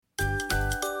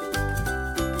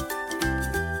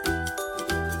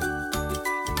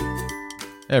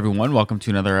Hey everyone, welcome to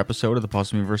another episode of the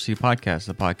Possum University Podcast,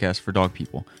 the podcast for dog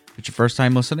people. If it's your first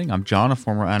time listening, I'm John, a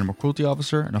former animal cruelty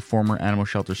officer and a former animal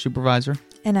shelter supervisor.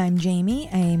 And I'm Jamie.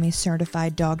 I am a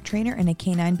certified dog trainer and a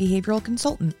canine behavioral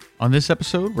consultant. On this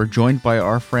episode, we're joined by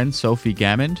our friend Sophie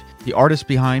Gammond, the artist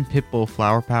behind Pitbull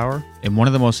Flower Power and one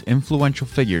of the most influential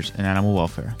figures in animal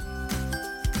welfare.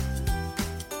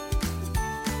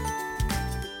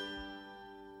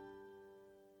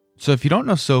 So if you don't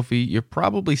know Sophie, you're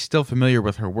probably still familiar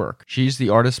with her work. She's the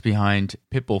artist behind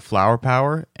Pitbull Flower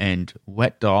Power and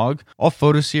Wet Dog, all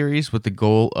photo series with the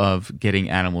goal of getting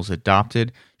animals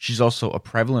adopted. She's also a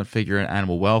prevalent figure in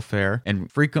animal welfare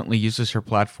and frequently uses her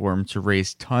platform to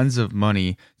raise tons of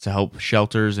money to help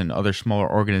shelters and other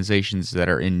smaller organizations that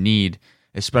are in need,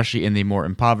 especially in the more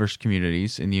impoverished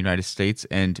communities in the United States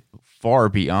and far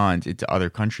beyond into other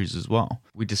countries as well.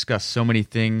 We discussed so many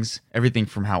things, everything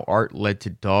from how art led to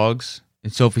dogs,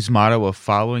 and Sophie's motto of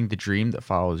following the dream that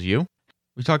follows you.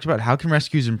 We talked about how can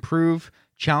rescues improve,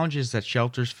 challenges that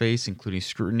shelters face, including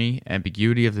scrutiny,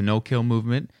 ambiguity of the no-kill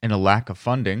movement, and a lack of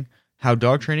funding, how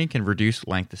dog training can reduce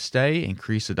length of stay,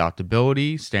 increase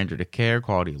adoptability, standard of care,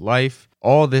 quality of life,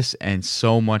 all this and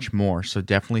so much more. So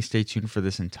definitely stay tuned for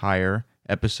this entire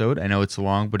episode. I know it's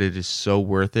long, but it is so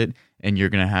worth it. And you're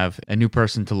going to have a new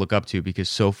person to look up to because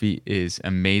Sophie is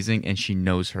amazing and she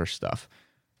knows her stuff.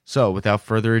 So without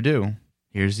further ado,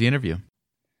 here's the interview.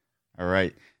 All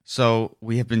right. So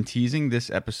we have been teasing this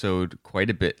episode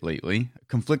quite a bit lately.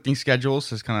 Conflicting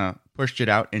schedules has kind of pushed it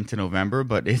out into November,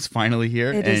 but it's finally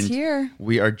here. It is here.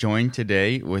 We are joined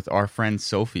today with our friend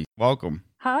Sophie. Welcome.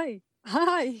 Hi.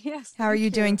 Yes. How are you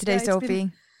doing today,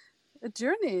 Sophie? A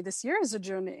journey. This year is a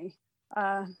journey.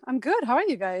 I'm good. How are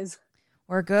you guys?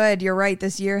 We're good. You're right.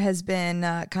 This year has been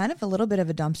kind of a little bit of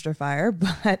a dumpster fire,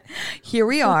 but here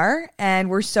we are, and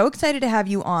we're so excited to have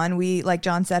you on. We, like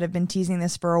John said, have been teasing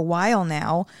this for a while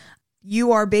now.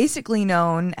 You are basically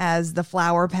known as the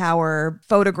Flower Power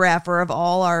photographer of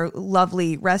all our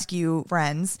lovely rescue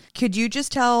friends. Could you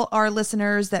just tell our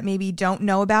listeners that maybe don't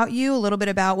know about you a little bit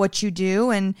about what you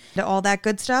do and all that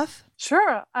good stuff?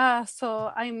 Sure.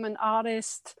 So I'm an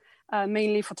artist,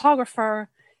 mainly photographer.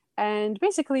 And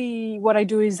basically what I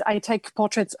do is I take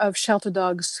portraits of shelter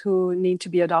dogs who need to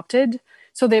be adopted.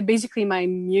 So they're basically my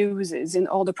muses in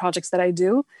all the projects that I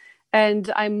do.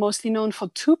 And I'm mostly known for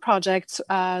two projects.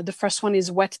 The first one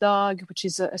is Wet Dog, which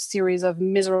is a series of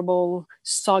miserable,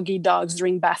 soggy dogs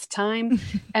during bath time.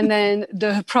 And then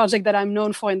the project that I'm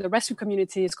known for in the rescue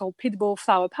community is called Pitbull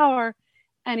Flower Power.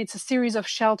 And it's a series of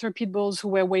shelter pit bulls who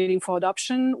were waiting for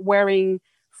adoption, wearing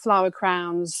flower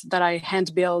crowns that I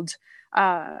hand build.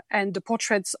 And the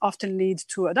portraits often lead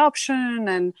to adoption,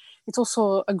 and it's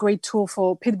also a great tool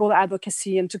for pitbull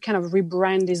advocacy and to kind of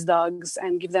rebrand these dogs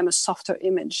and give them a softer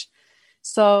image.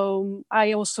 So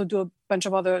I also do a bunch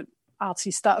of other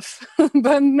artsy stuff,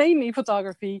 but mainly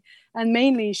photography and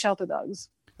mainly shelter dogs.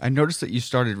 I noticed that you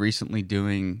started recently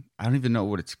doing, I don't even know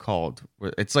what it's called.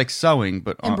 It's like sewing,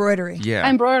 but... Embroidery. Yeah.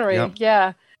 Embroidery, yep.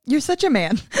 Yeah. You're such a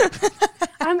man.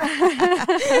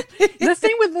 The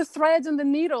thing with the threads and the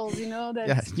needles,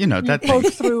 that you that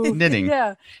poke through knitting.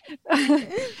 Yeah.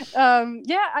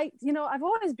 I've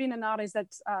always been an artist that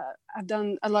I've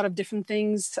done a lot of different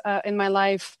things in my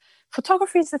life.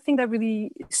 Photography is the thing that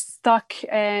really stuck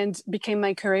and became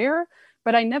my career,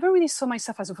 but I never really saw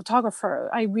myself as a photographer.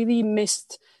 I really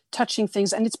missed touching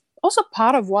things, and it's also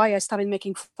part of why I started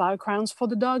making flower crowns for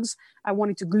the dogs. I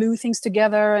wanted to glue things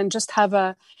together and just have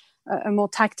a more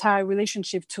tactile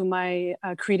relationship to my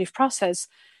creative process.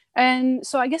 And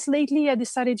so I guess lately I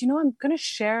decided, I'm going to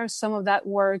share some of that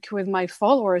work with my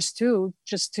followers too,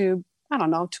 just to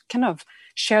kind of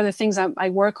share the things I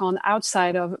work on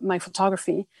outside of my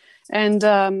photography. And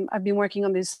I've been working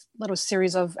on this little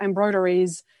series of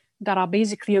embroideries that are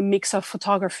basically a mix of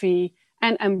photography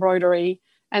and embroidery.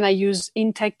 And I use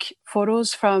intake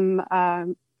photos from,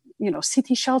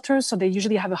 city shelters. So they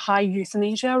usually have a high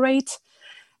euthanasia rate.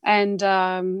 And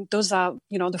those are,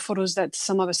 the photos that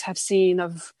some of us have seen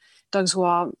of dogs who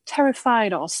are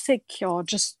terrified or sick or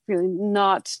just really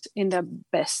not in their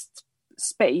best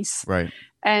space. Right.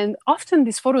 And often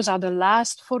these photos are the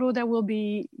last photo that will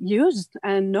be used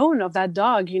and known of that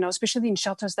dog, especially in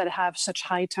shelters that have such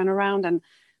high turnaround and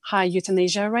high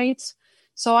euthanasia rates.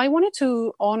 So I wanted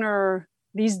to honor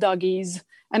these doggies.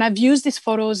 And I've used these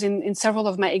photos in several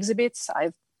of my exhibits.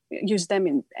 I've used them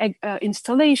in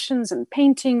installations and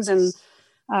paintings, and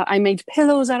I made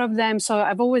pillows out of them. So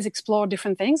I've always explored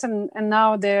different things, and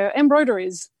now they're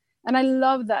embroideries. And I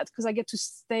love that because I get to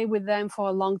stay with them for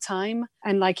a long time.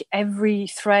 And like every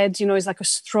thread, is like a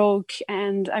stroke.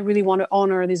 And I really want to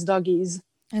honor these doggies.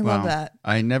 I love that.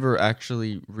 I never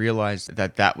actually realized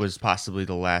that that was possibly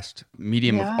the last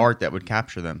medium of art that would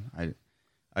capture them.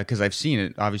 Because I've seen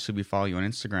it. Obviously, we follow you on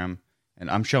Instagram, and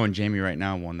I'm showing Jamie right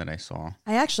now one that I saw.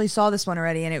 I actually saw this one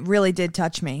already, and it really did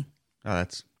touch me. Oh,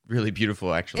 that's really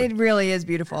beautiful, actually. It really is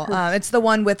beautiful. It's the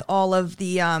one with all of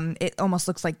the, it almost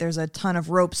looks like there's a ton of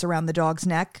ropes around the dog's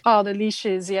neck. Oh, the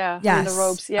leashes, yeah. Yes. And the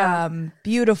ropes, yeah.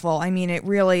 Beautiful. I mean, it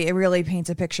really paints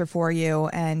a picture for you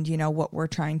and, you know, what we're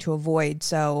trying to avoid.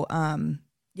 So, I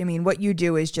mean, what you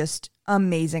do is just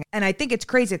amazing. And I think it's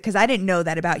crazy because I didn't know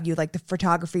that about you. Like the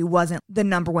photography wasn't the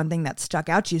number one thing that stuck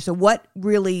out to you. So what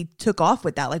really took off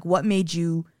with that? Like what made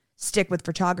you stick with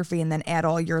photography and then add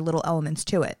all your little elements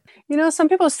to it? You know, some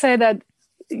people say that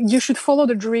you should follow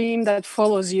the dream that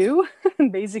follows you.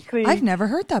 Basically, I've never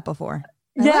heard that before.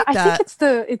 I think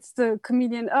it's the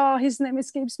comedian. Oh, his name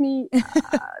escapes me.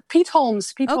 Pete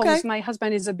Holmes. Pete Holmes. My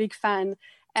husband is a big fan,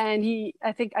 and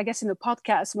I guess in the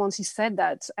podcast once he said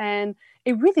that, and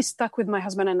it really stuck with my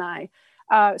husband and I,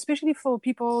 especially for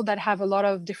people that have a lot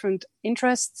of different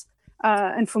interests.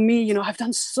 And for me, you know, I've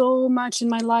done so much in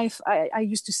my life. I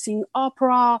used to sing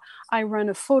opera. I ran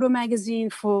a photo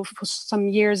magazine for some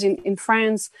years in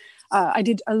France.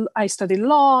 I studied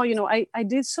law. You know, I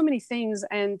did so many things.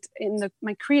 And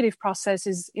my creative process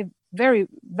is very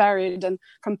varied, and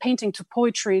from painting to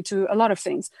poetry to a lot of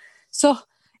things. So,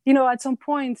 you know, at some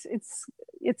point,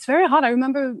 it's very hard. I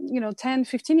remember, you know, 10,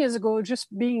 15 years ago,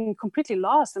 just being completely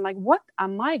lost and like, what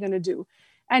am I going to do?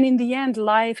 And in the end,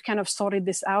 life kind of sorted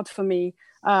this out for me.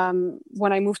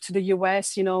 When I moved to the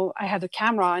US, you know, I had a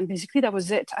camera and basically that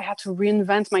was it. I had to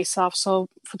reinvent myself. So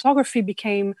photography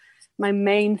became my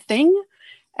main thing.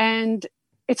 And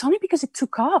it's only because it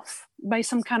took off by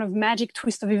some kind of magic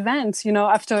twist of events. You know,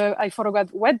 after I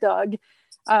photographed Wet Dog,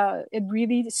 it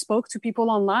really spoke to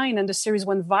people online and the series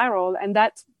went viral. And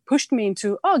that pushed me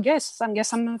into, I guess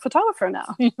I'm a photographer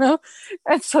now, you know?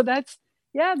 And so that's,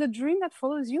 the dream that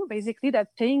follows you, basically, that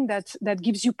thing that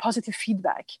gives you positive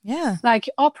feedback. Yeah. Like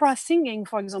opera singing,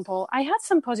 for example. I had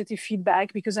some positive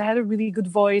feedback because I had a really good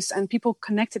voice and people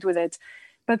connected with it.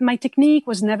 But my technique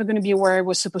was never going to be where it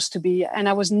was supposed to be. And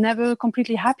I was never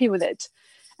completely happy with it.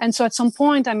 And so at some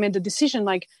point I made the decision,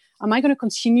 like, am I going to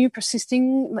continue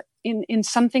persisting in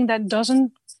something that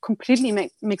doesn't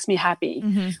completely makes me happy,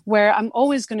 where I'm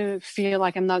always going to feel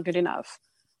like I'm not good enough?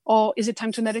 Or is it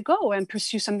time to let it go and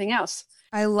pursue something else?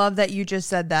 I love that you just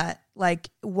said that. Like,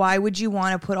 why would you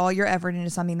want to put all your effort into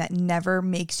something that never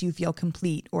makes you feel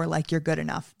complete or like you're good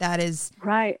enough? That is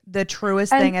the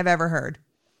truest thing I've ever heard.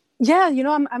 Yeah, you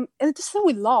know, I'm it's the same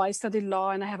with law. I studied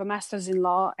law and I have a master's in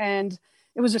law, and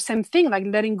it was the same thing, like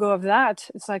letting go of that.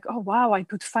 It's like, oh, wow, I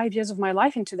put 5 years of my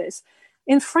life into this.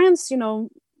 In France, you know,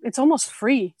 it's almost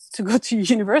free to go to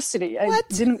university.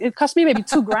 It cost me maybe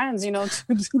 $2,000, you know,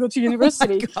 to go to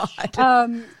university. Oh my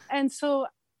God. And so,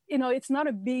 you know, it's not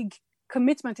a big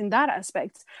commitment in that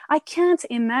aspect. I can't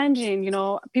imagine, you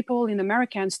know, people in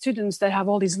America and students that have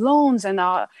all these loans and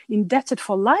are indebted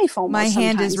for life almost. My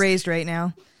hand is raised right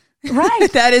now.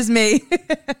 Right. That is me.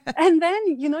 And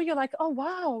then, you know, you're like, oh,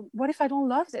 wow, what if I don't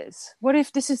love this? What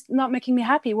if this is not making me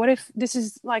happy? What if this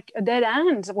is like a dead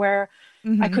end where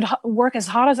I could work as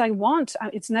hard as I want?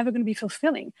 It's never going to be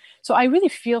fulfilling. So I really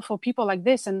feel for people like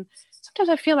this. And sometimes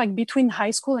I feel like between high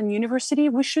school and university,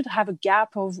 we should have a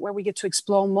gap of where we get to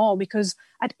explore more, because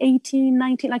at 18,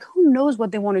 19, like who knows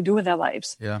what they want to do with their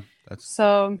lives? Yeah, that's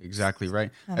exactly right.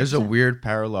 100%. There's a weird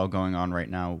parallel going on right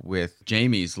now with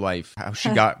Jamie's life, how she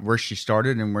got where she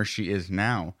started and where she is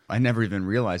now. I never even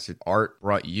realized that art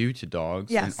brought you to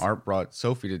dogs and art brought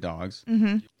Sophie to dogs.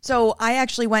 Mm-hmm. So I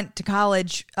actually went to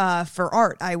college for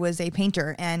art. I was a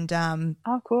painter, and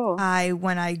oh, cool.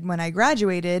 When I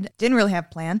graduated, didn't really have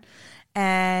a plan.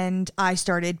 And I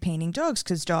started painting dogs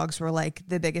because dogs were like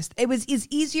the biggest. It's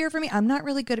easier for me. I'm not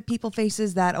really good at people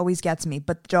faces. That always gets me.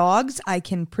 But dogs, I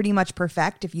can pretty much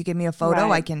perfect. If you give me a photo,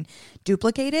 I can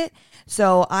duplicate it.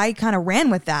 So I kind of ran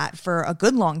with that for a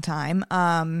good long time.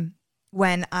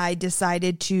 When I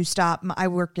decided to stop, I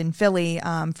worked in Philly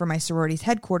for my sorority's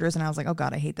headquarters, and I was like, oh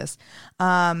God, I hate this.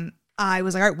 I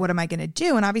was like, all right, what am I going to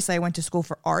do? And obviously I went to school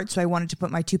for art, so I wanted to put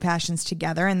my two passions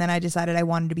together. And then I decided I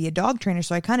wanted to be a dog trainer.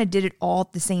 So I kind of did it all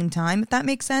at the same time, if that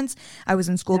makes sense. I was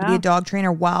in school to be a dog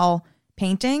trainer while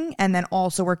painting, and then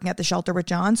also working at the shelter with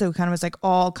John. So it kind of was like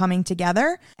all coming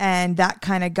together. And that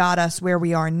kind of got us where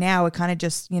we are now. It kind of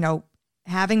just, you know,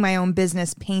 having my own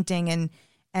business, painting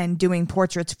and doing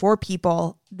portraits for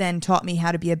people then taught me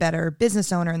how to be a better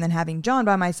business owner. And then having John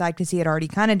by my side, because he had already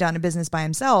kind of done a business by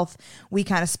himself, we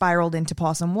kind of spiraled into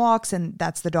Possum Walks, and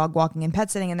that's the dog walking and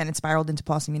pet sitting. And then it spiraled into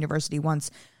Possum University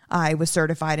once I was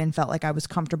certified and felt like I was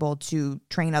comfortable to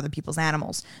train other people's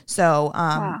animals. So,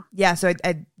 yeah, so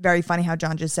very funny how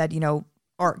John just said,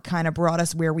 art kind of brought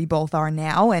us where we both are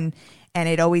now. And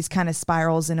it always kind of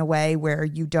spirals in a way where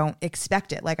you don't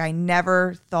expect it. Like I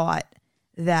never thought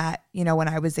that, when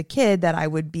I was a kid that I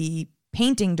would be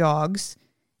painting dogs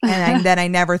and then I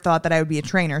never thought that I would be a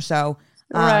trainer. So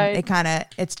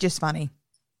it's just funny.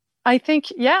 I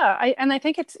think, I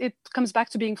think it comes back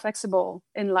to being flexible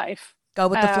in life. Go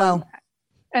with the flow.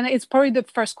 And it's probably the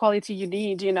first quality you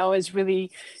need, is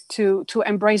really to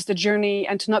embrace the journey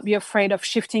and to not be afraid of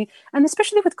shifting. And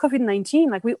especially with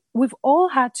COVID-19, like we've all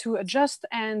had to adjust,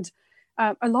 and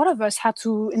a lot of us had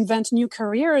to invent new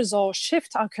careers or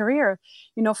shift our career.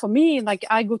 For me, like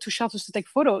I go to shelters to take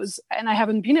photos, and I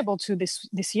haven't been able to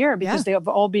this year because they have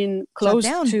all been closed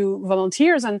to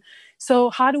volunteers. And so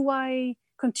how do I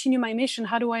continue my mission?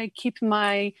 How do I keep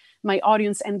my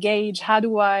audience engaged? How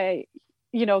do I,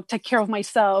 take care of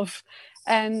myself?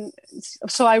 And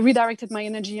so I redirected my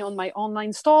energy on my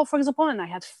online store, for example, and I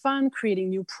had fun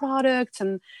creating new products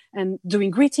and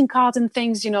doing greeting cards and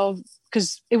things,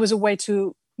 because it was a way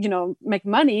to, make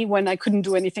money when I couldn't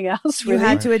do anything else. Really. You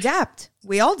had to adapt.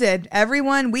 We all did.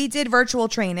 We did virtual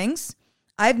trainings.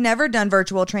 I've never done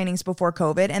virtual trainings before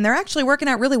COVID, and they're actually working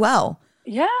out really well.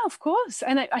 Yeah, of course.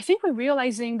 And I think we're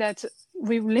realizing that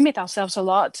we limit ourselves a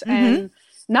lot. Mm-hmm. And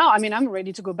now, I'm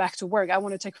ready to go back to work. I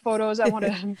want to take photos. I want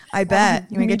to. I bet.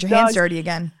 You want to get your hands dirty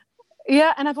again.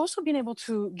 Yeah. And I've also been able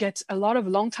to get a lot of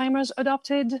long timers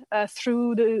adopted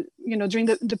through during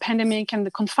the pandemic and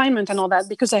the confinement and all that,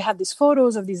 because I had these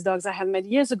photos of these dogs I had met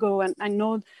years ago. And I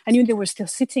knew they were still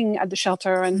sitting at the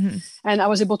shelter, and I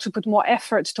was able to put more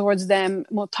effort towards them,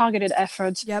 more targeted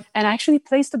efforts. Yep. And I actually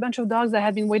placed a bunch of dogs that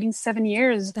had been waiting 7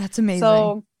 years. That's amazing.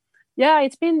 So yeah,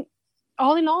 it's been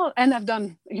all in all. And I've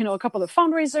done, a couple of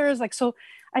fundraisers. So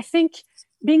I think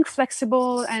being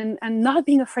flexible and not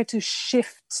being afraid to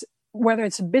shift, whether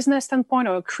it's a business standpoint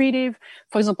or a creative,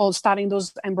 for example, starting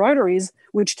those embroideries,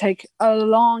 which take a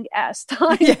long ass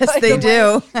time. Yes, they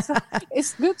do. So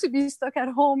it's good to be stuck at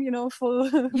home, for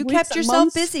you weeks kept and yourself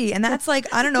months. busy. And that's I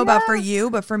don't know about for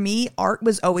you, but for me, art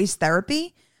was always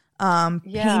therapy.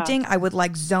 Painting, I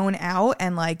would zone out,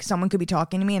 and someone could be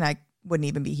talking to me and I wouldn't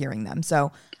even be hearing them.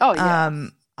 So,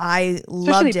 I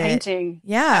loved it. Painting.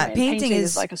 Yeah. Painting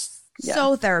is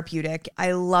so therapeutic.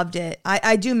 I loved it.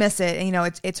 I do miss it.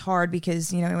 And, it's hard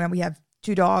because, we have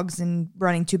 2 dogs and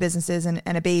running 2 businesses and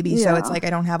a baby. So it's I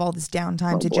don't have all this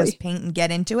downtime to just paint and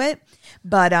get into it.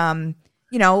 But,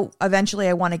 eventually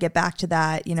I want to get back to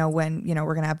that, when,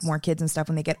 we're going to have more kids and stuff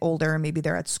when they get older and maybe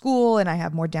they're at school and I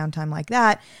have more downtime like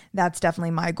that. That's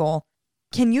definitely my goal.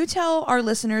 Can you tell our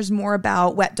listeners more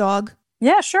about Wet Dog?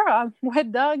 Yeah, sure.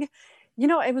 Wet Dog,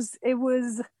 it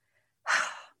was,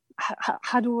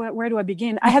 where do I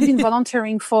begin? I had been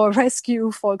volunteering for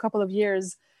rescue for a couple of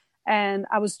years, and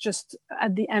I was just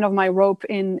at the end of my rope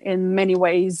in many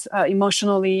ways,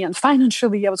 emotionally and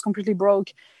financially. I was completely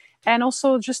broke. And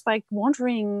also just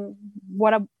wondering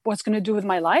what's going to do with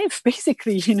my life,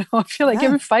 basically. I feel like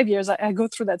every 5 years I go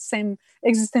through that same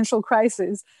existential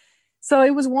crisis. So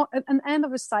it was an end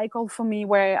of a cycle for me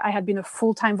where I had been a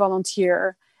full-time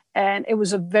volunteer, and it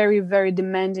was a very, very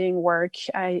demanding work.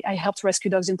 I helped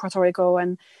rescue dogs in Puerto Rico,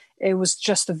 and it was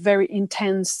just a very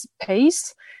intense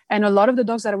pace. And a lot of the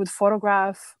dogs that I would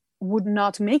photograph would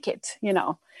not make it,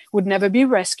 would never be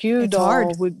rescued, or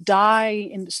would die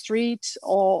in the street,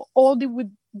 or they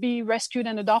would be rescued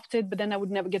and adopted, but then I would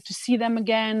never get to see them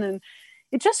again. And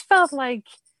it just felt like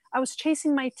I was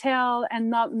chasing my tail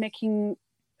and not making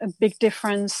a big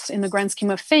difference in the grand scheme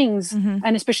of things,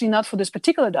 and especially not for those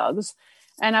particular dogs.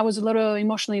 And I was a little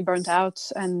emotionally burnt out,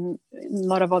 and in a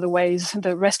lot of other ways.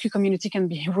 The rescue community can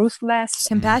be ruthless.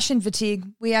 Compassion fatigue.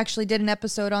 We actually did an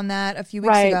episode on that a few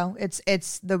weeks ago.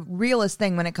 It's the realest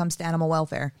thing when it comes to animal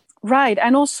welfare. Right.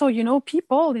 And also,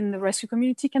 people in the rescue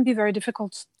community can be very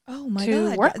difficult. Oh my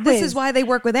God. This is why they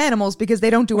work with animals, because they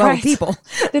don't do well with people.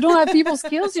 They don't have people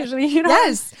skills usually,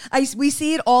 Yes. We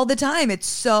see it all the time. It's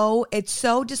so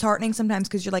disheartening sometimes,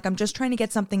 because you're I'm just trying to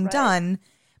get something done,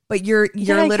 but you're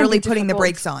literally putting the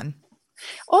brakes on.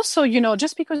 Also,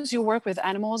 just because you work with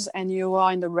animals and you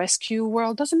are in the rescue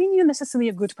world doesn't mean you're necessarily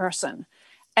a good person.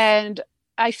 And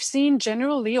I've seen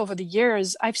generally over the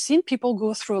years, people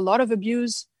go through a lot of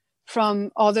abuse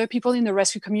from other people in the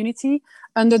rescue community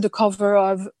under the cover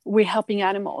of we're helping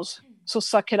animals, so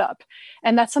suck it up.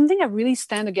 And that's something I really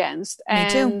stand against. Me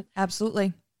too.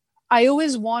 Absolutely. I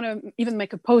always want to even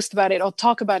make a post about it or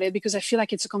talk about it, because I feel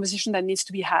like it's a conversation that needs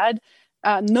to be had.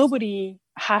 Nobody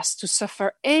has to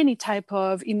suffer any type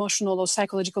of emotional or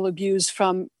psychological abuse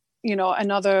from,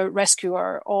 another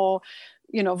rescuer, or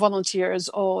volunteers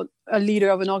or a leader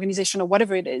of an organization or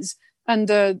whatever it is,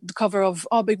 under the cover of,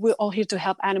 oh, but we're all here to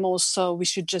help animals, so we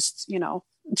should just,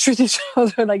 treat each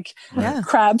other like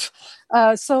crap.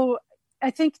 So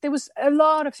I think there was a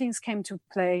lot of things came to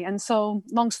play. And so,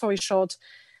 long story short,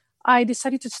 I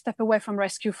decided to step away from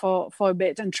rescue for a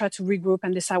bit and try to regroup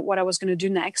and decide what I was going to do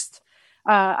next.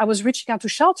 I was reaching out to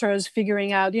shelters,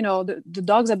 figuring out, the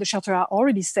dogs at the shelter are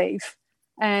already safe,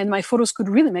 and my photos could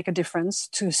really make a difference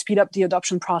to speed up the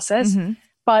adoption process. Mm-hmm.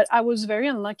 But I was very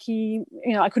unlucky.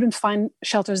 I couldn't find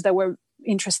shelters that were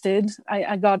interested.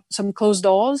 I got some closed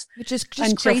doors. Which is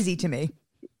just crazy to me.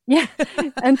 Yeah,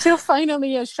 until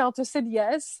finally a shelter said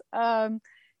yes.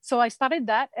 So I started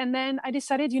that. And then I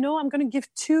decided, I'm going to give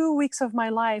 2 weeks of my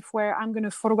life where I'm going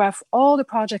to photograph all the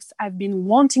projects I've been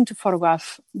wanting to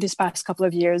photograph this past couple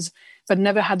of years, but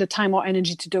never had the time or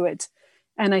energy to do it.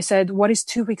 And I said, what is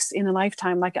 2 weeks in a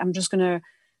lifetime? Like, I'm just going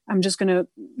to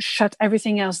shut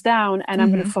everything else down, and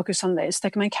I'm going to focus on this,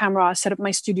 take my camera, set up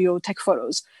my studio, take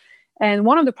photos. And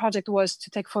one of the projects was to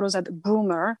take photos at the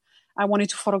groomer. I wanted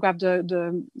to photograph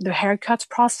the haircut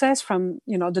process from,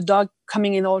 the dog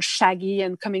coming in all shaggy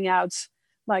and coming out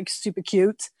like super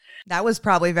cute. That was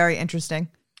probably very interesting.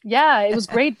 Yeah, it was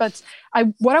great. But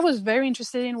what I was very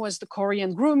interested in was the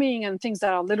Korean grooming and things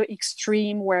that are a little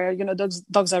extreme, where,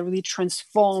 dogs are really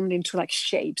transformed into like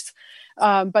shapes.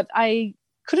 But I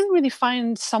couldn't really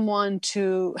find someone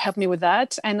to help me with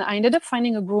that. And I ended up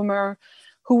finding a groomer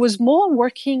who was more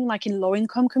working like in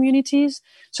low-income communities.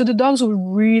 So the dogs would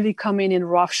really come in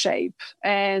rough shape,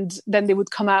 and then they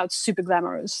would come out super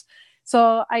glamorous.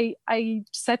 So I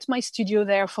set my studio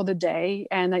there for the day,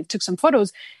 and I took some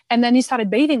photos, and then he started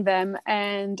bathing them.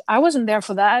 And I wasn't there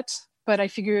for that, but I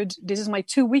figured this is my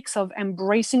 2 weeks of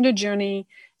embracing the journey,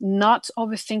 not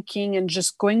overthinking, and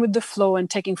just going with the flow and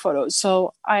taking photos.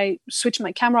 So I switched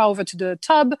my camera over to the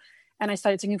tub, and I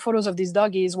started taking photos of these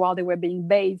doggies while they were being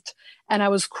bathed. And I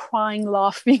was crying,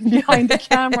 laughing behind the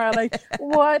camera, like,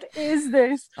 what is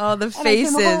this? Oh, the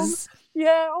faces.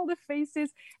 Yeah, all the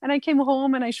faces. And I came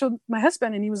home and I showed my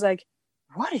husband, and he was like,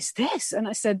 what is this? And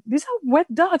I said, these are wet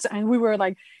dogs. And we were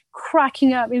like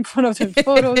cracking up in front of the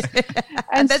photos.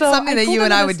 And that's so something that you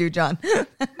and I would do, John.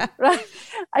 Right.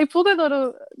 I pulled a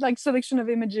little like selection of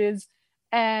images,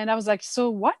 and I was like,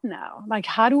 so what now? Like,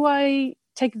 how do I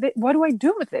what do I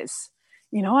do with this?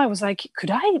 I was like, could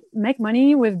I make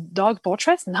money with dog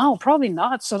portraits? No, probably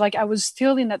not. So like, I was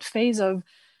still in that phase of,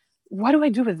 what do I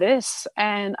do with this?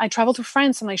 And I traveled to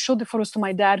France, and I showed the photos to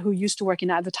my dad, who used to work in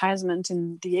advertisement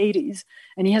in the 80s.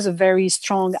 And he has a very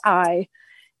strong eye.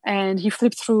 And he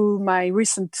flipped through my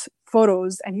recent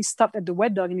photos, and he stopped at the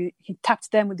wet dog, and he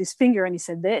tapped them with his finger, and he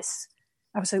said, this.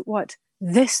 I was like, what?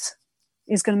 This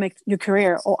is going to make your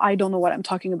career, or I don't know what I'm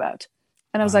talking about.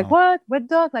 And I was like, what? Wet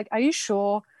dog? Like, are you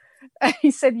sure? And he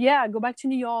said, yeah, go back to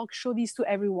New York, show these to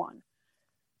everyone.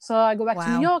 So I go back to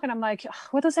New York, and I'm like,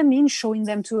 what does that mean, showing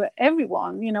them to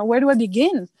everyone? Where do I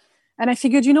begin? And I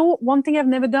figured, one thing I've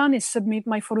never done is submit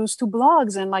my photos to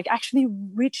blogs and like actually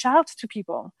reach out to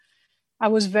people. I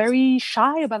was very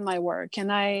shy about my work,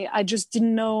 and I just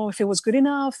didn't know if it was good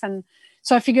enough. And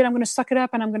so I figured I'm going to suck it up,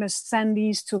 and I'm going to send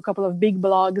these to a couple of big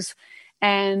blogs.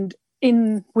 And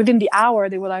within the hour,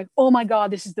 they were like, oh my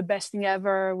God, this is the best thing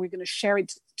ever. We're going to share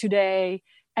it today.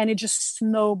 And it just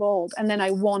snowballed. And then I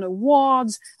won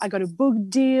awards. I got a book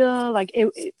deal. Like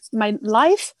my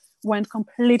life went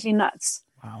completely nuts.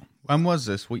 Wow. When was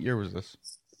this? What year was this?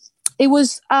 It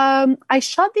was, I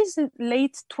shot this in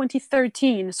late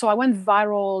 2013. So I went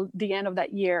viral the end of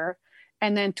that year.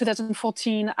 And then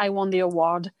 2014, I won the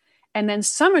award. And then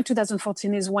summer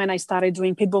 2014 is when I started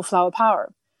doing Pitbull Flower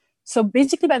Power. So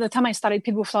basically, by the time I started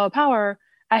Pitbull Flower Power,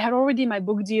 I had already my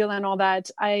book deal and all that.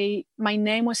 My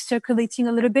name was circulating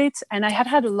a little bit, and I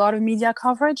had a lot of media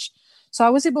coverage. So I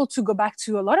was able to go back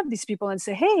to a lot of these people and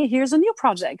say, hey, here's a new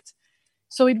project.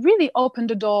 So it really opened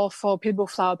the door for Pitbull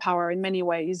Flower Power in many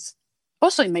ways.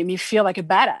 Also, it made me feel like a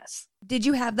badass. Did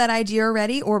you have that idea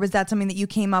already, or was that something that you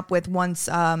came up with once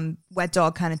Wet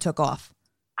Dog kind of took off?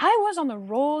 I was on a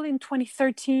roll in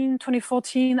 2013,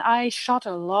 2014. I shot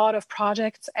a lot of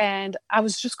projects, and I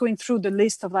was just going through the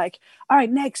list of like, all right,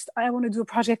 next, I want to do a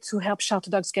project to help shelter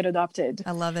dogs get adopted.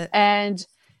 I love it.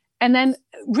 And then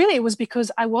really it was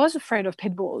because I was afraid of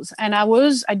pit bulls, and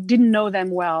I didn't know them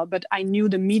well, but I knew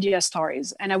the media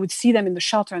stories, and I would see them in the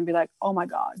shelter and be like, oh my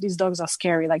God, these dogs are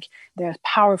scary. Like, they're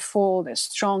powerful, they're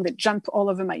strong, they jump all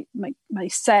over my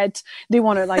set. They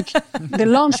want to like, they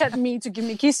launch at me to give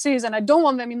me kisses, and I don't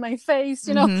want them in my face.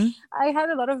 I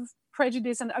had a lot of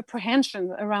prejudice and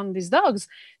apprehension around these dogs.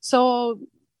 So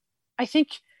I think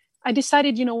I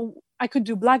decided, I could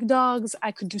do black dogs,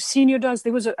 I could do senior dogs.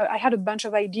 I had a bunch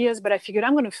of ideas, but I figured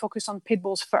I'm going to focus on pit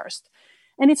bulls first.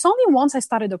 And it's only once I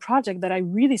started the project that I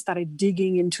really started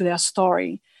digging into their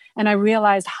story. And I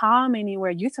realized how many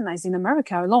were euthanized in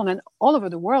America alone and all over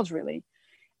the world, really.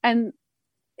 And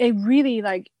it really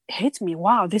like hit me.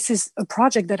 Wow, this is a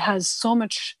project that has so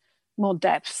much more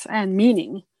depth and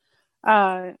meaning.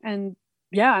 And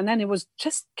then it was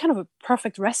just kind of a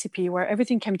perfect recipe where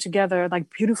everything came together, like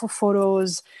beautiful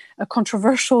photos, a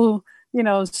controversial,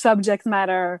 subject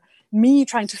matter, me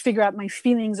trying to figure out my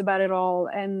feelings about it all.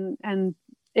 And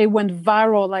it went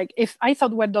viral. Like if I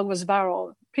thought Wet Dog was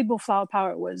viral, Pitbull Flower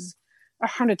Power was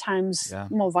 100 times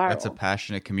more viral. That's a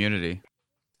passionate community.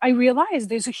 I realized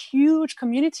there's a huge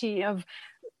community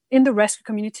in the rescue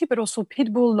community, but also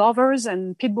pitbull lovers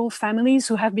and pitbull families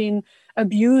who have been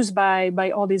abused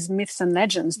by all these myths and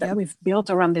legends that we've built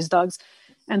around these dogs.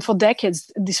 And for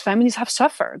decades, these families have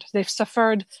suffered. They've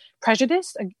suffered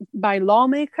prejudice by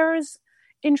lawmakers,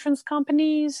 insurance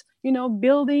companies,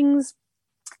 buildings.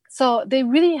 So they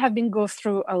really have been go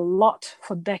through a lot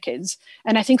for decades.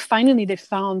 And I think finally they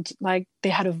found like they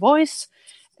had a voice.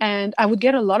 And I would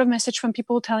get a lot of message from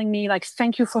people telling me like,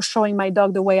 thank you for showing my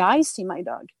dog the way I see my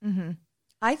dog. Mm-hmm.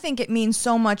 I think it means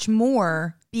so much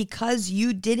more because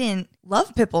you didn't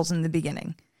love pit bulls in the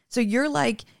beginning. So you're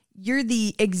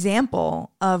the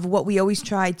example of what we always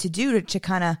try to do to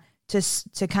kind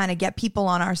of get people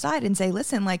on our side and say,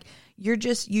 listen, like you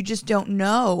just don't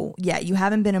know yet. You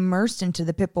haven't been immersed into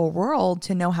the pit bull world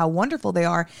to know how wonderful they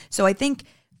are. So I think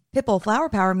Pitbull Flower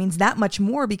Power means that much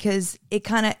more because it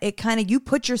kind of you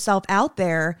put yourself out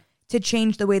there to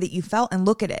change the way that you felt and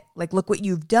look at it. Like, look what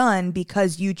you've done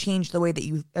because you changed the way that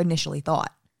you initially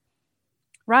thought.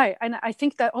 Right. And I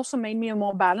think that also made me a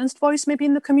more balanced voice maybe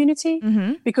in the community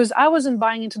because I wasn't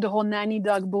buying into the whole nanny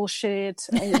dog bullshit,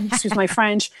 excuse my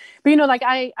French. But,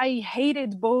 I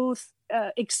hated both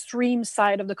extreme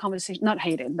side of the conversation. Not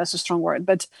hated, that's a strong word.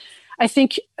 But I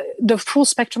think the full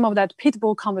spectrum of that pit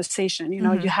bull conversation,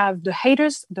 you have the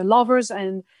haters, the lovers,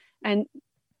 and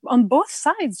on both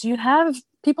sides, you have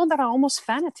people that are almost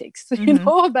fanatics,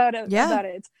 about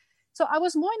it. So I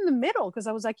was more in the middle because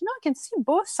I was like, I can see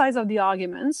both sides of the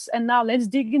arguments. And now let's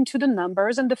dig into the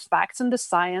numbers and the facts and the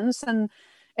science and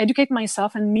educate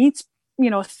myself and meet,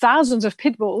 thousands of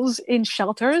pit bulls in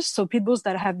shelters. So pit bulls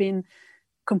that have been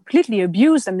completely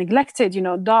abused and neglected,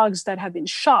 dogs that have been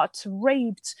shot,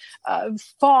 raped,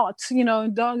 fought,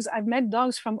 dogs. I've met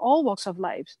dogs from all walks of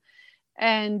life.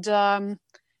 And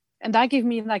that gave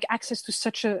me like access to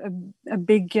such a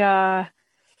big,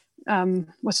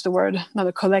 what's the word? Not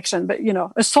a collection, but,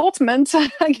 assortment,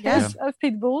 I guess, of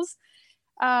pit bulls.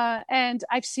 And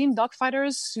I've seen dog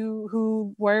fighters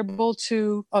who were able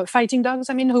to, fighting dogs,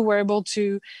 who were able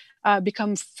to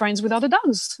become friends with other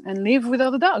dogs and live with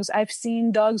other dogs. I've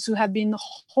seen dogs who have been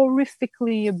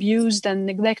horrifically abused and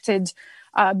neglected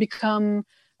become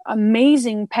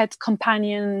amazing pet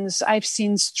companions. I've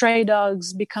seen stray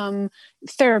dogs become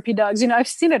therapy dogs. I've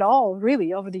seen it all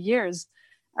really over the years.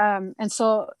 And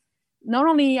so not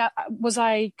only was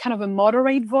I kind of a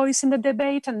moderate voice in the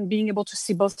debate and being able to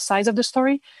see both sides of the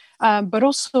story, but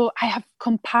also I have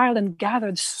compiled and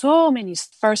gathered so many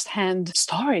firsthand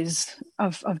stories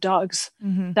of dogs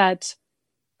that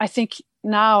I think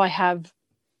now I have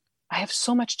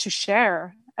so much to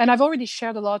share. And I've already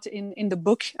shared a lot in the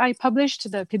book I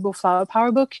published, the Pitbull Flower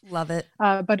Power book. Love it.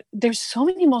 But there's so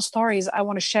many more stories I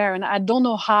want to share. And I don't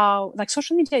know how, like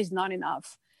social media is not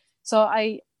enough. So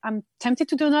I'm tempted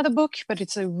to do another book, but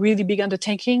it's a really big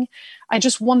undertaking. I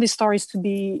just want these stories to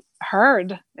be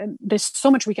heard. And there's so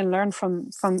much we can learn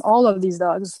from all of these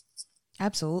dogs.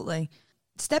 Absolutely.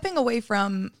 Stepping away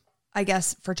from, I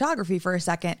guess, photography for a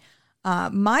second,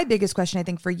 my biggest question, I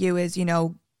think, for you is,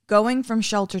 going from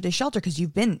shelter to shelter, because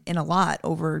you've been in a lot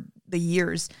over the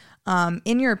years.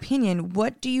 In your opinion,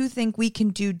 what do you think we can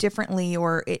do differently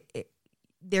or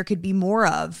there could be more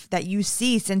of that you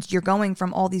see since you're going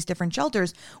from all these different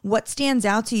shelters? What stands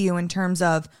out to you in terms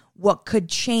of what could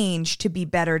change to be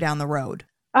better down the road?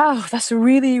 Oh, that's a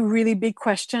really, really big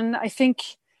question. I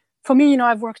think for me,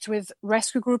 I've worked with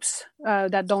rescue groups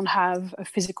that don't have a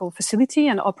physical facility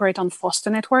and operate on foster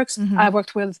networks. I've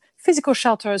worked with physical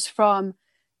shelters from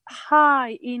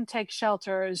high intake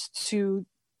shelters to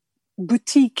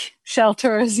boutique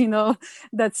shelters,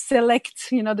 that select,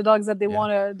 the dogs that they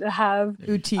want to have.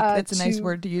 Boutique, that's a nice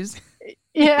word to use.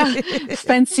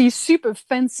 Super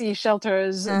fancy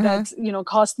shelters that,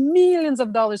 cost millions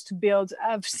of dollars to build.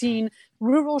 I've seen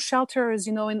rural shelters,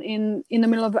 in the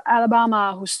middle of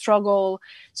Alabama who struggle.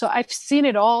 So I've seen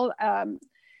it all.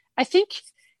 I think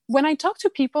when I talk to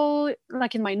people,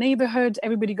 like in my neighborhood,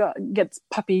 everybody gets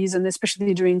puppies, and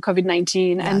especially during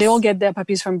COVID-19, Yes. and they all get their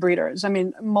puppies from breeders. I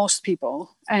mean, most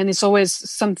people, and it's always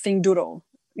something doodle,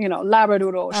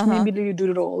 Labradoodle, Schneeberger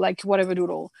doodle, like whatever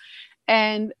doodle.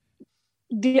 And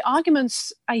the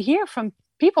arguments I hear from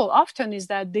people often is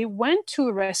that they went to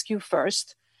a rescue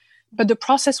first, but the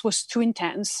process was too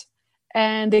intense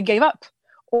and they gave up.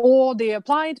 Or they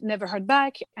applied, never heard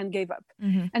back, and gave up.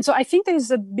 Mm-hmm. And so I think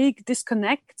there's a big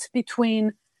disconnect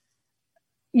between,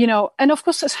 and of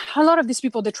course, a lot of these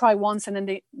people, they try once and then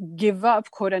they give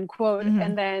up, quote unquote,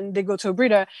 and then they go to a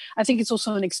breeder. I think it's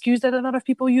also an excuse that a lot of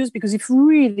people use, because if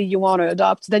really you want to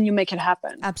adopt, then you make it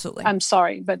happen. Absolutely. I'm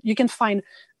sorry, but you can find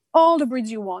all the breeds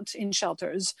you want in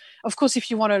shelters. Of course, if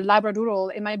you want a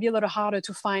Labradoodle, it might be a little harder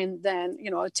to find than,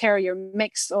 a Terrier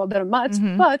mix or a little mutt,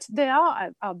 but they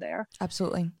are out there.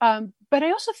 Absolutely. But I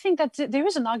also think that there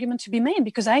is an argument to be made,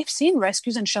 because I've seen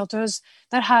rescues and shelters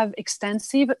that have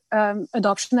extensive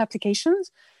adoption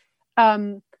applications.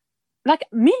 Like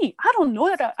me, I don't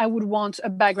know that I would want a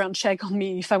background check on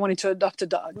me if I wanted to adopt a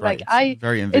dog. Right. Like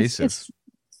very invasive.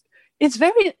 It's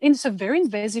a very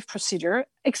invasive procedure,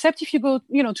 except if you go,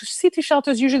 to city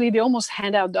shelters, usually they almost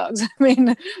hand out dogs. I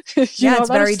mean, it's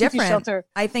very different.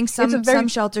 I think some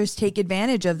shelters take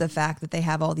advantage of the fact that they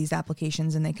have all these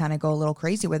applications and they kind of go a little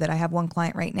crazy with it. I have one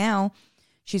client right now.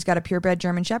 She's got a purebred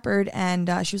German Shepherd, and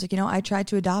she was like, I tried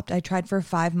to adopt. I tried for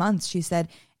 5 months. She said,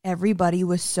 everybody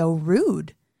was so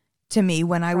rude to me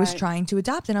when I was trying to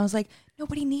adopt. And I was like,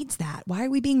 nobody needs that. Why are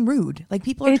we being rude? Like,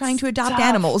 people are trying to adopt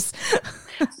animals.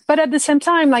 But at the same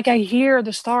time, like, I hear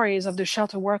the stories of the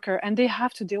shelter worker, and they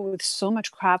have to deal with so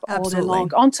much crap all day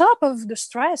long, on top of the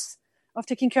stress of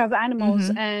taking care of animals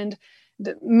and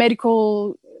the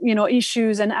medical,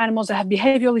 issues, and animals that have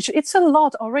behavioral issues. It's a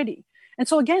lot already. And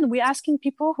so again, we're asking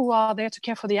people who are there to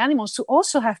care for the animals to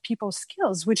also have people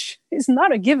skills, which is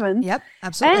not a given. Yep,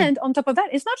 absolutely. And on top of that,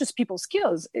 it's not just people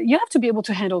skills. You have to be able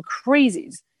to handle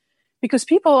crazies, because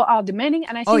people are demanding.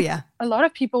 And I think a lot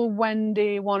of people, when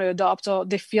they want to adopt, or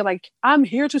they feel like, I'm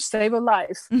here to save a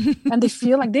life, and they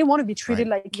feel like they want to be treated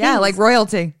like kings. Yeah, like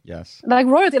royalty. Yes. Like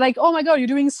royalty, like, oh my God, you're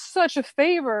doing such a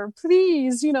favor.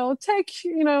 Please, take,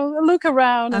 a look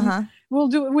around, and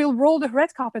we'll roll the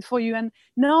red carpet for you. And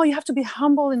no, you have to be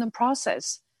humble in the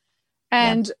process.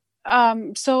 And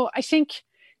so I think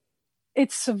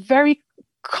it's a very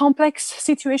complex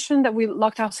situation that we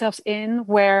locked ourselves in,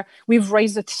 where we've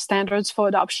raised the standards for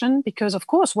adoption, because of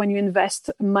course, when you invest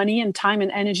money and time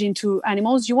and energy into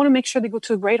animals, you want to make sure they go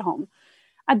to a great home.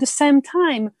 At the same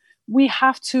time, we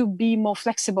have to be more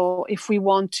flexible if we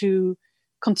want to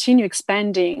continue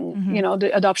expanding,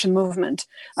 the adoption movement.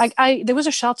 Like there was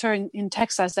a shelter in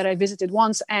Texas that I visited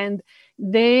once, and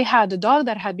they had a dog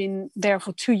that had been there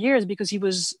for 2 years because he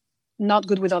was not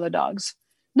good with other dogs.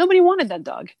 Nobody wanted that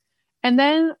dog. And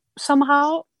then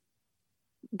somehow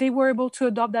they were able to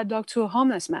adopt that dog to a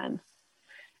homeless man.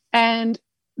 And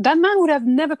that man would have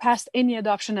never passed any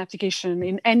adoption application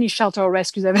in any shelter or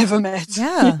rescues I've ever met.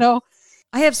 Yeah.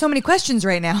 I have so many questions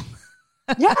right now.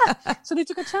 Yeah. So they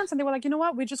took a chance, and they were like, you know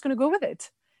what? We're just going to go with it.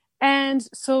 And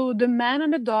so the man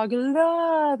and the dog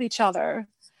love each other.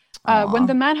 When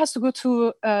the man has to go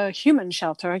to a human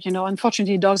shelter,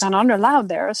 unfortunately dogs are not allowed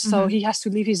there. So he has to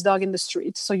leave his dog in the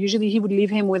street. So usually he would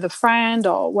leave him with a friend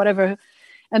or whatever.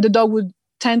 And the dog would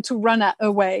tend to run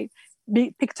away,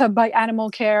 be picked up by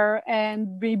animal care,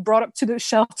 and be brought up to the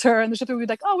shelter. And the shelter would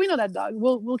be like, oh, we know that dog.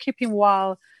 We'll keep him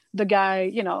while the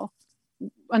guy,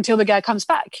 until the guy comes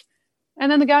back.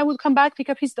 And then the guy would come back, pick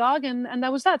up his dog, and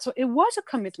that was that. So it was a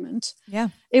commitment. Yeah.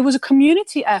 It was a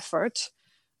community effort.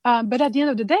 But at the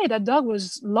end of the day, that dog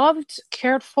was loved,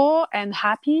 cared for, and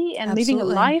happy, and living a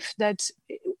life that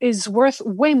is worth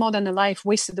way more than a life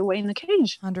wasted away in a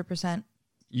cage. 100%.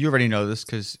 You already know this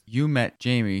because you met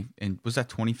Jamie in, was that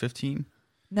 2015?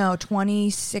 No,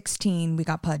 2016, we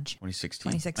got Pudge.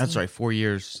 2016. That's right, 4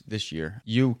 years this year.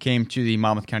 You came to the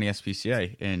Monmouth County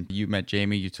SPCA, and you met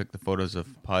Jamie. You took the photos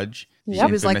of Pudge. She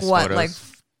was like, what, photos. Like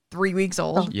 3 weeks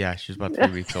old? Yeah, she was about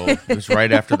 3 weeks old. It was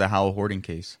right after the Howell hoarding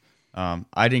case.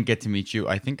 I didn't get to meet you.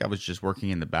 I think I was just working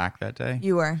in the back that day.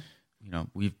 You were.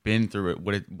 We've been through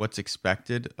it, what's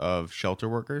expected of shelter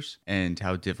workers, and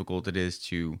how difficult it is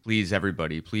to please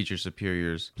everybody, please your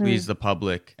superiors, please the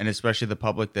public, and especially the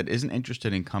public that isn't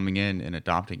interested in coming in and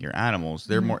adopting your animals.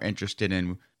 They're more interested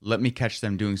in, let me catch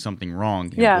them doing something wrong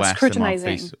and blast them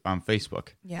on Facebook.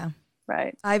 Yeah.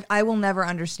 Right. I will never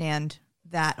understand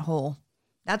that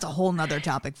that's a whole nother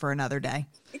topic for another day.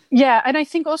 Yeah. And I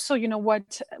think also,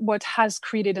 what has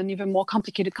created an even more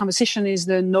complicated conversation is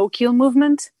the no-kill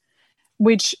movement,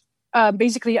 which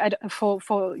basically,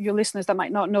 for your listeners that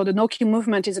might not know, the no-kill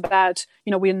movement is about,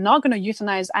 we're not going to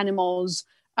euthanize animals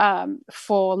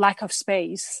for lack of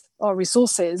space or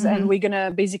resources, and we're going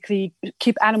to basically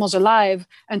keep animals alive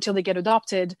until they get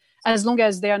adopted, as long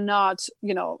as they are not,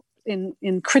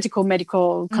 in critical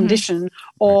medical condition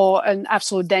or an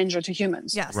absolute danger to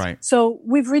humans. Yes. Right. So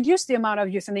we've reduced the amount of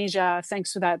euthanasia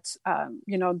thanks to that,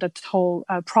 that whole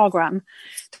program.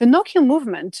 The no-kill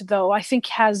movement, though, I think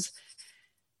has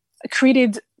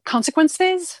created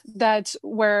consequences that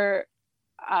were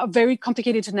very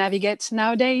complicated to navigate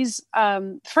nowadays.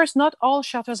 First, not all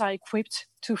shelters are equipped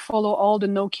to follow all the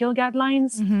no-kill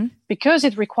guidelines because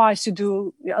it requires to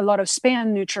do a lot of spay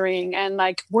and neutering and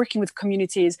like working with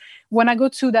communities. When I go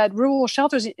to that rural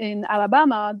shelters in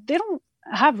Alabama, they don't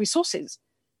have resources.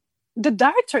 The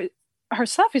director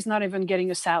herself is not even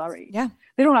getting a salary. Yeah.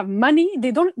 They don't have money.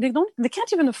 They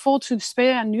can't even afford to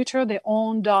spay and neuter their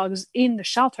own dogs in the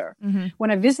shelter.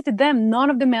 When I visited them, none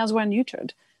of the males were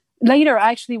neutered. Later, I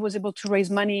actually was able to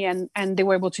raise money and they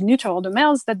were able to neuter all the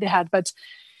males that they had.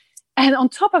 And on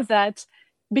top of that,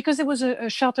 because it was a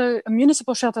shelter, a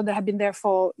municipal shelter that had been there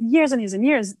for years and years and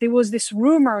years, there was this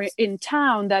rumor in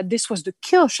town that this was the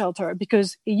kill shelter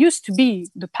because it used to be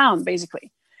the pound,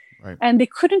 basically. Right. And they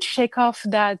couldn't shake off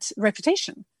that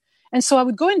reputation. And so I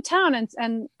would go in town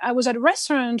and I was at a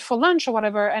restaurant for lunch or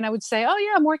whatever, and I would say, oh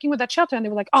yeah, I'm working with that shelter. And they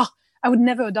were like, oh, I would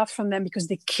never adopt from them because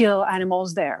they kill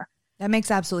animals there. That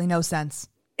makes absolutely no sense.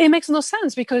 It makes no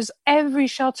sense because every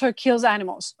shelter kills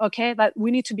animals, okay? That we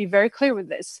need to be very clear with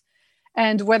this.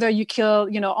 And whether you kill,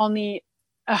 only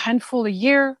a handful a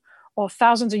year or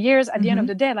thousands of years, at the end of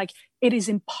the day, like it is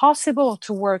impossible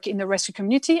to work in the rescue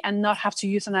community and not have to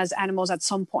euthanize animals at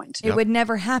some point. It would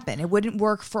never happen. It wouldn't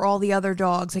work for all the other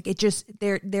dogs. Like it just,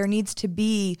 there needs to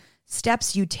be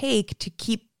steps you take to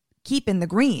keep in the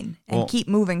green and keep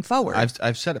moving forward.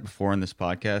 I've said it before in this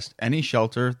podcast. Any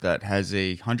shelter that has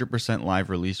a 100% live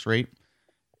release rate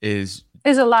is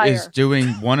a liar. Is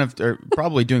doing they're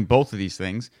probably doing both of these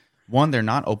things. One, they're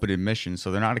not open admission,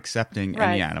 so they're not accepting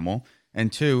any animal. And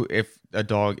two, if a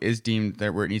dog is deemed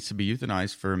that where it needs to be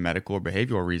euthanized for medical or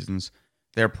behavioral reasons,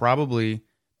 they're probably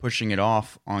pushing it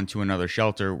off onto another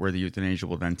shelter where the euthanasia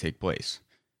will then take place.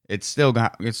 It's still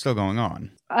going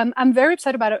on. I'm very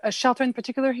upset about a shelter in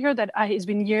particular here that it's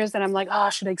been years that I'm like,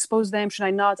 should I expose them? Should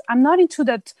I not? I'm not into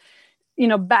that,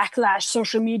 backlash,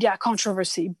 social media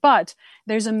controversy. But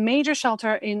there's a major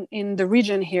shelter in the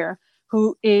region here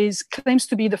who claims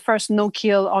to be the first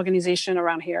no-kill organization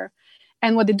around here.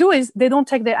 And what they do is they don't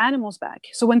take their animals back.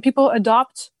 So when people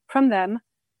adopt from them,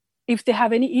 if they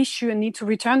have any issue and need to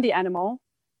return the animal,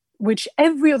 which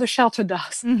every other shelter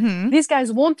does, these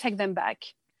guys won't take them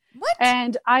back. What?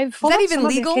 And I've followed some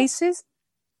of the cases.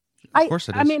 Of course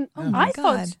it is. I mean, my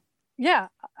God.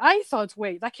 I thought,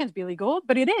 wait, that can't be legal,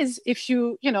 but it is if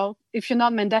you're not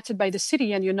mandated by the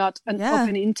city and you're not an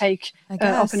open intake,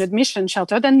 open admission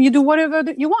shelter, then you do whatever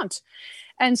you want.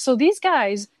 And so these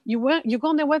guys, you go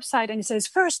on their website and it says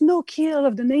first no kill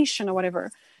of the nation or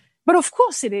whatever. But of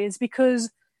course it is, because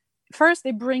first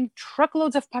they bring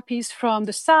truckloads of puppies from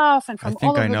the south and from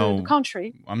all over the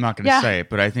country. I'm not going to say it,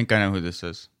 but I think I know who this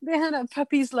is. They hand out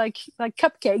puppies like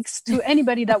cupcakes to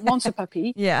anybody that wants a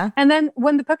puppy. Yeah. And then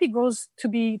when the puppy grows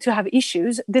to have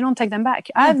issues, they don't take them back.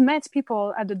 I've met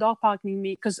people at the dog park near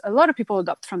me, because a lot of people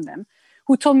adopt from them,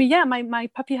 who told me, my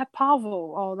puppy had parvo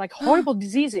or like horrible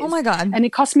diseases. Oh my God. And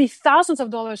it cost me thousands of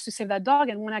dollars to save that dog.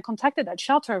 And when I contacted that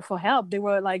shelter for help, they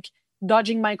were like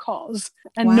dodging my calls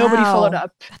and nobody followed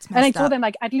up. And I told them,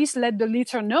 like, at least let the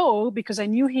litter know, because I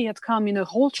knew he had come in a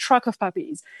whole truck of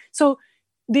puppies. So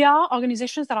there are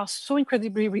organizations that are so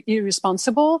incredibly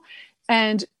irresponsible.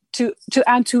 And to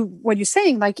add to what you're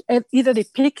saying, like either they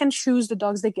pick and choose the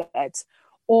dogs they get,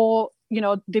 or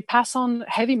they pass on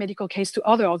heavy medical case to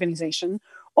other organizations,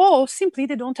 or simply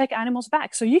they don't take animals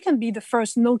back. So you can be the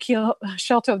first no-kill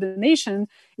shelter of the nation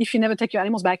if you never take your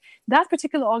animals back. That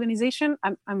particular organization,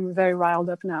 I'm very riled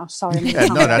up now. Sorry. Yeah,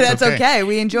 no, that's okay.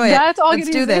 We enjoy it. Let's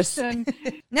do this.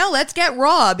 No, let's get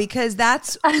raw, because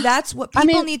that's what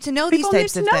people need to know, these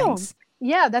types of things.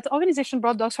 Yeah, that organization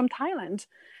brought dogs from Thailand,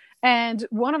 and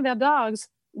one of their dogs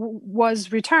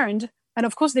was returned. And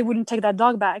of course, they wouldn't take that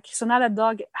dog back. So now that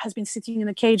dog has been sitting in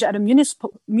a cage at a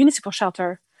municipal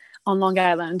shelter on Long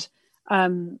Island. I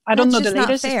don't know the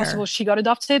latest. It's possible she got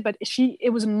adopted, but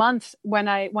it was a month when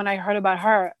I heard about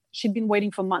her. She'd been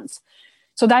waiting for months.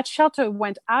 So that shelter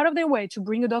went out of their way to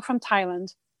bring a dog from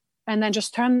Thailand and then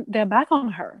just turn their back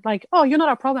on her. Like, oh, you're not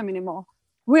our problem anymore.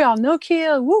 We are no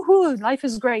kill. Woohoo. Life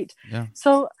is great. Yeah.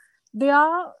 So there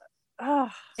are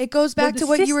It goes back the to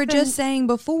what you were system- just saying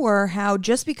before, how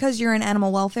just because you're in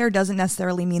animal welfare doesn't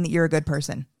necessarily mean that you're a good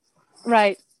person.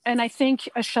 Right. And I think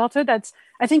a shelter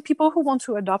I think people who want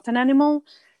to adopt an animal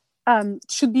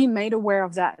should be made aware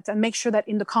of that and make sure that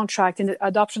in the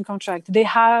adoption contract, they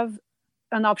have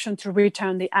an option to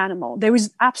return the animal. There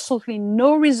is absolutely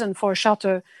no reason for a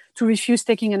shelter to refuse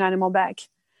taking an animal back.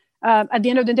 At the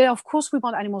end of the day, of course, we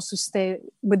want animals to stay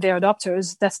with their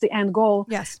adopters. That's the end goal.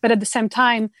 Yes. But at the same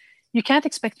time, you can't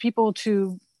expect people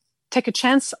to take a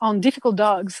chance on difficult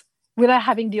dogs without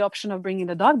having the option of bringing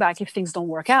the dog back if things don't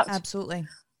work out. Absolutely.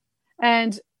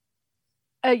 And,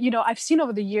 I've seen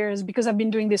over the years, because I've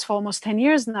been doing this for almost 10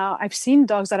 years now, I've seen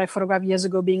dogs that I photographed years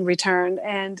ago being returned,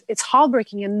 and it's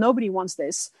heartbreaking and nobody wants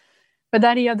this. But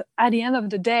at the end of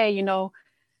the day,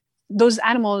 those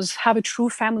animals have a true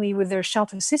family with their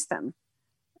shelter system.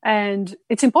 And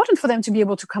it's important for them to be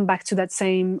able to come back to that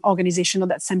same organization or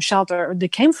that same shelter they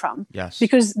came from. Yes.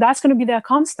 Because that's going to be their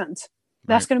constant.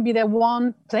 That's Right. going to be their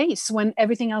one place when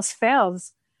everything else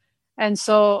fails. And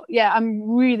so, yeah, I'm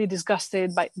really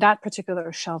disgusted by that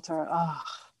particular shelter. Ugh.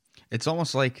 It's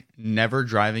almost like never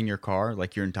driving your car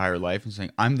like your entire life and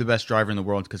saying, I'm the best driver in the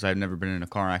world because I've never been in a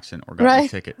car accident or gotten a Right.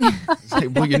 ticket. It's like,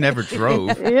 well, you never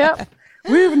drove. Yep.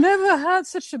 We've never had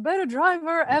such a better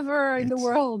driver ever in the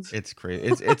world. It's crazy.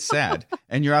 It's sad.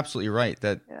 And you're absolutely right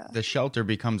that Yeah. the shelter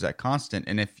becomes that constant.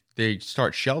 And if they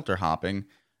start shelter hopping,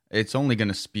 it's only going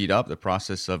to speed up the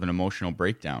process of an emotional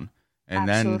breakdown. And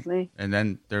Absolutely.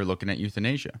 then they're looking at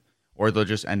euthanasia. Or they'll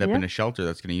just end up Yeah. in a shelter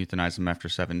that's going to euthanize them after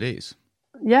 7 days.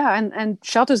 Yeah, and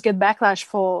shelters get backlash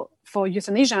for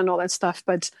euthanasia and all that stuff,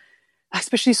 but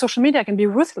especially social media can be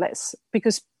ruthless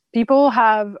because people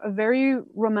have a very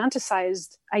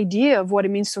romanticized idea of what it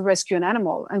means to rescue an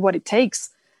animal and what it takes.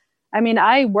 I mean,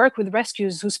 I work with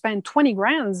rescues who spend 20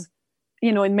 grand,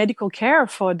 in medical care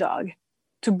for a dog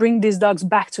to bring these dogs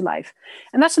back to life.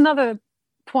 And that's another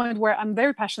point where I'm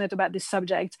very passionate about this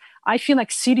subject. I feel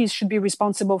like cities should be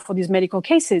responsible for these medical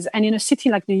cases. And in a city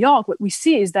like New York, what we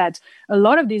see is that a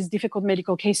lot of these difficult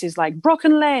medical cases like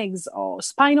broken legs or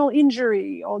spinal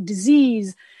injury or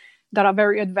disease that are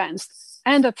very advanced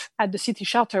end up at the city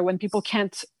shelter when people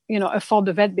can't, afford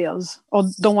the vet bills or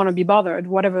don't want to be bothered,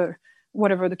 whatever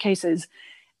the case is.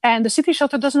 And the city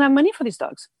shelter doesn't have money for these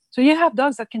dogs. So you have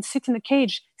dogs that can sit in a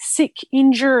cage, sick,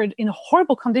 injured, in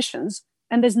horrible conditions,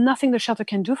 and there's nothing the shelter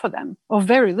can do for them, or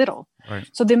very little. Right.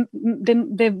 So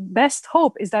the best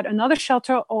hope is that another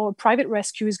shelter or private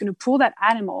rescue is going to pull that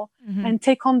animal and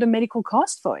take on the medical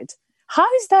cost for it. How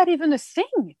is that even a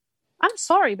thing? I'm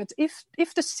sorry, but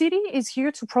if the city is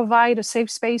here to provide a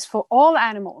safe space for all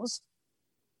animals,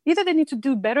 either they need to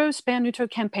do better spay and neuter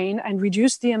campaign and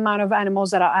reduce the amount of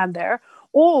animals that are out there,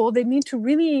 or they need to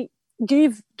really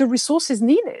give the resources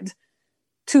needed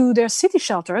to their city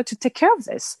shelter to take care of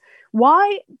this.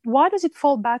 Why does it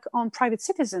fall back on private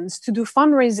citizens to do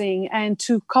fundraising and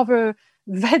to cover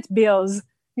vet bills,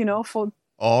 for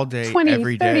All day, 20,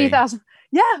 every day. 30,000?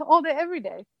 Yeah, all day, every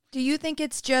day. Do you think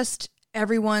it's just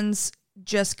everyone's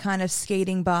just kind of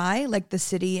skating by, like the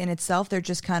city in itself? They're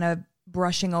just kind of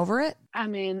brushing over it? I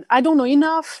mean, I don't know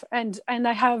enough, and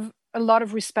I have a lot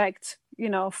of respect,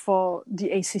 for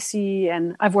the ACC,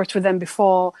 and I've worked with them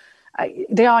before.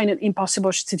 They are in an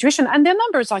impossible situation, and their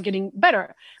numbers are getting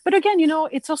better. But again,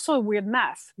 it's also a weird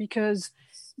math because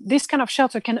this kind of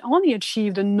shelter can only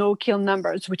achieve the no-kill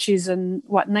numbers, which is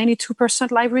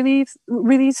 92% live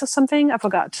release or something. I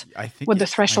forgot I think what the it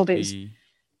threshold might is. be-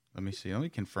 Let me see. Let me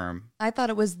confirm. I thought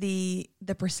it was the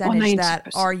percentage that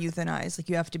 90%. are euthanized. Like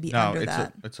you have to be No, under it's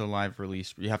that. it's a live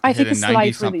release. You have to I hit think a it's live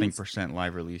 90-something release. percent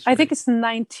live release. I think rate. it's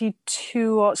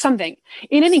 92 or something.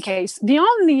 In any case, the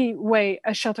only way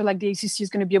a shelter like the ACC is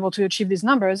going to be able to achieve these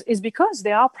numbers is because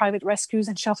there are private rescues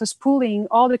and shelters pooling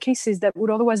all the cases that would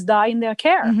otherwise die in their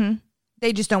care. Mm-hmm.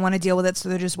 They just don't want to deal with it, so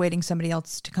they're just waiting somebody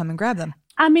else to come and grab them.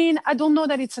 I mean, I don't know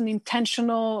that it's an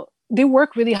intentional. They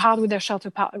work really hard with their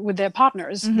shelter, with their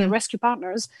partners, their rescue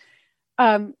partners.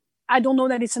 I don't know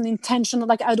that it's an intentional.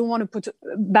 Like, I don't want to put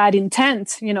bad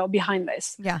intent, behind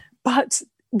this. Yeah. But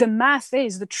the math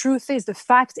is, the truth is, the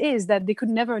fact is that they could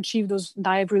never achieve those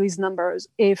live release numbers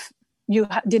if you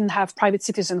didn't have private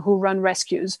citizens who run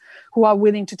rescues, who are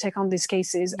willing to take on these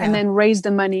cases and then raise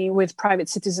the money with private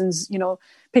citizens,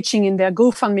 pitching in their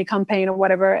GoFundMe campaign or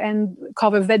whatever, and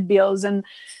cover vet bills and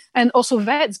also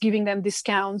vets giving them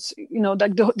discounts.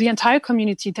 Like the entire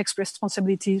community takes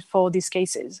responsibility for these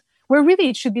cases, where really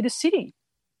it should be the city,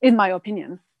 in my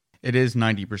opinion. It is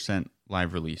 90%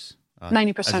 live release.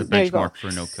 90%, as a there you go. benchmark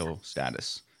for no-kill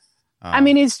status. I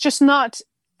mean, it's just not.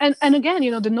 And again,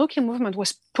 the no-kill movement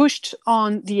was pushed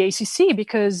on the ACC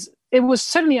because it was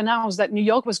certainly announced that New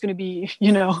York was going to be,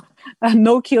 a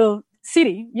no-kill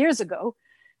city years ago.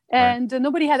 And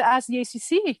nobody had asked the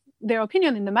ACC their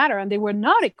opinion in the matter, and they were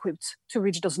not equipped to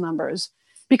reach those numbers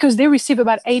because they receive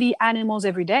about 80 animals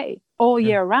every day, all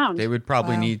year round. They would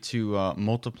probably need to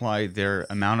multiply their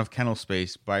amount of kennel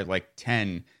space by like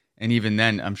 10, and even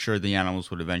then, I'm sure the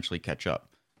animals would eventually catch up.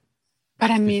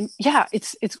 But I mean, yeah,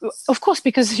 it's of course,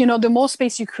 because, the more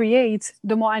space you create,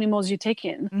 the more animals you take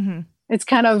in. Mm-hmm. It's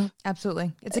kind of...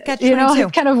 Absolutely. It's a catch-22.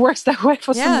 It kind of works that way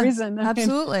for some reason.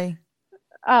 Absolutely.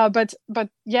 But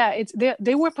yeah,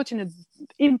 they were put in an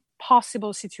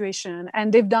impossible situation,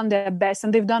 and they've done their best,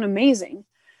 and they've done amazing.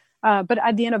 But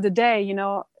at the end of the day,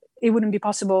 it wouldn't be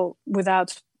possible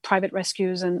without private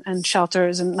rescues and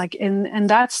shelters, and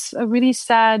that's a really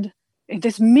sad.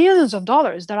 There's millions of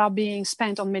dollars that are being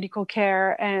spent on medical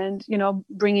care and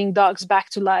bringing dogs back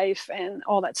to life and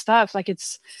all that stuff. Like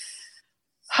it's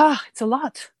a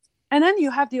lot. And then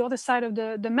you have the other side of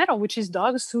the medal, which is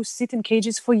dogs who sit in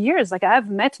cages for years. Like I've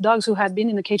met dogs who had been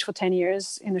in a cage for 10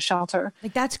 years in a shelter.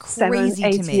 Like that's crazy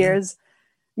 7, 8 to me. years.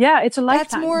 Yeah, it's a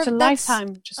lifetime. That's it's a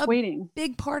lifetime just waiting.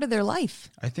 Big part of their life.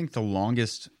 I think the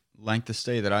longest length of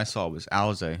stay that I saw was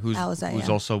Alize, who's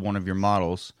also one of your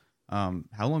models.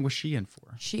 How long was she in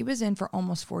for? She was in for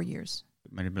almost 4 years.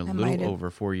 It might have been a little over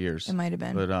 4 years. It might have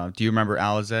been. But do you remember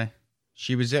Alize?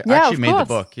 She was there. Yeah, actually made the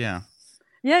book. Yeah.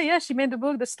 Yeah, she made the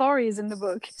book. The story is in the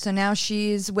book. So now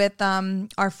she's with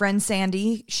our friend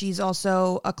Sandy. She's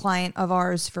also a client of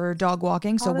ours for dog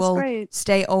walking. So we'll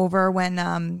stay over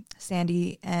when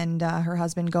Sandy and her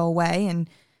husband go away. And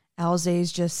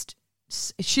Alize's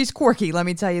she's quirky, let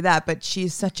me tell you that. But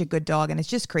she's such a good dog. And it's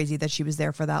just crazy that she was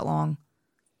there for that long.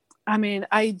 I mean,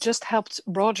 I just helped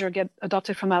Roger get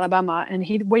adopted from Alabama, and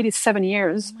he waited 7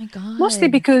 years. Oh my God. Mostly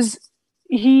because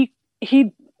he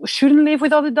shouldn't live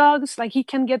with other dogs. Like he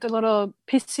can get a little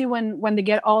pissy when they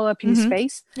get all up in his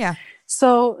face. Yeah.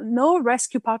 So no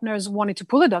rescue partners wanted to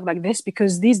pull a dog like this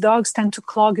because these dogs tend to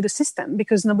clog the system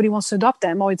because nobody wants to adopt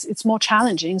them, or it's more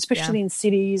challenging, especially in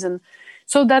cities. And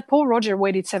so that poor Roger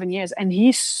waited 7 years, and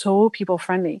he's so people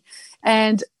friendly.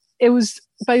 And it was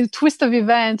by a twist of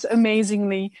event,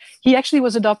 amazingly, he actually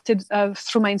was adopted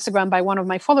through my Instagram by one of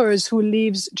my followers who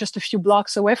lives just a few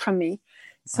blocks away from me.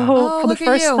 So for the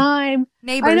first time,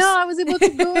 neighbors. I know I was able to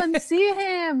go and see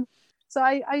him. So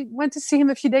I went to see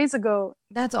him a few days ago.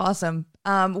 That's awesome.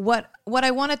 What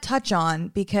I want to touch on,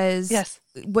 because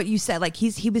what you said, like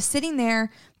he was sitting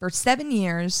there for 7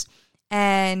 years,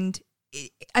 and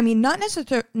I mean, not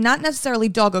necessarily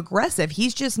dog aggressive.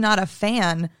 He's just not a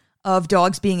fan of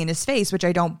dogs being in his face, which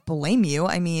I don't blame you.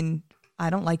 I mean,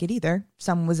 I don't like it either.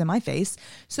 Someone was in my face.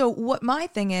 So what my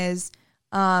thing is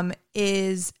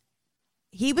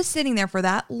he was sitting there for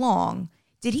that long.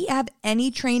 Did he have any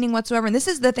training whatsoever? And this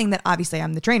is the thing that obviously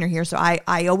I'm the trainer here, so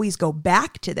I always go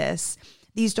back to this.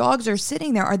 These dogs are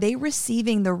sitting there. Are they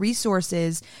receiving the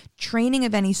resources, training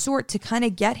of any sort to kind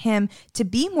of get him to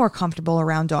be more comfortable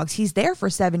around dogs? He's there for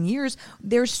 7 years.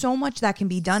 There's so much that can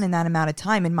be done in that amount of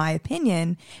time, in my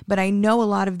opinion. But I know a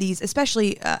lot of these,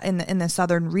 especially in the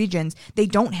southern regions, they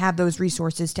don't have those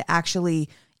resources to actually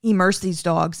immerse these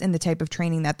dogs in the type of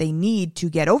training that they need to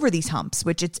get over these humps,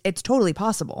 which it's totally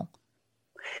possible.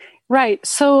 Right.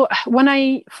 So when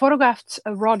I photographed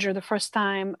Roger the first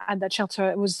time at that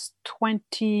shelter, it was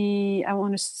 20, I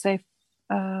want to say,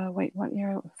 what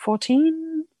year?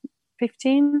 14,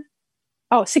 15?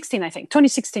 Oh, 16, I think.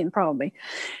 2016, probably.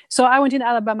 So I went in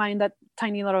Alabama in that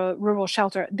tiny little rural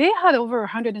shelter. They had over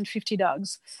 150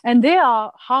 dogs, and they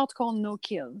are hardcore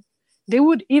no-kill. They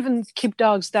would even keep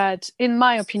dogs that, in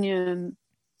my opinion,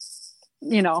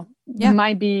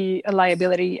 might be a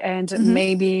liability, and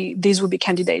maybe these would be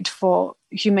candidate for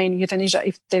humane euthanasia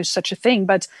if there's such a thing.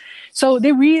 But so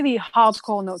they really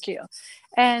hardcore no-kill,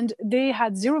 and they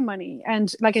had zero money.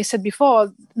 And like I said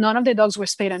before, none of their dogs were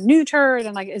spayed and neutered,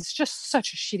 and it's just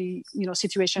such a shitty,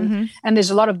 situation. And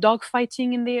there's a lot of dog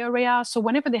fighting in the area. So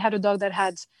whenever they had a dog that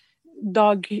had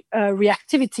dog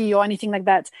reactivity or anything like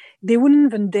that, they wouldn't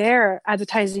even dare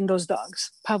advertising those dogs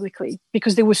publicly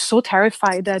because they were so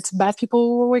terrified that bad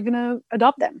people were going to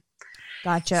adopt them.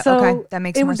 Gotcha. So okay, that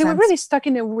makes more sense. They were really stuck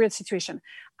in a weird situation.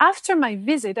 After my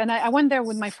visit, and I went there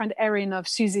with my friend Erin of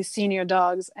Susie's Senior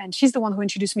Dogs, and she's the one who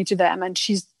introduced me to them, and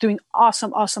she's doing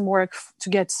awesome work to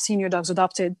get senior dogs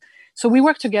adopted. So we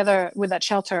worked together with that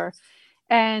shelter.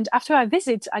 And after I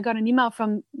visit, I got an email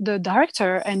from the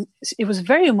director, and it was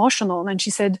very emotional. And she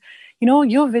said,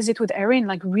 your visit with Erin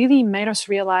really made us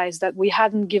realize that we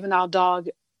hadn't given our dogs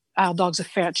a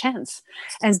fair chance,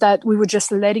 and that we were just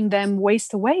letting them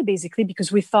waste away, basically,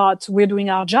 because we thought we're doing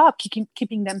our job,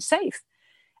 keeping them safe.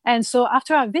 And so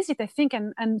after our visit, I think,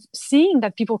 and seeing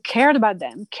that people cared about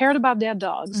them, cared about their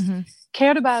dogs,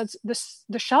 cared about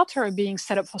the shelter being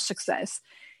set up for success,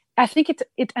 I think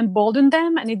it emboldened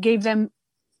them, and it gave them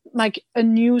like a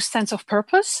new sense of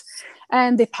purpose.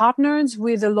 And they partnered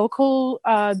with a local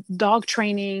dog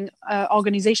training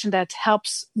organization that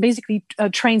helps basically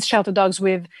trains shelter dogs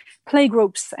with play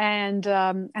groups and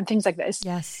things like this.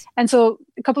 Yes. And so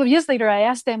a couple of years later, I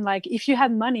asked them, like, if you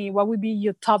had money, what would be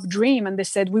your top dream? And they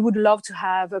said, we would love to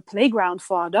have a playground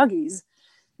for our doggies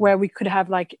where we could have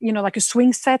like a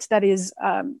swing set that is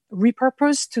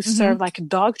repurposed to serve like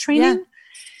dog training. Yeah.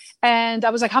 And I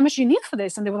was like, how much do you need for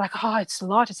this? And they were like, oh, it's a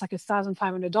lot. It's like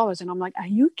 $1,500. And I'm like, are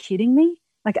you kidding me?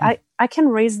 Like, I can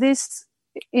raise this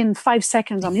in 5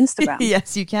 seconds on Instagram.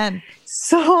 Yes, you can.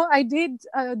 So I did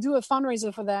do a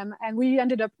fundraiser for them. And we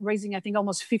ended up raising, I think,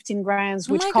 almost 15 grand,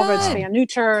 which covered spay and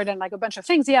neutered and like a bunch of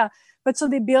things. Yeah. But so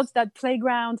they built that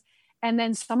playground. And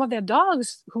then some of their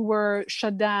dogs who were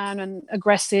shut down and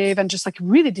aggressive and just like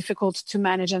really difficult to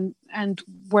manage and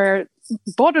were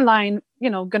borderline,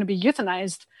 going to be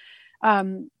euthanized,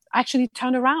 actually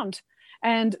turned around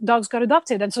and dogs got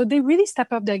adopted. And so they really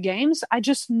step up their games. I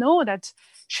just know that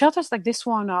shelters like this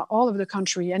one are all over the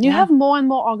country. And you have more and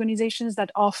more organizations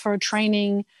that offer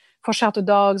training for shelter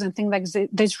dogs and things like that.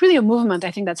 There's really a movement,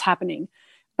 I think, that's happening.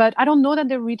 But I don't know that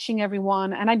they're reaching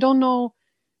everyone. And I don't know,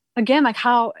 again, like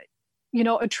how,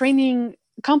 a training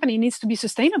company needs to be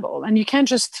sustainable. And you can't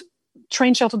just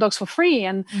train shelter dogs for free.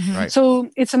 And so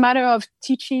it's a matter of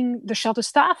teaching the shelter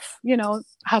staff,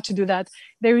 how to do that.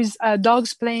 There is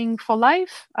Dogs Playing for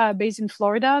Life based in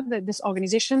Florida, this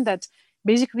organization that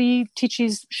basically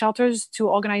teaches shelters to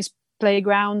organize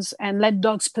playgrounds and let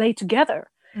dogs play together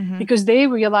because they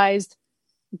realized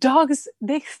dogs,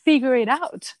 they figure it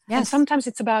out. Yes. And sometimes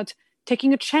it's about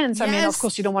taking a chance. Yes. I mean, of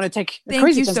course, you don't want to take a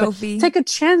crazy chance, Sophie. Take a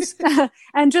chance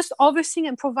and just overseeing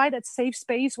and provide that safe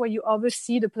space where you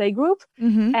oversee the play group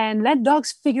and let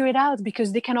dogs figure it out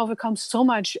because they can overcome so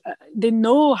much. They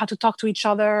know how to talk to each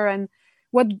other, and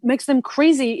what makes them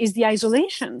crazy is the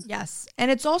isolation. Yes. And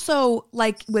it's also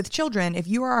like with children, if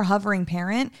you are a hovering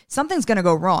parent, something's going to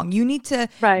go wrong. You need to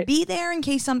be there in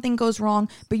case something goes wrong,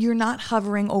 but you're not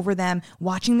hovering over them,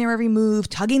 watching their every move,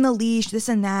 tugging the leash, this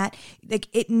and that. Like,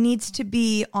 it needs to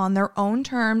be on their own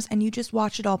terms, and you just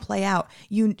watch it all play out.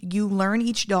 You learn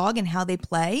each dog and how they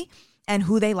play and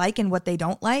who they like and what they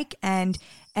don't like, and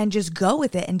just go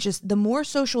with it. And just the more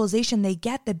socialization they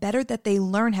get, the better that they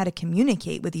learn how to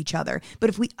communicate with each other. But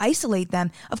if we isolate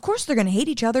them, of course they're going to hate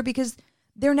each other because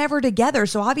they're never together.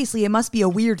 So obviously it must be a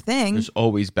weird thing. There's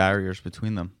always barriers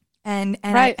between them. And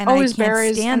I can't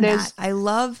stand that. I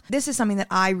love, this is something that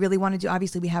I really want to do.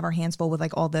 Obviously we have our hands full with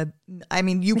like all the, I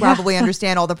mean, you probably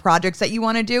understand all the projects that you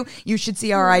want to do. You should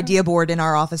see our idea board in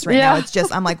our office right now. It's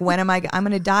just, I'm like, I'm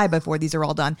going to die before these are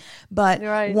all done.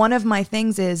 But one of my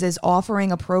things is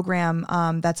offering a program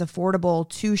that's affordable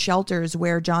to shelters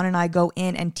where John and I go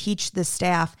in and teach the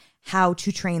staff how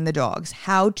to train the dogs,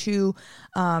 how to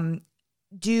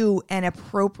do an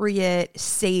appropriate,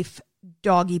 safe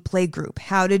doggy play group,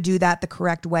 how to do that the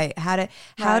correct way, how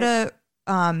to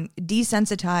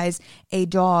desensitize a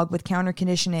dog with counter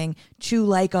conditioning to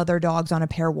like other dogs on a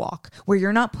pair walk, where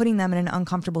you're not putting them in an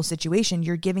uncomfortable situation.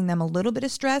 You're giving them a little bit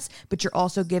of stress, but you're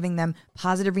also giving them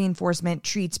positive reinforcement,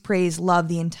 treats, praise, love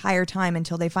the entire time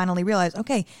until they finally realize,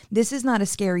 okay, this is not a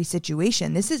scary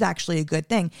situation. This is actually a good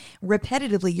thing.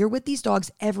 Repetitively, you're with these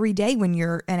dogs every day when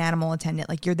you're an animal attendant.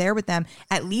 Like, you're there with them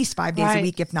at least 5 days a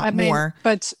week, if not more.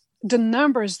 But the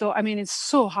numbers, though, I mean, it's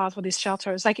so hard for these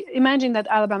shelters. Like, imagine that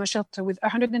Alabama shelter with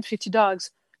 150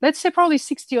 dogs. Let's say probably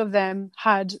 60 of them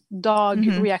had dog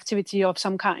reactivity of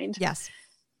some kind. Yes.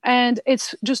 And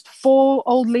it's just 4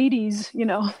 old ladies,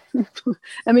 and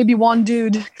maybe 1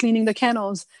 dude cleaning the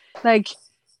kennels. Like,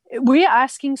 we're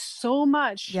asking so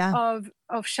much of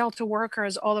shelter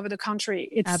workers all over the country.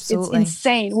 It's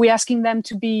insane. We're asking them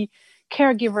to be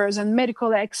caregivers and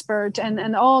medical experts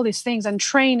and all these things and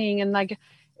training and like,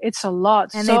 it's a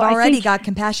lot. And they've already got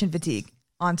compassion fatigue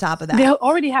on top of that. They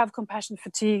already have compassion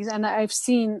fatigue. And I've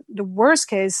seen the worst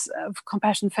case of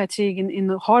compassion fatigue in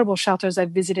the horrible shelters I've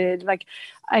visited. Like,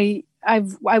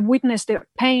 I've witnessed their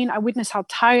pain. I witnessed how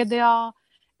tired they are.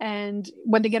 And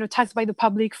when they get attacked by the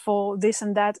public for this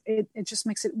and that, it just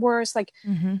makes it worse. Like,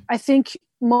 I think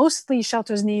mostly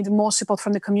shelters need more support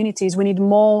from the communities. We need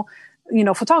more,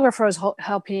 photographers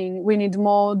helping. We need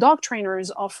more dog trainers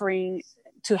offering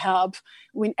to help.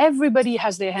 When everybody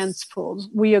has their hands full,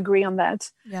 we agree on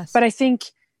that. Yes. But I think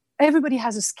everybody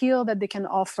has a skill that they can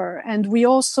offer, and we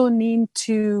also need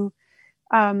to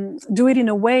do it in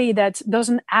a way that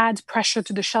doesn't add pressure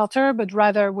to the shelter, but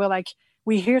rather we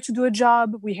we're here to do a job.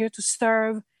 We're here to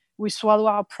serve. We swallow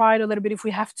our pride a little bit if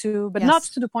we have to, but not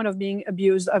to the point of being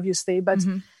abused, obviously. But,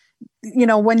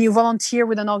 when you volunteer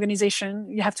with an organization,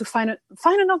 you have to find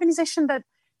an organization that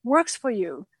works for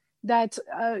you, that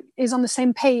is on the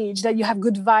same page, that you have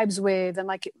good vibes with. And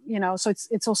so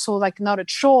it's also like not a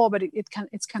chore, but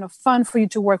it's kind of fun for you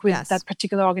to work with that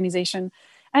particular organization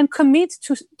and commit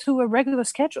to a regular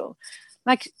schedule.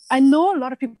 Like, I know a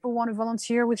lot of people want to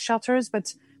volunteer with shelters,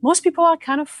 but most people are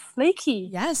kind of flaky.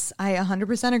 Yes, I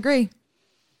 100% agree.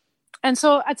 And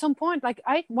so at some point,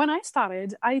 when I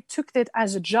started, I took it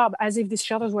as a job, as if these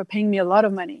shelters were paying me a lot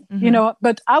of money,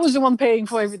 but I was the one paying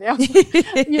for everything else,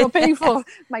 paying for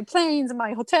my planes,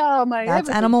 my hotel, That's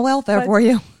everything. Animal welfare for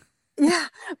you. Yeah.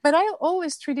 But I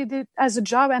always treated it as a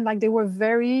job, and they were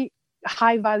very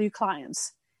high value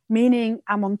clients, meaning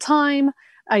I'm on time.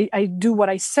 I do what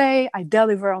I say. I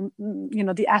deliver on,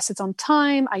 the assets on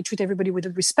time. I treat everybody with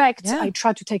respect. Yeah. I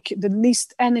try to take the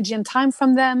least energy and time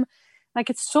from them.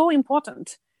 It's so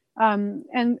important.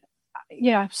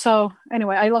 So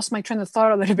anyway, I lost my train of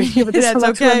thought a little bit here, but this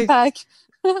is to unpack.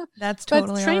 That's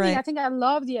totally but training, all right. I think I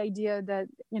love the idea that,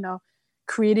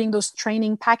 creating those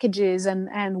training packages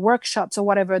and workshops or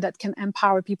whatever that can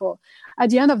empower people. At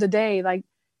the end of the day,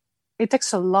 it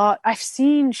takes a lot. I've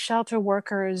seen shelter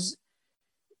workers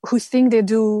who think they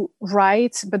do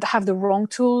right, but have the wrong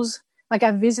tools.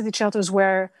 I've visited shelters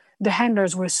where the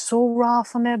handlers were so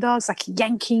rough on their dogs,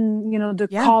 yanking, the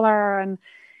collar, and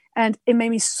it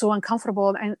made me so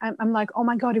uncomfortable. And I'm like, oh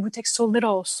my God, it would take so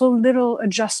little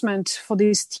adjustment for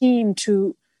this team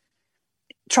to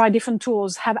try different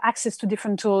tools, have access to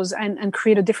different tools, and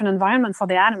create a different environment for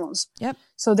the animals. Yep.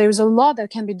 So there's a lot that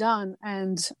can be done,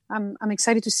 and I'm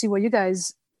excited to see what you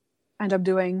guys end up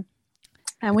doing.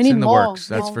 And we need more. Works,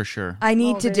 that's for sure. I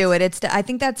need to do it. I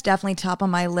think that's definitely top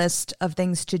on my list of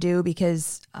things to do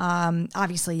because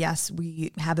obviously, yes,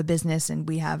 we have a business and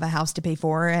we have a house to pay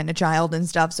for and a child and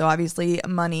stuff. So obviously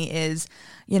money is,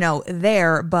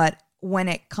 there. But when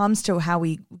it comes to how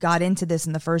we got into this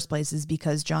in the first place is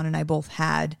because John and I both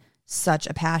had such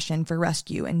a passion for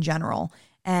rescue in general.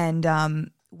 And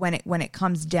when it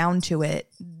comes down to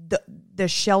it, the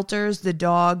shelters, the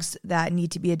dogs that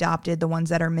need to be adopted, the ones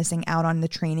that are missing out on the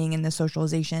training and the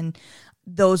socialization,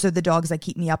 those are the dogs that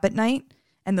keep me up at night.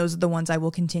 And those are the ones I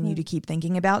will continue to keep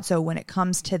thinking about. So when it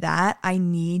comes to that, I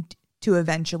need to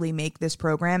eventually make this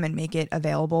program and make it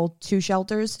available to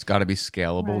shelters. It's got to be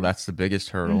scalable. Right. That's the biggest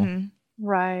hurdle. Mm-hmm.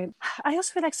 Right. I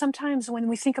also feel like sometimes when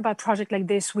we think about a project like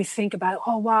this, we think about,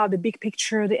 oh, wow, the big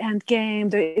picture, the end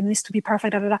game, it needs to be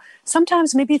perfect. Da, da, da.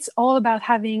 Sometimes maybe it's all about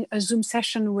having a Zoom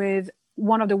session with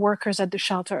one of the workers at the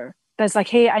shelter that's like,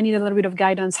 hey, I need a little bit of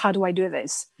guidance. How do I do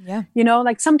this? Yeah.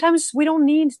 Sometimes we don't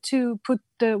need to put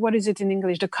what is it in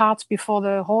English? The cart before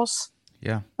the horse.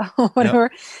 Yeah. Whatever.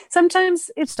 Yep. Sometimes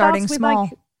it starting starts with small.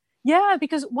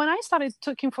 Because when I started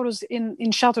taking photos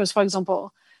in shelters, for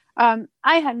example, I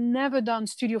had never done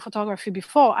studio photography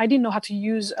before. I didn't know how to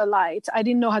use a light. I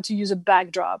didn't know how to use a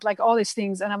backdrop, all these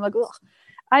things. And I'm like, ugh.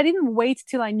 I didn't wait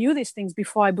till I knew these things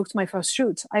before I booked my first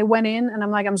shoot. I went in and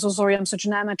I'm like, I'm so sorry. I'm such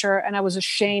an amateur. And I was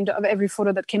ashamed of every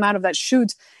photo that came out of that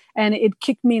shoot. And it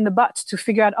kicked me in the butt to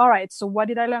figure out, all right, so what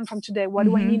did I learn from today? What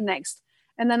do I need next?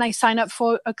 And then I signed up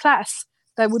for a class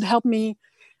that would help me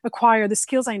acquire the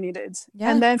skills I needed.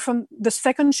 Yeah. And then from the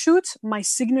second shoot, my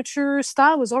signature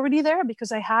style was already there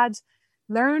because I had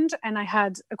learned and I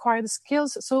had acquired the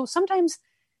skills. So sometimes,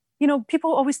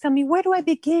 people always tell me, where do I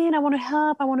begin? I want to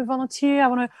help. I want to volunteer.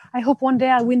 I hope one day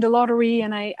I win the lottery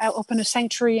and I open a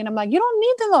sanctuary. And I'm like, you don't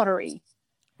need the lottery.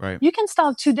 Right. You can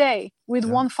start today with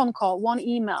one phone call, one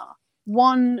email,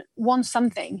 one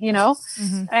something,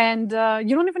 and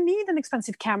you don't even need an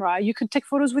expensive camera. You could take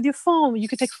photos with your phone. You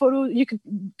could take photos. You could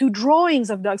do drawings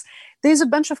of dogs. There's a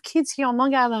bunch of kids here on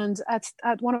Long Island at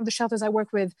one of the shelters I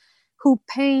work with who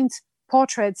paint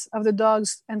portraits of the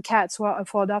dogs and cats who are up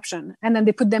for adoption. And then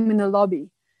they put them in the lobby.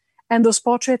 And those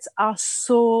portraits are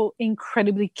so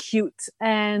incredibly cute.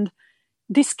 And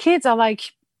these kids are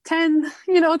 10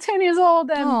 years old.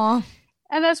 And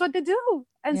that's what they do.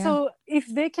 And so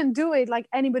if they can do it,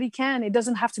 anybody can, it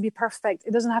doesn't have to be perfect.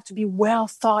 It doesn't have to be well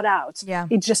thought out. Yeah.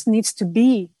 It just needs to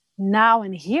be now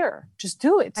and here. Just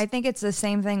do it. I think it's the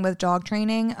same thing with dog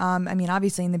training.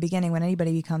 Obviously in the beginning, when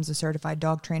anybody becomes a certified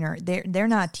dog trainer, they're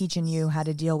not teaching you how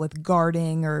to deal with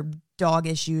guarding or dog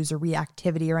issues or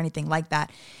reactivity or anything like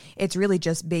that. It's really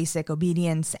just basic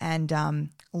obedience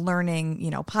and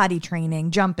learning, potty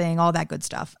training, jumping, all that good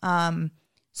stuff.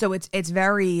 So it's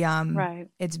very right.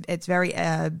 It's very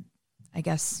I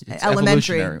guess, It's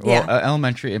elementary. evolutionary. Yeah. Well,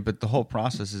 elementary, but the whole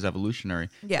process is evolutionary.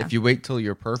 Yeah. If you wait till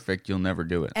you're perfect, you'll never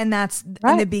do it. And that's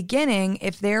in the beginning.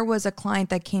 If there was a client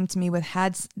that came to me with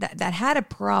that had a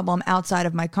problem outside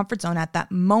of my comfort zone at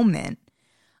that moment,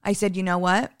 I said, you know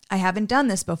what? I haven't done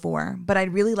this before, but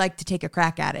I'd really like to take a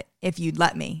crack at it if you'd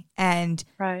let me. And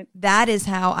that is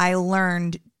how I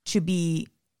learned to be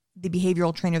the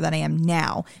behavioral trainer that I am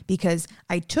now, because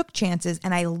I took chances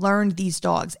and I learned these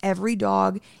dogs. Every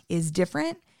dog is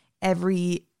different.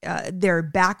 Their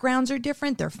backgrounds are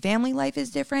different. Their family life is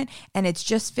different. And it's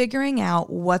just figuring out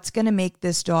what's going to make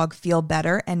this dog feel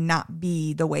better and not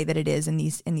be the way that it is in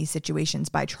these situations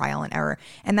by trial and error.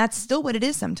 And that's still what it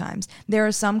is sometimes. There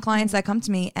are some clients that come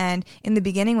to me, and in the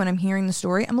beginning when I'm hearing the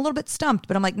story, I'm a little bit stumped,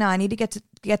 but I'm like, no, I need to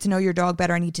get to know your dog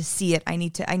better. I need to see it. I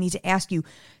need to ask you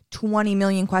 20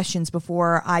 million questions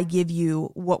before I give you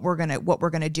what we're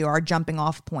gonna do, our jumping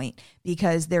off point,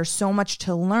 because there's so much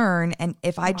to learn. And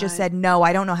if I just said no,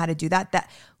 I don't know how to do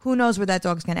that who knows where that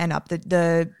dog's gonna end up.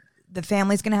 The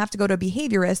family's gonna have to go to a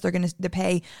behaviorist. They're gonna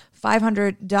pay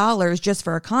 $500 just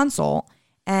for a consult,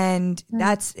 and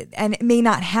and it may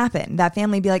not happen. That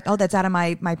family be like, oh, that's out of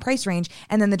my price range,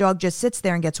 and then the dog just sits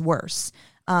there and gets worse.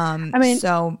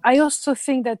 I also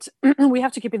think that we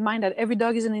have to keep in mind that every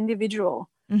dog is an individual.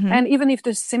 Mm-hmm. And even if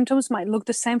the symptoms might look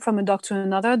the same from a dog to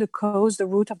another, the cause, the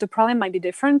root of the problem might be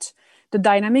different. The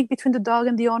dynamic between the dog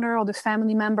and the owner or the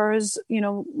family members,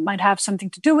 might have something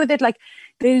to do with it. Like,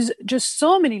 there's just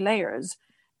so many layers.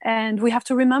 And we have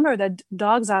to remember that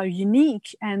dogs are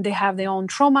unique, and they have their own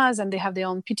traumas, and they have their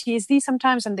own PTSD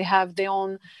sometimes, and they have their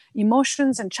own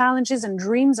emotions and challenges and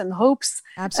dreams and hopes.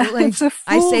 Absolutely.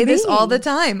 I say this all the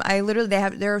time.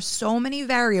 There are so many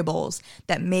variables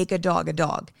that make a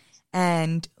dog.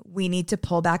 And we need to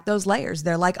pull back those layers.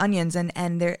 They're like onions. And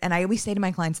I always say to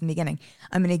my clients in the beginning,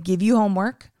 I'm going to give you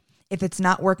homework. If it's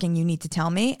not working, you need to tell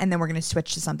me, and then we're going to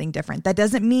switch to something different. That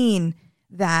doesn't mean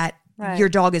that your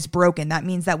dog is broken. That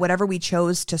means that whatever we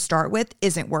chose to start with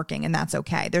isn't working, and that's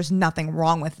okay. There's nothing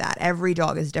wrong with that. Every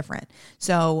dog is different.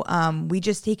 So we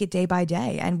just take it day by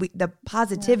day. And the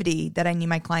positivity that I need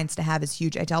my clients to have is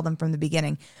huge. I tell them from the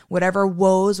beginning, whatever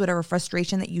woes, whatever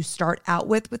frustration that you start out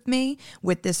with me,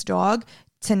 with this dog,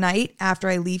 tonight after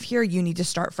I leave here, you need to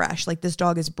start fresh. Like, this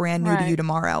dog is brand new to you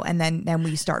tomorrow. And then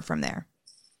we start from there.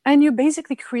 And you're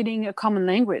basically creating a common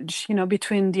language,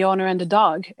 between the owner and the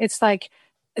dog. It's like,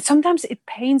 sometimes it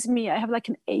pains me. I have like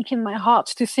an ache in my heart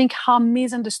to think how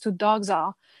misunderstood dogs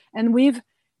are. And we've,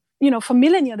 for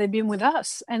millennia, they've been with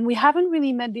us, and we haven't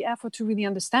really made the effort to really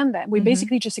understand that. We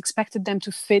basically just expected them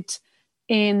to fit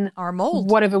in our mold,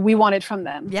 whatever we wanted from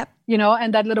them. Yep.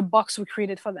 And that little box we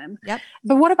created for them. Yep.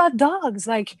 But what about dogs?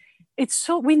 Like,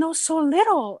 we know so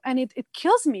little, and it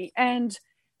kills me. And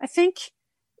I think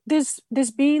there's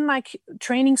been like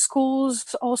training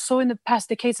schools also in the past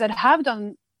decades that have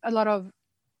done a lot of,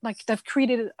 like, they've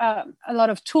created a lot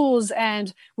of tools,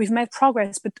 and we've made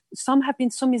progress, but some have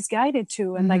been so misguided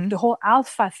too. And like the whole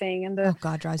alpha thing and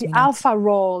the alpha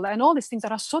role and all these things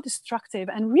that are so destructive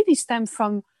and really stem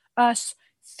from us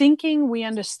thinking we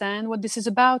understand what this is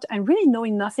about and really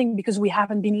knowing nothing because we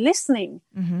haven't been listening.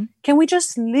 Mm-hmm. Can we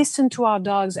just listen to our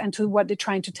dogs and to what they're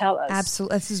trying to tell us?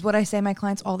 Absolutely. This is what I say to my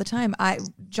clients all the time.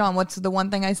 John, what's the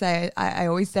one thing I say? I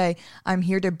always say, I'm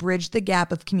here to bridge the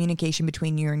gap of communication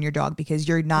between you and your dog, because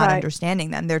you're not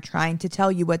understanding them. They're trying to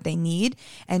tell you what they need,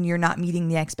 and you're not meeting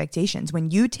the expectations.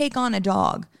 When you take on a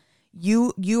dog,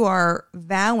 you are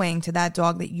vowing to that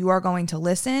dog that you are going to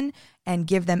listen and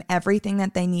give them everything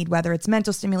that they need, whether it's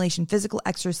mental stimulation, physical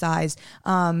exercise,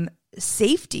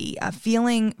 safety,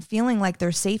 feeling like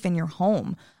they're safe in your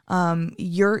home.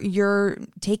 You're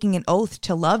taking an oath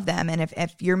to love them. And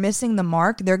if you're missing the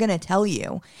mark, they're going to tell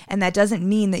you. And that doesn't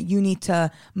mean that you need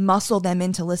to muscle them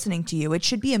into listening to you. It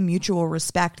should be a mutual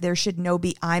respect. There should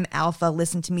be, I'm alpha,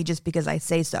 listen to me just because I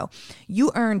say so.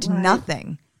 You earned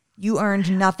nothing. You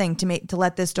earned nothing to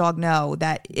let this dog know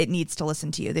that it needs to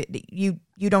listen to you. That you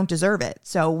don't deserve it.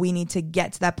 So we need to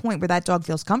get to that point where that dog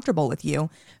feels comfortable with you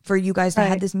for you guys to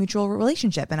have this mutual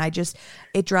relationship. And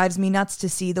it drives me nuts to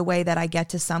see the way that I get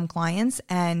to some clients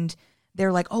and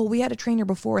they're like, oh, we had a trainer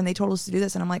before and they told us to do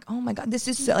this. And I'm like, oh my God, this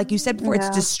is so, like you said before,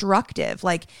 it's destructive.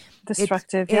 Like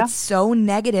it's so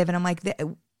negative. And I'm like,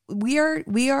 we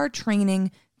are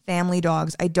training family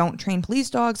dogs. I don't train police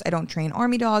dogs. I don't train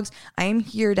army dogs. I am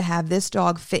here to have this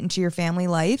dog fit into your family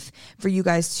life for you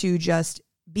guys to just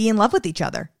be in love with each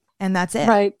other. And that's it.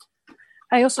 Right.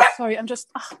 I also, sorry, I'm just,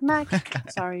 Mac.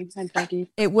 Sorry, my doggy.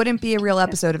 It wouldn't be a real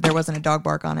episode if there wasn't a dog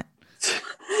bark on it.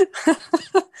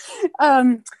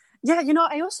 I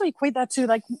also equate that to,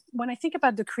 like, when I think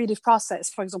about the creative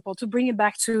process, for example, to bring it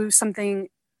back to something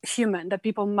human that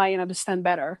people might understand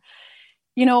better.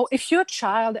 You know, if you're a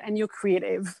child and you're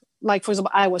creative, like, for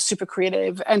example, I was super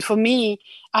creative. And for me,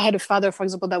 I had a father, for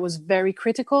example, that was very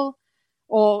critical.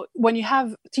 Or when you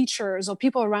have teachers or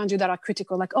people around you that are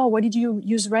critical, like, oh, why did you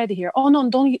use red here? Oh, no,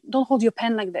 don't hold your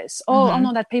pen like this. Oh, oh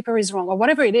no, that paper is wrong, or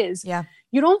whatever it is. Yeah.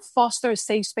 You don't foster a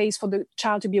safe space for the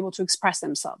child to be able to express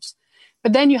themselves.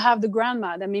 But then you have the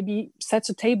grandma that maybe sets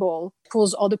a table,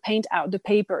 pulls all the paint out, the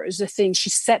papers, the things. She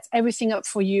sets everything up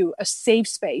for you, a safe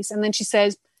space. And then she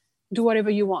says, do whatever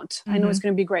you want. I know it's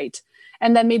going to be great.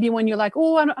 And then maybe when you're like,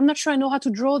 oh, I'm not sure I know how to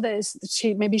draw this,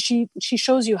 she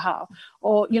shows you how,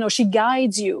 or, you know, she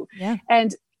guides you. Yeah.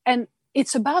 And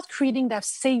it's about creating that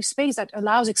safe space that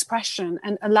allows expression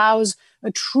and allows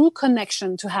a true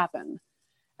connection to happen.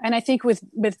 And I think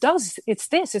with dogs,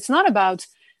 it's not about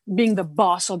being the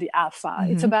boss or the alpha.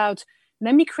 It's about,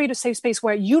 let me create a safe space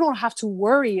where you don't have to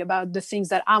worry about the things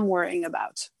that I'm worrying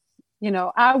about. You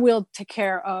know, I will take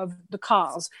care of the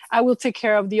cars. I will take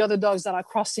care of the other dogs that are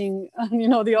crossing, you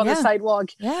know, the other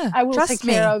sidewalk. Yeah. I will Trust take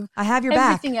care of I have your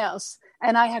everything back. else.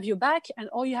 And I have your back. And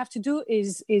all you have to do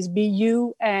is be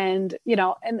you. And, you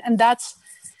know, and that's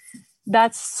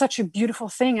such a beautiful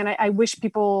thing. And I wish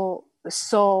people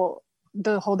saw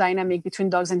the whole dynamic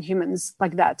between dogs and humans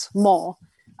like that more.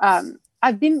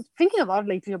 I've been thinking a lot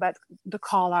lately about the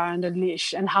collar and the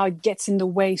leash and how it gets in the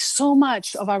way so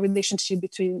much of our relationship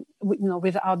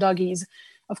with our doggies.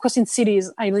 Of course, in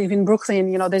cities, I live in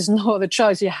Brooklyn, you know, there's no other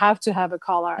choice. You have to have a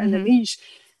collar and a leash.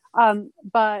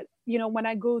 But, you know, when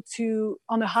I go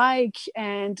on a hike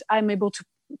and I'm able to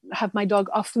have my dog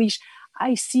off leash,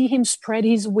 I see him spread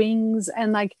his wings,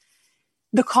 and like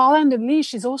the collar and the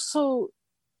leash is also,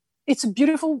 it's a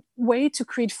beautiful way to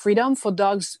create freedom for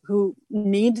dogs who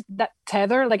need that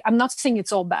tether. Like, I'm not saying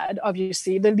it's all bad,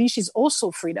 obviously. The leash is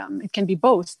also freedom. It can be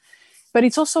both. But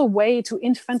it's also a way to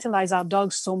infantilize our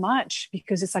dogs so much,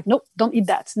 because it's like, nope, don't eat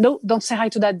that. No, don't say hi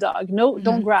to that dog. No,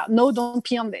 don't grab. No, don't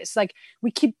pee on this. Like,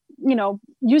 we keep, you know,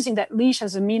 using that leash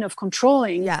as a mean of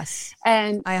controlling. Yes.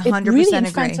 And I 100% it really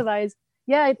agree.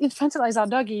 Yeah, it infantilizes our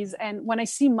doggies. And when I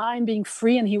see mine being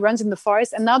free and he runs in the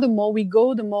forest, and now the more we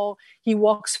go, the more he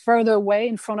walks further away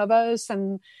in front of us.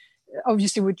 And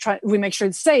obviously we make sure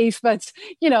it's safe, but,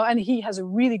 you know, and he has a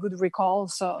really good recall.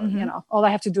 So, you know, all I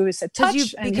have to do is say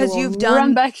touch because you've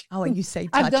run back. Oh, you say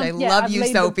touch. I love you,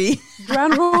 Sophie.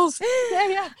 Ground rules.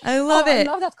 Yeah. I love it.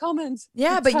 I love that comment.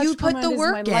 Yeah, the but you put the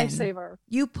work in. Lifesaver.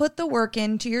 You put the work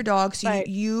into your dog, so Right.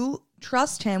 you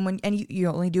trust him and you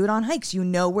only do it on hikes. You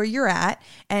know where you're at,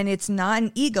 and it's not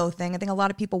an ego thing. I think a lot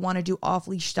of people want to do off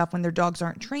leash stuff when their dogs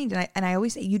aren't trained, and I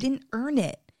always say you didn't earn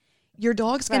it. Your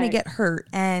dog's going to get hurt,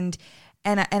 and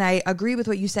I agree with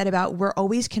what you said about we're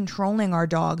always controlling our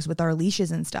dogs with our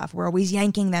leashes and stuff. We're always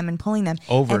yanking them and pulling them.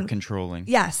 Over controlling.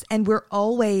 Yes, and we're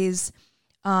always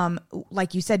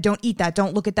like you said, don't eat that,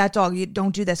 don't look at that dog, you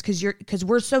don't do this, because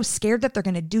we're so scared that they're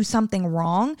going to do something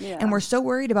wrong, and we're so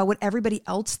worried about what everybody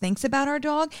else thinks about our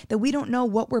dog that we don't know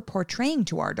what we're portraying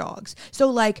to our dogs. So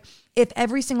like, if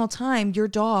every single time your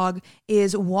dog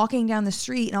is walking down the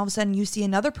street and all of a sudden you see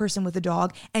another person with a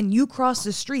dog and you cross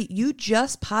the street, you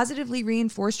just positively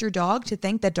reinforce your dog to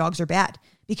think that dogs are bad,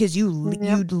 because you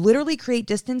literally create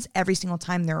distance every single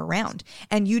time they're around,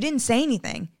 and you didn't say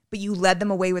anything, but you led them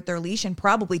away with their leash and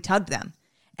probably tugged them.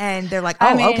 And they're like,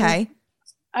 okay.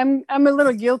 I'm a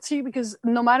little guilty, because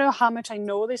no matter how much I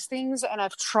know these things, and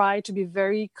I've tried to be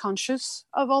very conscious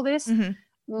of all this,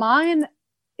 mine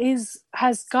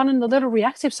has gotten a little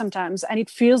reactive sometimes, and it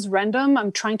feels random.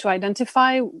 I'm trying to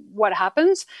identify what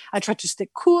happens. I try to stay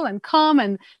cool and calm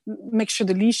and make sure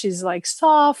the leash is like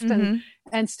soft,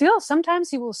 and still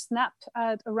sometimes he will snap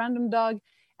at a random dog.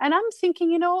 And I'm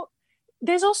thinking, you know,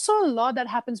 there's also a lot that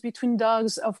happens between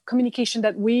dogs of communication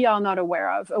that we are not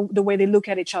aware of, the way they look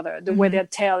at each other, the way their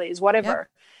tail is, whatever.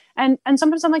 Yep. And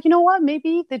sometimes I'm like, you know what,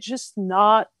 maybe they're just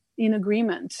not in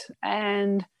agreement,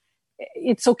 and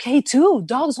it's okay too.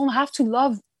 Dogs don't have to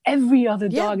love every other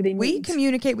dog they meet. We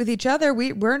communicate with each other.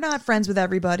 We're not friends with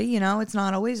everybody. You know, it's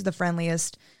not always the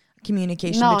friendliest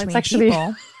communication between it's actually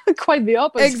people. Quite the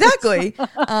opposite. Exactly.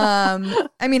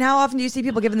 I mean, how often do you see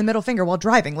people giving the middle finger while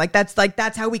driving?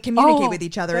 That's how we communicate with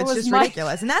each other. It's just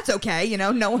ridiculous, and that's okay. You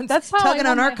know, no one's tugging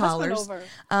on our collars.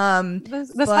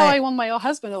 That's how I won my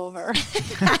husband over.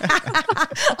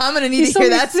 I'm gonna need to hear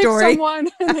that story. Someone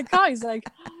in the car, he's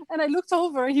like, and I looked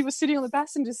over. He was sitting on the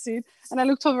passenger seat, and I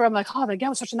looked over. I'm like, oh, that guy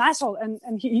was such an asshole. And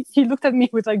he looked at me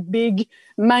with like big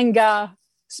manga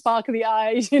sparkly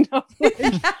eyes, you know. Like,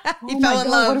 he fell in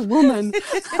love. What a woman.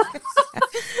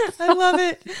 I love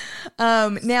it.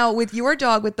 Now, with your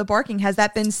dog, with the barking, has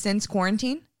that been since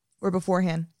quarantine or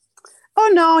beforehand?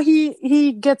 Oh no,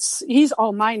 he's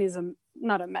all mine is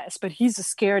not a mess, but he's a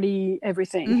scaredy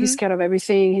everything. Mm-hmm. He's scared of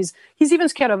everything. He's even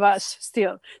scared of us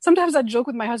still. Sometimes I joke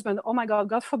with my husband, oh my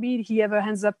God forbid he ever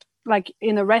ends up like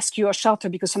in a rescue or shelter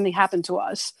because something happened to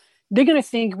us. They're going to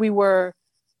think we were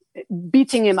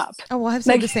beating him up. Oh, well, I've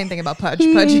said the same thing about Pudge.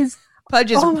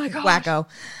 Pudge is oh my gosh. wacko.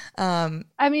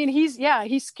 I mean, he's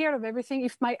scared of everything.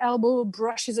 If my elbow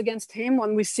brushes against him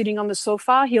when we're sitting on the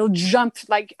sofa, he'll jump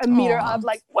like a meter up,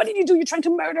 like, what did you do? You're trying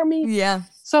to murder me. Yeah.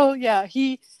 So yeah,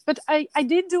 but I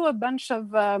did do a bunch of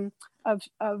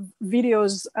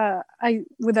videos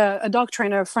with a dog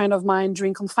trainer, a friend of mine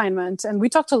during confinement. And we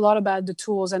talked a lot about the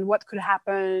tools and what could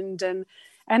happen.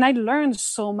 And I learned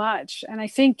so much. And I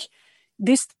think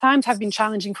these times have been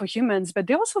challenging for humans, but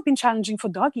they've also been challenging for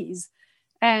doggies.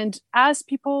 And as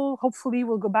people hopefully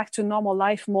will go back to normal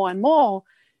life more and more,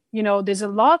 there's a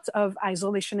lot of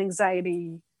isolation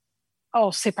anxiety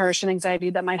or separation anxiety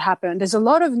that might happen. There's a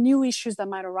lot of new issues that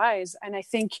might arise. And I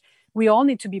think we all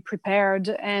need to be prepared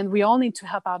and we all need to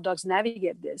help our dogs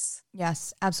navigate this.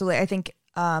 Yes, absolutely. I think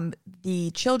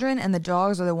the children and the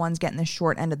dogs are the ones getting the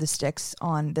short end of the sticks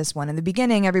on this one. In the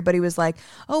beginning, everybody was like,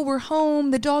 oh, we're home.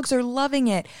 The dogs are loving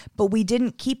it. But we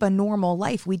didn't keep a normal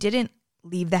life. We didn't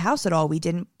leave the house at all. We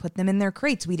didn't put them in their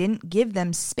crates. We didn't give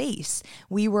them space.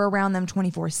 We were around them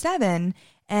 24/7.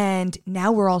 And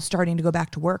now we're all starting to go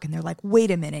back to work. And they're like,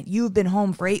 wait a minute, you've been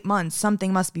home for 8 months.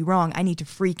 Something must be wrong. I need to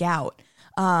freak out.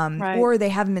 Right. Or they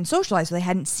haven't been socialized, so they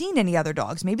hadn't seen any other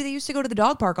dogs. Maybe they used to go to the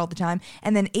dog park all the time,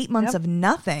 and then 8 months of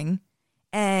nothing,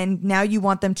 and now you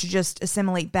want them to just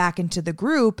assimilate back into the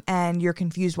group, and you're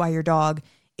confused why your dog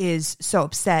is so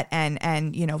upset and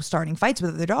starting fights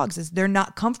with other dogs. Is they're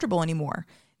not comfortable anymore.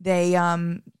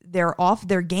 They're off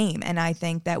their game, and I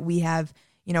think that we have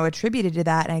attributed to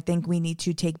that, and I think we need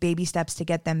to take baby steps to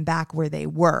get them back where they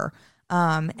were.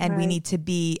 And we need to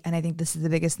be, and I think this is the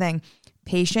biggest thing,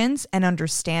 patience and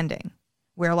understanding,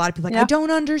 where a lot of people are like, I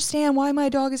don't understand why my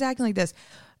dog is acting like this.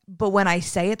 But when I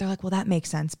say it, they're like, well, that makes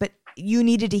sense. But you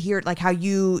needed to hear it, like how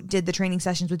you did the training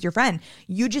sessions with your friend.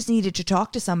 You just needed to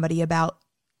talk to somebody about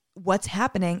what's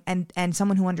happening and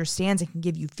someone who understands and can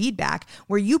give you feedback,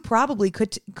 where you probably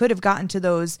could have gotten to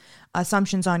those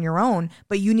assumptions on your own,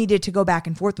 but you needed to go back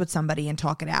and forth with somebody and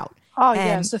talk it out. Oh,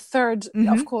 yes. The third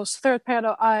pair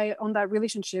of eye on that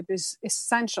relationship is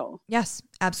essential. Yes,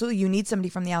 absolutely. You need somebody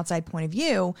from the outside point of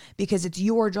view because it's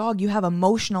your dog. You have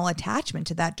emotional attachment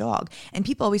to that dog. And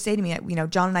people always say to me,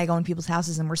 John and I go in people's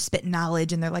houses and we're spitting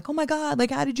knowledge and they're like, oh my God,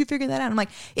 like, how did you figure that out? I'm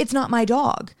like, it's not my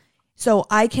dog. So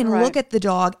I can look at the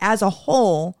dog as a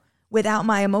whole without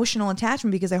my emotional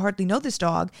attachment because I hardly know this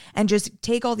dog and just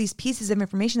take all these pieces of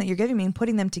information that you're giving me and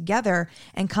putting them together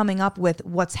and coming up with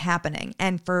what's happening.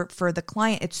 And for the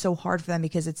client, it's so hard for them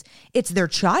because it's their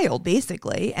child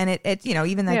basically. And it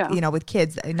even with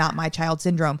kids, not my child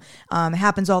syndrome,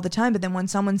 happens all the time. But then when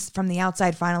someone from the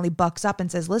outside finally bucks up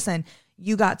and says, listen,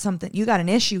 you got an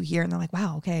issue here. And they're like,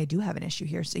 wow, okay, I do have an issue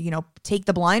here. So, take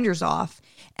the blinders off.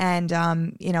 And,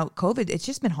 COVID, it's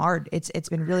just been hard. It's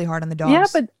been really hard on the dogs. Yeah,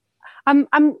 but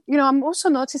I'm also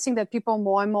noticing that people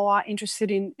more and more are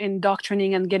interested in dog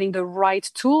training and getting the right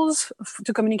tools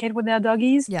to communicate with their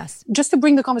doggies. Yes. Just to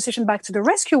bring the conversation back to the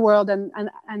rescue world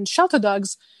and shelter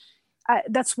dogs.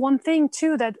 That's one thing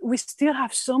too, that we still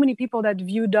have so many people that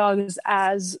view dogs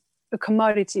as a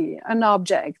commodity, an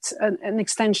object, an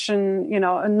extension, a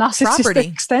narcissistic property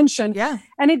extension. Yeah.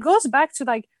 And it goes back to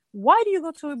like, why do you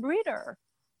go to a breeder?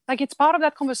 Like, it's part of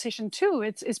that conversation too.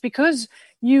 It's because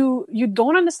you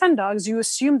don't understand dogs. You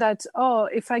assume that, oh,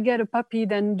 if I get a puppy,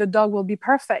 then the dog will be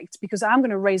perfect because I'm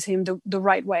going to raise him the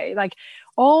right way. Like,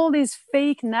 all these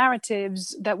fake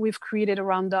narratives that we've created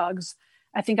around dogs,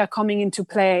 I think, are coming into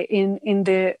play in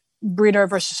the breeder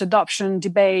versus adoption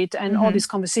debate and all this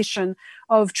conversation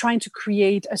of trying to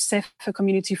create a safer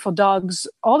community for dogs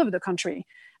all over the country.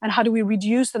 And how do we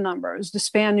reduce the numbers, the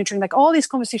spay and neutering? Like, all these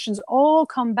conversations all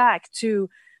come back to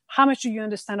how much do you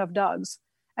understand of dogs?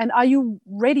 And are you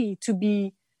ready to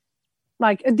be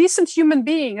like a decent human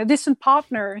being, a decent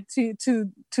partner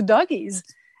to doggies?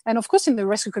 And of course, in the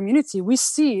rescue community, we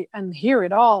see and hear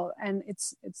it all. And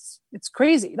it's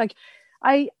crazy. Like,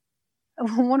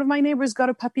 one of my neighbors got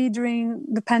a puppy during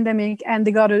the pandemic and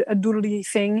they got a doodly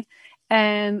thing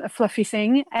and a fluffy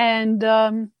thing. And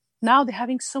now they're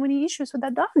having so many issues with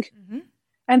that dog. Mm-hmm.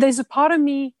 And there's a part of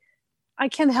me, I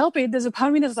can't help it. There's a part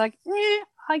of me that's like,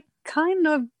 I kind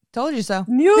of told you so.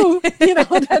 Knew,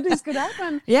 that this could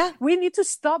happen. Yeah. We need to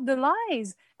stop the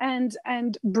lies.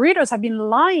 And breeders have been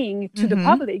lying to the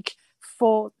public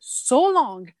for so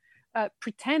long,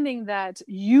 pretending that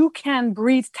you can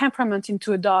breed temperament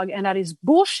into a dog, and that is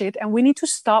bullshit. And we need to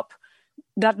stop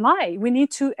that lie. We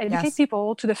need to educate Yes.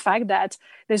 people to the fact that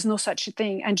there's no such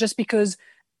thing. And just because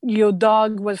your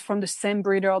dog was from the same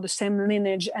breeder or the same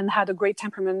lineage and had a great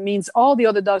temperament means all the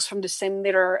other dogs from the same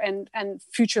litter and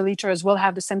future litters will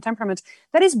have the same temperament.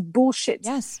 That is bullshit.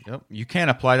 Yes. Yep. You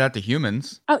can't apply that to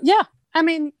humans. Yeah. I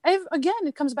mean, again,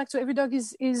 it comes back to every dog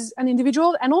is an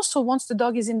individual. And also once the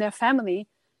dog is in their family,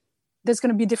 there's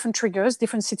going to be different triggers,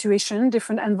 different situation,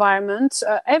 different environment.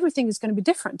 Everything is going to be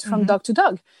different from dog to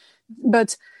dog.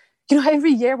 But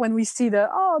every year when we see the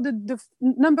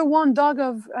number one dog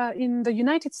of in the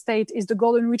United States is the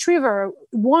Golden Retriever,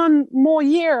 one more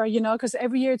year, because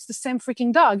every year it's the same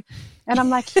freaking dog. And I'm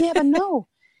like, yeah, but no,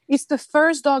 it's the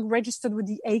first dog registered with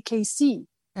the AKC.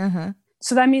 Uh-huh.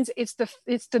 So that means it's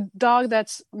the dog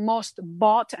that's most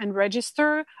bought and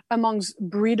registered amongst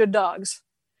breeder dogs.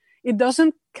 It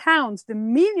doesn't count the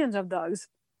millions of dogs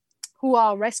who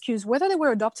are rescues, whether they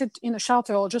were adopted in a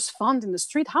shelter or just found in the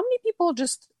street. How many people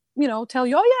just tell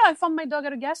you, oh yeah, I found my dog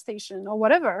at a gas station or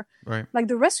whatever. Right. Like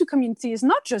the rescue community is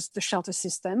not just the shelter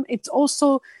system. It's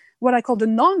also what I call the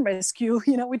non-rescue,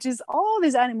 which is all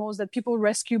these animals that people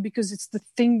rescue because it's the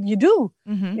thing you do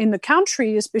in the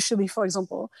country, especially, for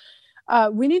example.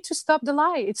 We need to stop the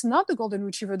lie. It's not the Golden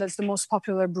Retriever that's the most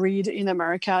popular breed in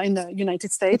America, in the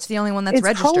United States. It's the only one that's it's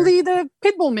registered. Probably the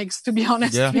pit bull mix, to be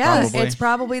honest. Yeah, Yes, probably. it's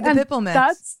probably the And pit bull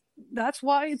mix. That's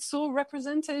why it's so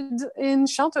represented in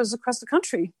shelters across the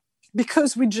country,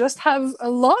 because we just have a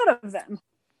lot of them.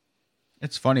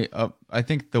 It's funny. I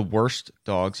think the worst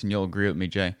dogs, and you'll agree with me,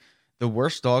 Jay, the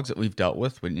worst dogs that we've dealt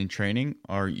with when in training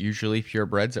are usually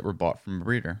purebreds that were bought from a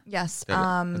breeder. Yes.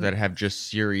 That have just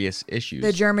serious issues.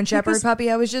 The German Shepherd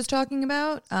puppy I was just talking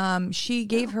about, she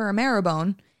gave her a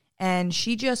marrowbone, and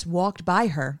she just walked by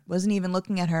her, wasn't even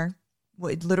looking at her.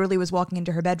 Literally was walking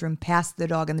into her bedroom, past the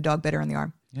dog, and the dog bit her in the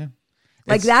arm. Yeah.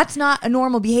 Like, that's not a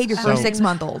normal behavior for a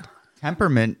 6-month-old.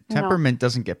 Temperament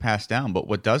doesn't get passed down, but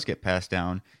what does get passed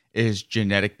down is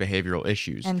genetic behavioral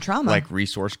issues and trauma, like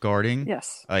resource guarding,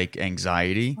 yes, like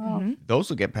anxiety. Those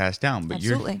will get passed down, but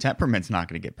Absolutely. your temperament's not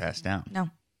going to get passed down. No.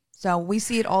 So we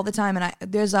see it all the time, and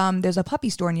there's a puppy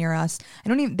store near us.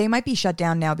 They might be shut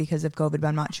down now because of COVID, but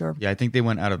I'm not sure. Yeah, I think they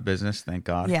went out of business. Thank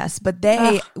God. Yes, but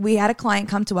we had a client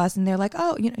come to us, and they're like,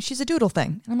 "Oh, she's a doodle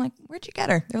thing." And I'm like, "Where'd you get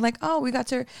her?" They're like, "Oh, we got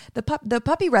her the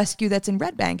puppy rescue that's in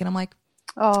Red Bank." And I'm like,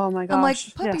 oh my gosh. I'm like,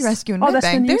 puppy rescue in Oh, Red that's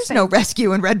the Bank? new There's thing. no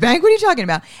rescue in Red Bank. What are you talking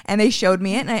about? And they showed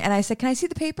me it, and I said, "Can I see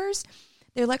the papers?"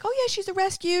 They're like, "Oh yeah, she's a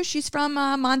rescue. She's from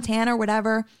Montana or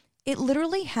whatever." It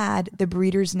literally had the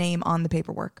breeder's name on the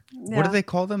paperwork. Yeah. What do they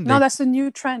call them? No, that's a new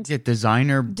trend. Yeah,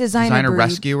 designer breed.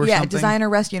 rescue or something? Yeah, designer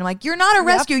rescue. And I'm like, you're not a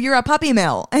rescue, you're a puppy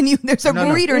mill. And there's a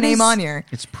breeder It name is- on here.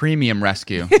 It's premium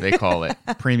rescue, they call it.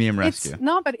 Premium rescue.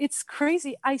 But it's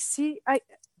crazy. I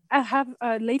have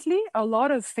lately a lot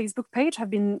of Facebook page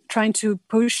have been trying to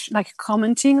push, like,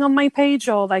 commenting on my page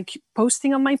or like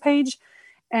posting on my page,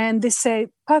 and they say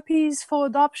puppies for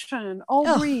adoption, all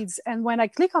Ugh. breeds. And when I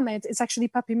click on it, it's actually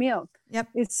puppy mill. Yep.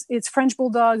 It's French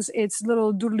bulldogs, it's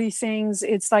little doodly things,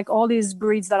 it's like all these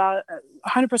breeds that are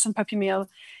 100% puppy mill,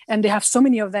 and they have so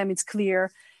many of them, it's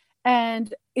clear.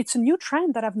 And it's a new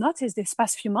trend that I've noticed this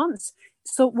past few months.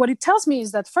 So what it tells me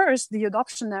is that first, the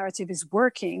adoption narrative is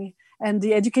working, and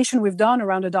the education we've done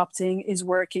around adopting is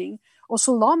working.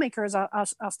 Also, lawmakers are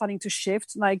starting to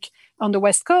shift, like on the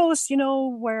West Coast,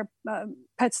 where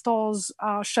pet stores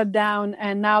are shut down,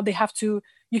 and now they have to,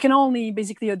 you can only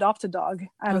basically adopt a dog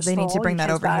at a They need to store. bring You that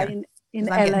can't over buy here. in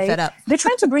 'Cause I'm getting LA. fed up. They're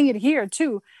trying to bring it here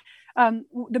too.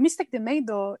 The mistake they made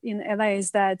though in LA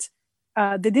is that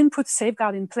they didn't put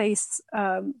safeguard in place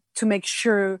to make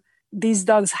sure these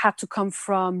dogs had to come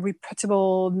from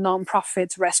reputable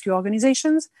nonprofit rescue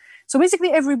organizations. So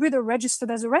basically every breeder registered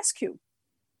as a rescue,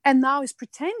 and now is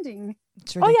pretending,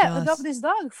 It's oh ridiculous. yeah, adopt this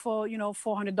dog for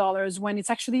 $400 when it's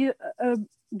actually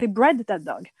they bred that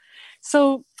dog.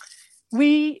 So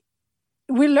we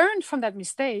learned from that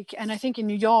mistake, and I think in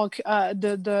New York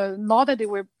the law that they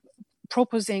were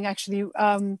proposing actually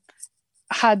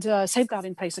had a safeguard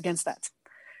in place against that.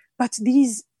 But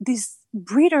these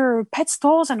breeder pet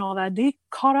stores and all that, they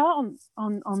caught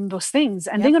on those things,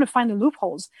 and they're going to find the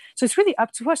loopholes. So it's really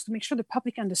up to us to make sure the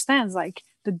public understands like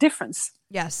the difference.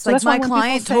 Yes, So like that's why my when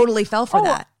client people say, totally fell for "Oh,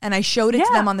 that. And I showed it to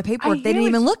yeah, them on the paperwork. I They didn't hear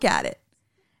even it. look at it.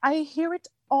 I hear it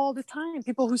all the time.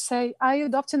 People who say, I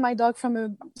adopted my dog from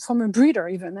a breeder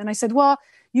even. And I said, well,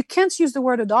 you can't use the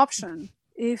word adoption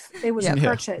if it was a Yeah.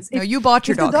 purchase. No, If, you bought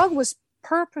your if the dog. dog was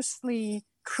purposely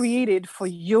created for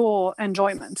your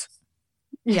enjoyment,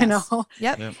 Yes. you know,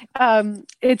 Yep. Yep.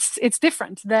 it's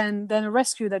different than a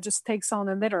rescue that just takes on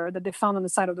a litter that they found on the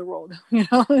side of the road. You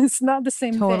know, it's not the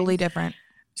same Totally thing. different.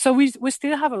 So we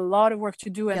still have a lot of work to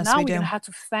do, and Yes, now we we're do. going to have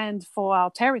to fend for our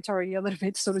territory a little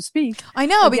bit, so to speak. I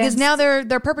know, because against now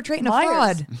they're perpetrating a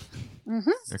buyers. fraud.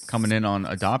 They're coming in on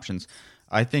adoptions.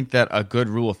 I think that a good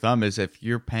rule of thumb is if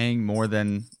you're paying more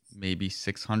than maybe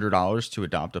 $600 to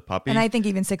adopt a puppy. And I think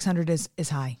even 600 is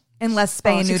high, unless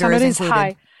spay and neuter 600 is included.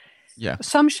 high. Yeah.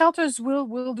 Some shelters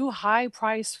will do high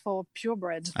price for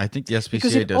purebred. I think the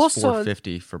Because SPCA it does also-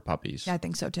 $450 for puppies. Yeah, I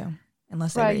think so too.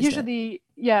 Unless they Right. raised it. Usually,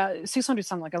 yeah, 600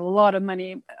 sounds like a lot of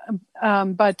money.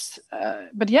 But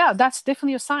yeah, that's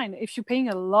definitely a sign. If you're paying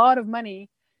a lot of money,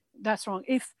 that's wrong.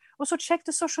 Also check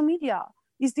the social media.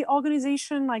 Is the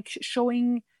organization like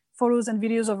showing photos and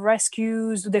videos of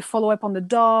rescues? Do they follow up on the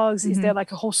dogs? Is there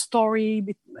like a whole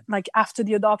story like after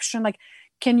the adoption? Like,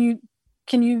 can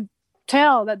you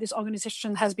tell that this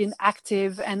organization has been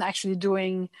active and actually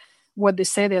doing what they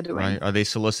say they're doing? Right? Are they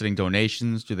soliciting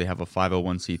donations? Do they have a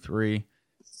 501c3?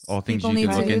 All things People you need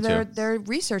can to look do into. their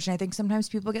research. And I think sometimes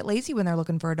people get lazy when they're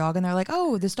looking for a dog and they're like,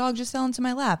 oh, this dog just fell into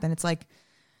my lap. And it's like,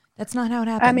 that's not how it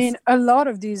happens. I mean, a lot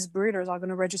of these breeders are going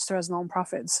to register as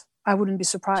nonprofits. I wouldn't be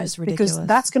surprised, Just ridiculous. because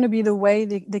that's going to be the way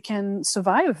they can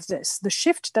survive the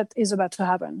shift that is about to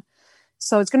happen.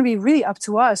 So it's going to be really up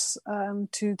to us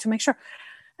to make sure.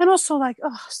 And also, like,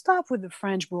 stop with the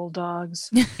French bulldogs.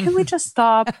 Can we just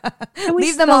stop? Can we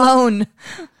leave them stop? alone.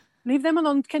 Leave them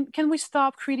alone. Can we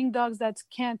stop creating dogs that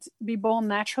can't be born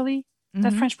naturally? Mm-hmm.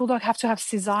 That French bulldog have to have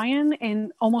cesarean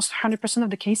in almost 100% of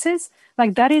the cases.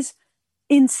 Like, that is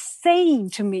insane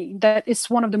to me. That it's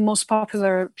one of the most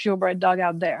popular purebred dog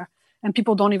out there, and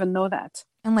people don't even know that.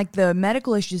 And like the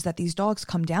medical issues that these dogs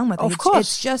come down with. Of it's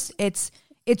course. just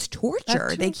it's torture. That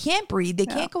too. They can't breathe. They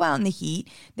can't go out in the heat.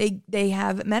 They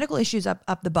have medical issues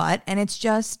up the butt, and it's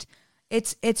just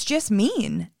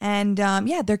mean. And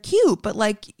yeah, they're cute, but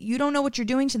like you don't know what you're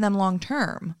doing to them long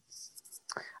term.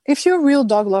 If you're a real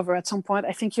dog lover, at some point,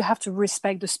 I think you have to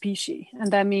respect the species,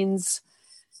 and that means,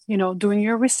 doing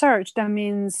your research. That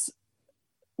means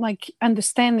like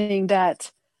understanding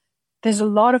that there's a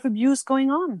lot of abuse going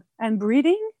on, and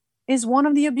breeding is one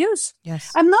of the abuse.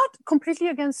 Yes. I'm not completely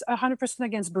 100%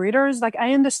 against breeders. Like,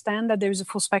 I understand that there's a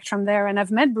full spectrum there, and I've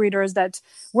met breeders that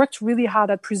worked really hard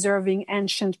at preserving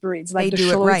ancient breeds, like They the do it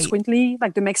Charlotte right. Squintley,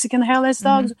 like the Mexican hairless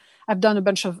dogs. I've done a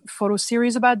bunch of photo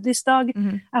series about this dog.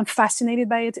 I'm fascinated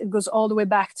by it. It goes all the way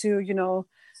back to,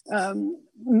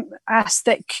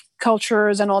 Aztec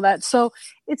cultures and all that. So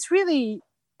it's really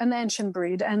an ancient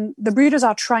breed, and the breeders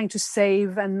are trying to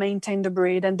save and maintain the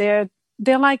breed, and they're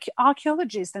like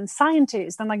archaeologists and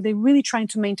scientists, and like they're really trying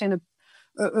to maintain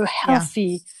a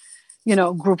healthy,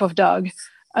 group of dogs.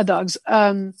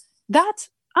 That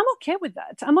I'm okay with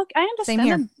that. I understand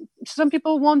here. that some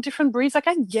people want different breeds. Like,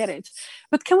 I get it,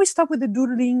 but can we stop with the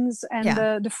doodlings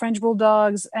and the French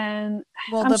bulldogs? And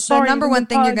Well, I'm the sorry, number even one the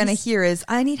thing you're going to pugs. hear is,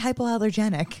 I need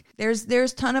hypoallergenic. There's a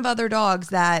ton of other dogs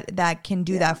that can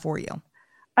do that for you.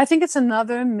 I think it's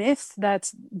another myth that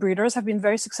breeders have been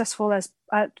very successful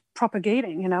at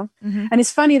propagating, And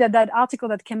it's funny that article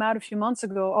that came out a few months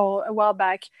ago or a while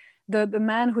back, the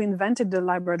man who invented the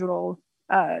Labradoodle,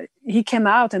 he came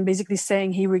out and basically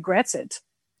saying he regrets it.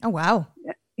 Oh, wow.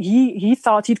 He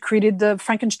thought he'd created the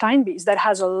Frankenstein beast that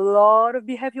has a lot of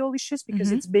behavioral issues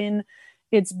because it's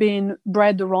been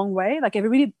bred the wrong way. Like,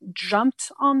 everybody jumped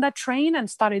on that train and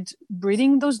started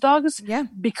breeding those dogs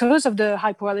because of the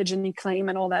hypoallergenic claim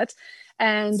and all that.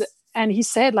 And he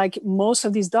said, like, most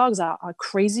of these dogs are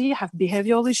crazy, have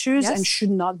behavioral issues, and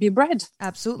should not be bred.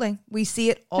 Absolutely. We see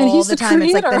it And all he's the the time.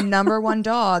 It's like the creator. number one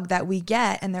dog that we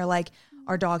get, and they're like,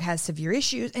 our dog has severe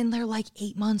issues, and they're like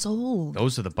 8 months old.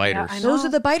 Those are the biters. I know. Those are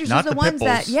the biters. Not Those are the the ones pit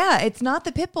that, bulls. it's not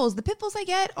the pit bulls. The pit bulls I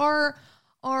get are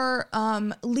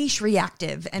leash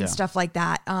reactive and stuff like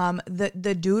that.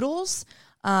 The doodles,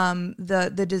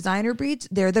 the designer breeds,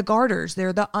 they're the garters.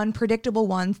 They're the unpredictable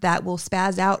ones that will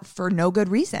spaz out for no good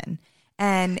reason.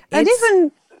 And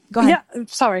even go ahead. Yeah,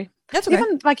 sorry. That's okay.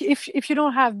 Even like if you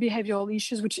don't have behavioral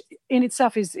issues, which in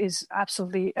itself is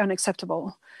absolutely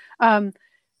unacceptable,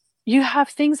 you have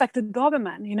things like the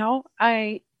Doberman.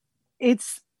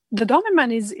 The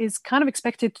Doberman is kind of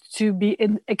expected to be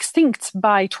extinct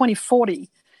by 2040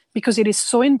 because it is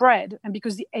so inbred, and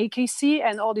because the AKC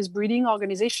and all these breeding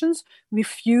organizations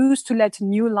refuse to let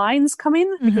new lines come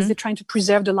in because they're trying to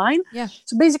preserve the line. Yeah.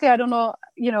 So basically, I don't know,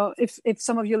 if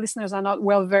some of your listeners are not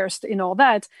well versed in all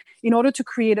that. In order to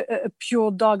create a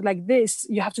pure dog like this,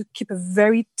 you have to keep a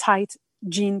very tight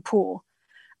gene pool.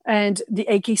 And the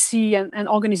AKC and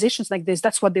organizations like this,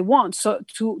 that's what they want. So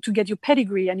to get your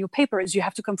pedigree and your papers, you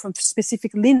have to come from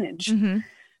specific lineage.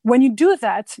 When you do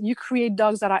that, you create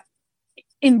dogs that are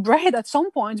inbred at some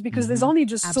point because there's only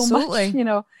just Absolutely. so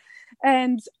much,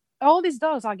 and all these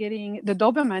dogs are getting, the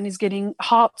Doberman is getting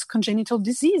heart congenital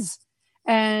disease.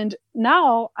 And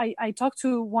now I talk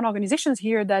to one organization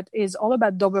here that is all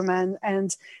about Doberman,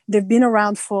 and they've been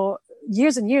around for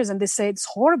years and years, and they say it's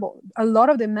horrible. A lot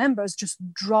of the members just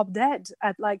drop dead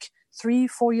at like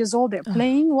 3-4 years old. They're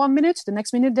playing 1 minute, the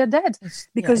next minute they're dead,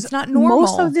 because it's not normal.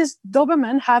 Most of these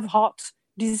Doberman have heart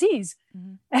disease,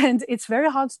 and it's very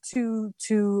hard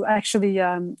to actually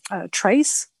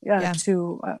trace,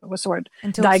 to what's the word,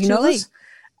 until diagnose,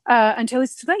 until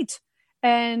it's too late.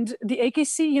 And the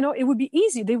AKC, it would be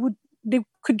easy. They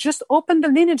could just open the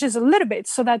lineages a little bit,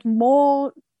 so that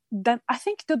more than, I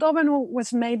think the Doberman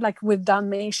was made like with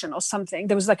Dalmatian or something.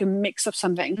 There was like a mix of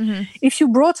something. If you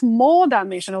brought more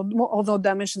Dalmatian, although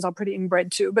Dalmatians are pretty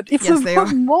inbred too, but if you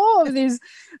brought more of these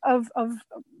of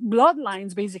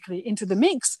bloodlines basically into the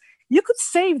mix, you could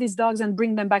save these dogs and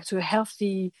bring them back to a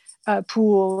healthy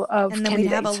pool of and then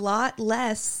candidates. we'd have a lot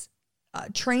less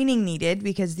training needed,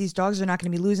 because these dogs are not going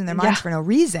to be losing their minds for no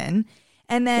reason.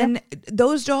 And then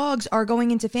those dogs are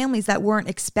going into families that weren't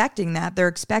expecting that. They're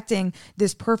expecting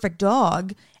this perfect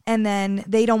dog, and then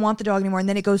they don't want the dog anymore. And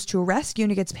then it goes to a rescue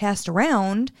and it gets passed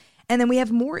around. And then we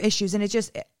have more issues. And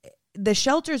the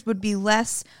shelters would be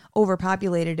less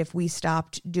overpopulated if we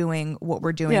stopped doing what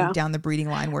we're doing down the breeding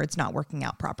line where it's not working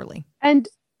out properly. And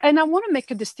I want to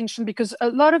make a distinction, because a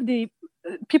lot of the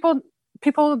people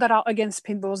that are against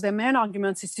pit bulls, their main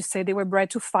argument is to say they were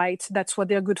bred to fight. That's what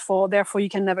they're good for. Therefore, you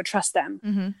can never trust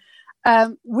them.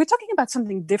 We're talking about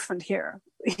something different here.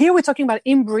 Here, we're talking about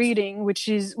inbreeding,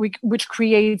 which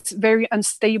creates very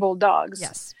unstable dogs.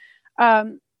 Yes.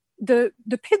 The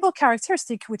pit bull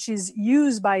characteristic, which is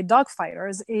used by dog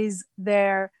fighters, is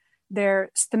their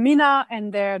stamina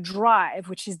and their drive,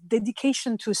 which is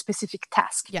dedication to a specific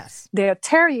task. Yes. They're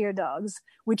terrier dogs,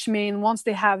 which mean once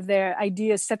they have their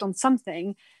ideas set on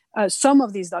something, some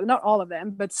of these dogs, not all of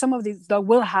them, but some of these dogs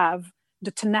will have the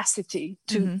tenacity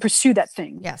to pursue that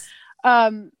thing. Yes.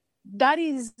 That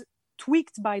is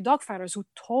tweaked by dog fighters who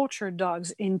torture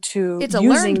dogs into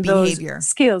using those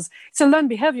skills. It's a learned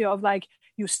behavior of like,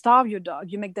 you starve your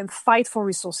dog, you make them fight for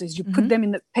resources, you put them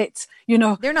in the pit, they're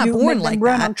not you born make like them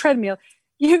run that. on treadmill,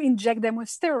 you inject them with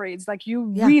steroids, like you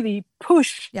really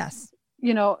push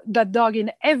that dog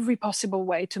in every possible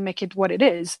way to make it what it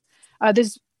is.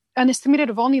 There's an estimated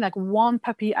of only like one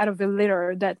puppy out of the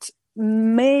litter that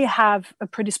may have a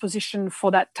predisposition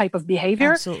for that type of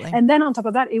behavior. Absolutely. And then on top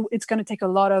of that, it's going to take a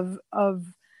lot of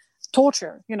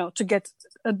torture, to get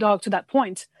a dog to that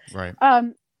point. Right.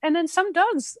 And then some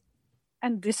dogs,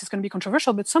 and this is going to be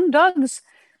controversial, but some dogs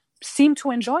seem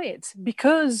to enjoy it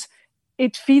because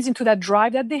it feeds into that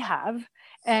drive that they have.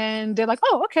 And they're like,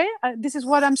 oh, okay, this is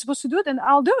what I'm supposed to do, then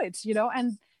I'll do it,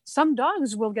 And some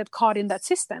dogs will get caught in that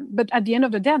system. But at the end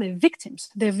of the day, they're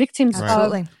victims. They're victims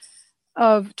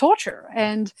of torture.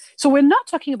 And so we're not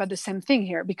talking about the same thing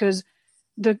here, because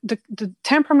the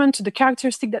temperament, the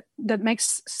characteristic that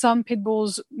makes some pit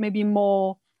bulls maybe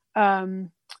more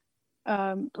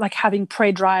like having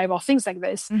prey drive or things like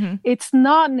this, it's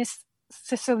not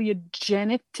necessarily a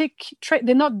genetic trait.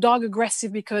 They're not dog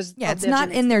aggressive because it's not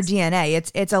genetics. In their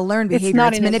DNA. It's a learned behavior.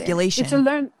 It's manipulation. It's a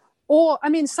learned, or I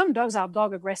mean, some dogs are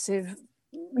dog aggressive,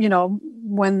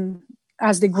 when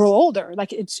as they grow older,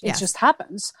 like it just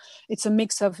happens. It's a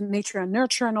mix of nature and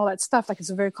nurture and all that stuff. Like it's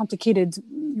a very complicated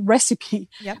recipe.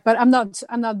 Yep. But I'm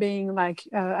not being like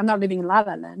I'm not living in La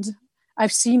La Land.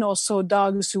 I've seen also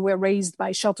dogs who were raised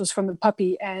by shelters from a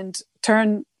puppy and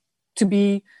turn to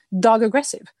be dog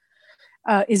aggressive.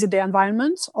 Is it the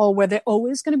environment, or were they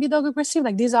always going to be dog aggressive?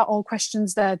 Like these are all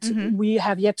questions that we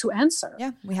have yet to answer.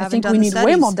 Yeah, I think we need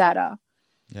way more data.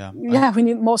 Yeah, we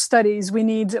need more studies. We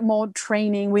need more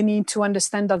training. We need to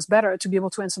understand dogs better to be able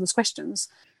to answer those questions.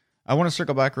 I want to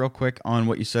circle back real quick on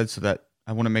what you said, so that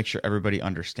I want to make sure everybody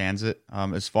understands it.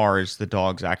 As far as the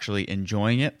dogs actually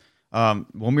enjoying it.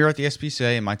 When we were at the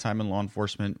SPCA, in my time in law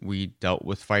enforcement, we dealt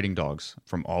with fighting dogs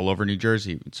from all over New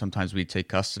Jersey. Sometimes we'd take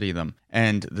custody of them.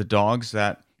 And the dogs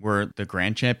that were the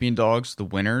grand champion dogs, the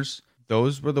winners,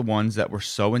 those were the ones that were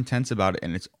so intense about it.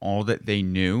 And it's all that they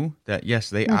knew, that yes,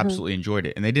 they absolutely enjoyed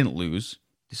it. And they didn't lose.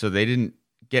 So they didn't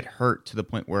get hurt to the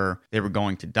point where they were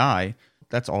going to die.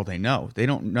 That's all they know. They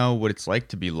don't know what it's like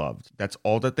to be loved. That's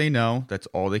all that they know. That's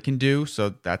all they can do. So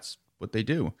that's what they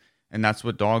do. And that's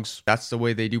what dogs, that's the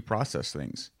way they do process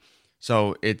things.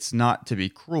 So it's not to be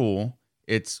cruel.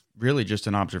 It's really just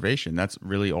an observation. That's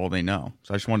really all they know.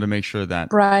 So I just wanted to make sure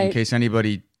that in case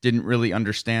anybody didn't really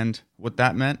understand what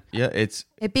that meant. Yeah,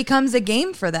 it becomes a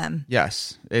game for them.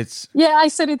 Yes, it's. Yeah, I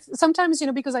said it sometimes,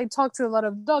 because I talk to a lot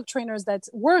of dog trainers that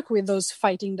work with those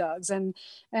fighting dogs and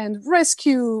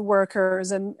rescue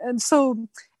workers. And so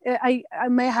I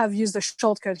may have used a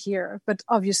shortcut here, but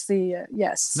obviously,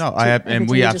 yes. No, I have, and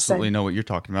everything we you just absolutely said. know what you're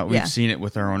talking about. We've Yeah. seen it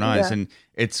with our own eyes, Yeah. and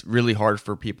it's really hard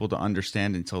for people to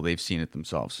understand until they've seen it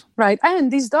themselves. Right. And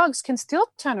these dogs can still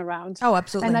turn around. Oh,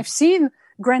 absolutely. And I've seen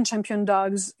grand champion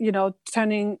dogs,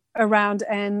 turning around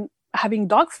and having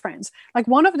dog friends. Like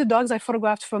one of the dogs I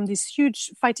photographed from this huge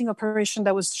fighting operation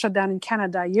that was shut down in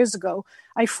Canada years ago.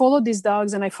 I followed these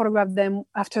dogs and I photographed them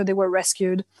after they were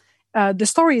rescued. The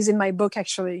story is in my book,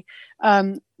 actually.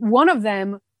 One of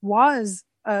them was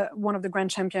one of the grand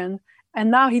champion,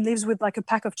 and now he lives with like a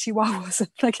pack of chihuahuas.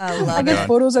 Like I love I get it.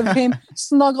 photos of him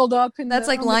snuggled up in That's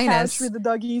like on the Linus. couch with the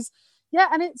doggies. Yeah,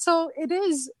 and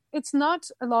it's not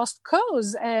a lost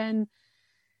cause, and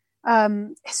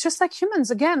it's just like humans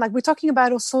again. Like we're talking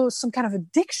about also some kind of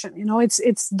addiction.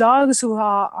 It's dogs who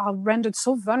are rendered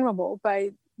so vulnerable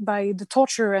by the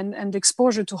torture and the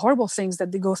exposure to horrible things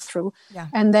that they go through. Yeah.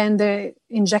 And then they're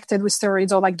injected with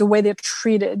steroids, or like the way they're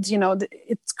treated,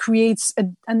 it creates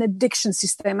an addiction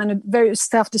system and a very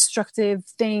self-destructive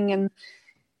thing. And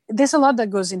there's a lot that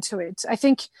goes into it. I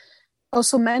think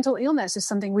also mental illness is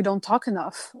something we don't talk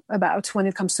enough about when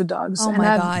it comes to dogs. Oh and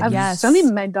my I've, God, I've yes.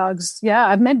 certainly met dogs. Yeah,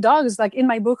 I've met dogs. Like in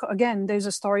my book, again, there's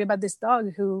a story about this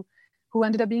dog who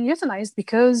ended up being euthanized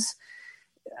because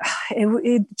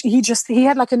he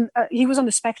had like he was on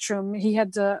the spectrum. He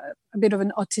had a bit of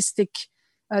an autistic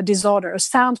disorder, a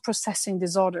sound processing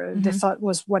disorder. They thought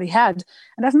was what he had.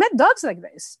 And I've met dogs like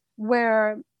this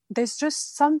where there's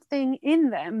just something in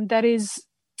them that is,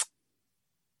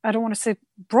 I don't want to say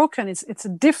broken. It's a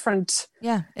different.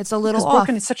 Yeah, it's a little because off.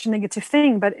 broken is such a negative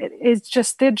thing, but it's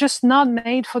just they're just not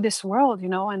made for this world,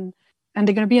 and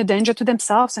they're going to be a danger to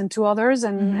themselves and to others,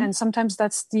 and sometimes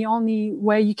that's the only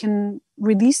way you can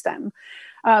release them.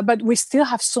 But we still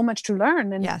have so much to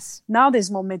learn, and Yes. now there's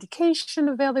more medication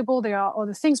available. There are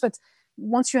other things, but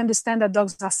once you understand that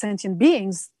dogs are sentient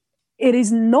beings, it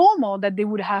is normal that they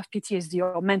would have PTSD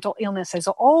or mental illnesses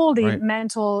or all the Right.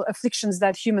 mental afflictions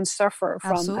that humans suffer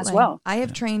from Absolutely. as well. I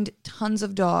have trained tons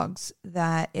of dogs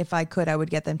that if I could, I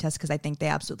would get them tested because I think they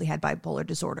absolutely had bipolar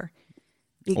disorder.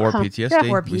 Or PTSD.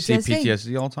 Or We see PTSD.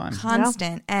 PTSD all the time.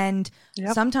 Constant. And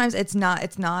Yep. sometimes it's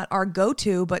not our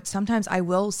go-to, but sometimes I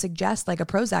will suggest like a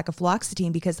Prozac, a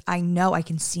fluoxetine, because I know I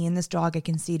can see in this dog, I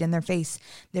can see it in their face.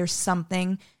 There's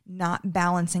something not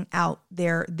balancing out.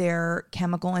 Their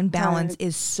chemical imbalance Right.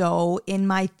 is so in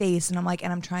my face. And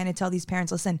I'm trying to tell these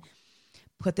parents, listen,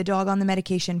 put the dog on the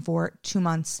medication for 2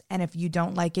 months. And if you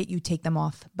don't like it, you take them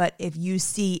off. But if you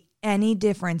see any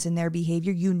difference in their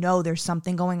behavior, there's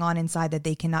something going on inside that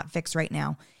they cannot fix right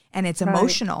now. And it's Right.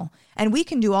 emotional. And we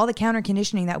can do all the counter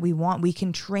conditioning that we want. We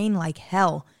can train like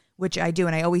hell, which I do.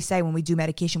 And I always say when we do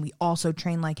medication, we also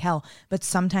train like hell. But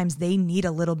sometimes they need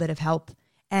a little bit of help.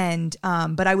 And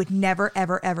but I would never,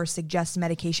 ever, ever suggest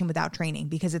medication without training,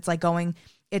 because it's like going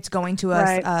to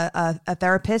Right. a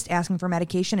therapist asking for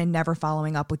medication and never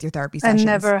following up with your therapy sessions. And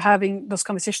never having those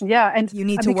conversations. Yeah. And You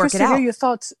need I'd to be work curious it to hear out. your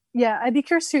thoughts. Yeah. I'd be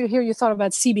curious to hear your thought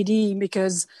about CBD,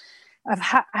 because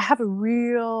I have a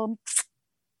real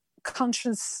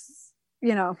conscious,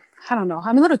 I don't know.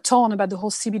 I'm a little torn about the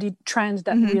whole CBD trend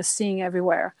that we are seeing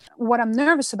everywhere. What I'm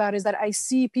nervous about is that I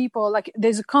see people, like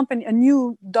there's a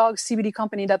new dog CBD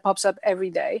company that pops up every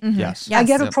day. Yes. Yes. I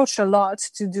get Yep. approached a lot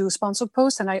to do sponsored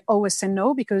posts, and I always say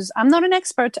no because I'm not an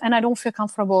expert and I don't feel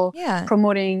comfortable Yeah.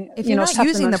 promoting. If you're not using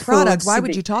supplement the full of product, why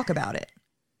would CBD. you talk about it?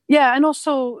 Yeah, and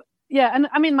also, and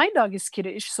I mean, my dog is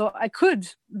skittish, so I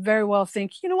could very well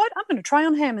think, you know what, I'm going to try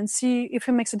on him and see if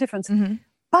it makes a difference.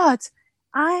 But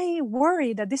I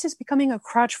worry that this is becoming a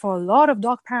crutch for a lot of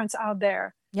dog parents out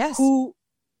there Yes. who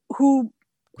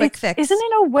Quick fix. isn't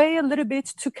it a way a little bit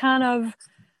to kind of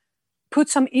put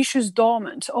some issues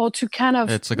dormant, or to kind of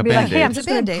It's like a be like, hey, I'm Band-Aid. just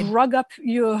going to Band-Aid. drug up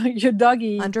your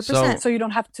doggy 100%. so you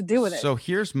don't have to deal with it. So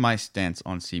here's my stance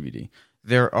on CBD.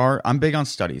 I'm big on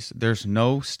studies. There's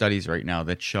no studies right now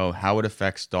that show how it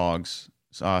affects dogs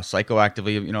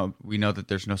psychoactively. We know that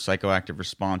there's no psychoactive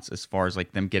response as far as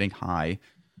like them getting high,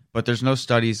 but there's no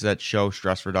studies that show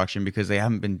stress reduction because they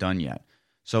haven't been done yet.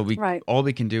 So Right. all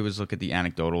we can do is look at the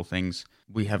anecdotal things.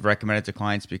 We have recommended to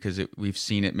clients because we've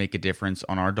seen it make a difference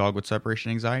on our dog with separation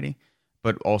anxiety.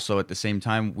 But also at the same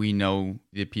time, we know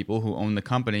the people who own the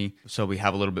company, so we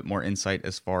have a little bit more insight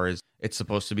as far as it's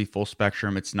supposed to be full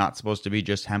spectrum. It's not supposed to be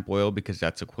just hemp oil because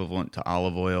that's equivalent to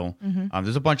olive oil.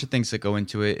 There's a bunch of things that go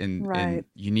into it, and Right.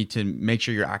 you need to make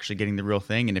sure you're actually getting the real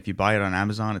thing. And if you buy it on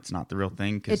Amazon, it's not the real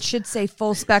thing. 'Cause It should say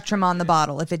full spectrum on the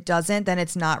bottle. If it doesn't, then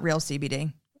it's not real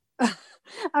CBD.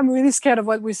 I'm really scared of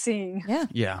what we're seeing. Yeah.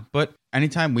 Yeah, but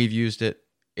anytime we've used it,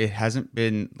 it hasn't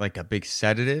been like a big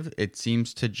sedative. It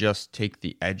seems to just take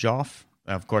the edge off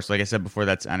Of course, like I said before,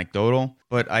 that's anecdotal,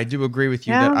 but I do agree with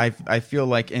you Yeah. that I feel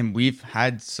like, and we've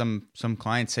had some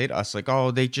clients say to us like,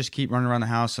 oh, they just keep running around the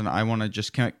house, and I want to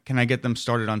just can I get them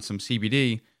started on some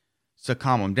CBD to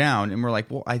calm them down? And we're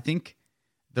like, well, I think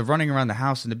the running around the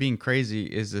house and the being crazy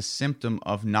is a symptom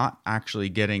of not actually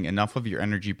getting enough of your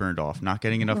energy burned off, not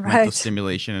getting enough mental Right.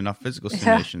 stimulation, enough physical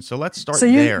stimulation. So let's start So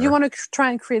there. you want to try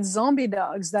and create zombie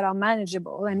dogs that are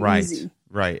manageable and Right. easy.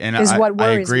 Right. And is what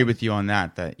I worries agree me. with you on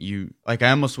that you, like,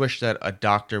 I almost wish that a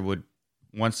doctor would,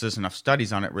 once there's enough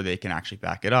studies on it where they can actually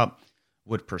back it up,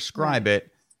 would prescribe it,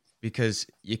 because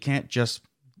you can't just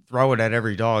throw it at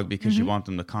every dog because you want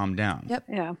them to calm down. Yep.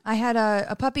 Yeah. I had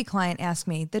a puppy client ask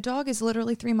me, the dog is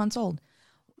literally 3 months old.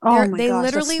 Oh my They gosh,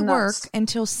 literally that's work nuts.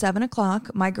 until 7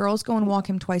 o'clock. My girls go and walk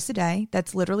him twice a day.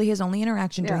 That's literally his only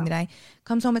interaction during the day.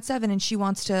 Comes home at 7 and she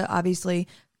wants to obviously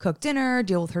cook dinner,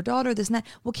 deal with her daughter, this and that.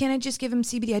 Well, can't I just give him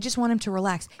CBD? I just want him to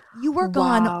relax. You were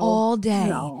gone Wow. all day.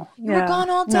 No. You were Yeah. gone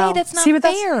all day. No. That's not See, but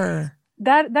that's- fair.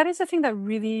 That is the thing that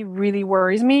really, really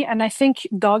worries me. And I think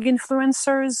dog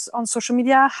influencers on social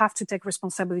media have to take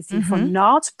responsibility for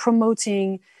not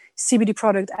promoting CBD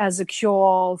product as a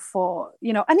cure for,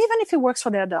 and even if it works for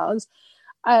their dogs,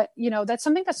 that's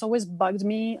something that's always bugged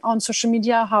me on social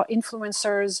media, how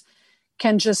influencers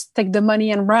can just take the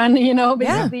money and run,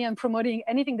 basically, and promoting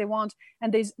anything they want.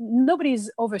 And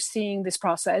nobody's overseeing this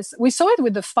process. We saw it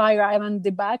with the Fire Island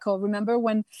debacle. Remember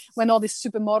when all these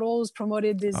supermodels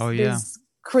promoted this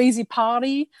crazy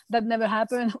party that never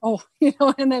happened?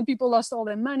 And then people lost all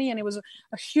their money and it was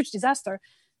a huge disaster.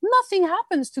 Nothing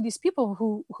happens to these people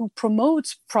who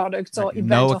promote products or events.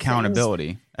 No or accountability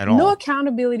things. at all. No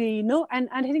accountability. No, and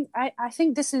I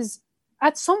think this is,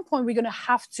 at some point we're going to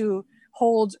have to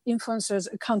hold influencers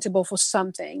accountable for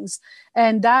some things,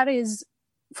 and that is,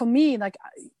 for me, like,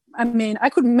 I mean, I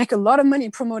could make a lot of money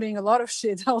promoting a lot of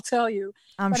shit, I'll tell you.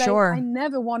 I'm but sure. I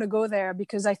never want to go there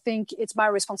because I think it's my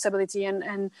responsibility.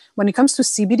 And when it comes to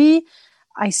CBD,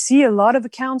 I see a lot of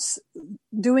accounts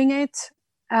doing it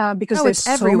because there's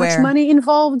so much money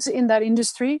involved in that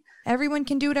industry. Everyone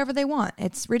can do whatever they want.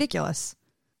 It's ridiculous.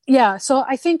 Yeah. So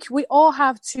I think we all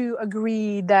have to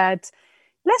agree that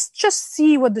let's just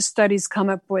see what the studies come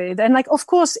up with. And like, of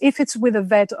course, if it's with a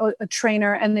vet or a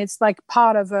trainer and it's like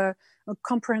part of a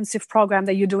comprehensive program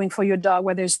that you're doing for your dog,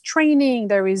 where there's training,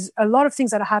 there is a lot of things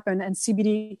that happen, and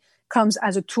CBD comes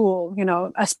as a tool,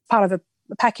 as part of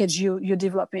a package you're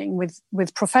developing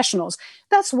with professionals.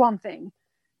 That's one thing.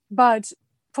 But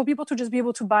for people to just be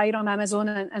able to buy it on Amazon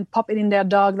and pop it in their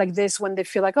dog like this when they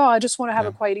feel like, oh, I just want to have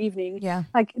a quiet evening. Yeah.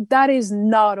 Like, that is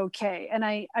not okay. And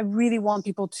I really want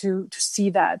people to see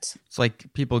that. It's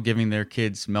like people giving their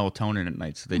kids melatonin at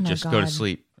night so they just go to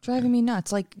sleep. Driving me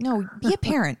nuts. Like, no, be a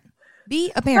parent.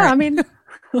 Be a parent.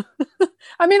 Yeah,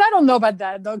 I mean, I don't know about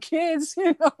that though, kids.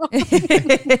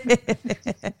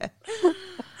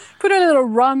 Put a little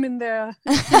rum in their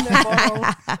bottle.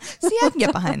 See, I can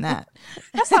get behind that.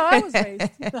 That's how I was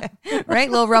raised. Right?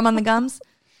 Little rum on the gums.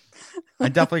 I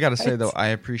definitely got to say, though, I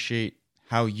appreciate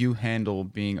how you handle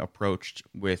being approached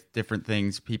with different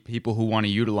things, people who want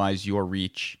to utilize your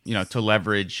reach, to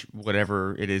leverage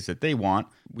whatever it is that they want.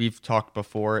 We've talked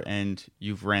before, and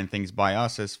you've ran things by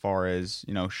us as far as,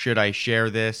 should I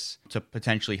share this to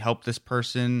potentially help this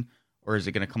person, or is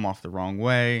it going to come off the wrong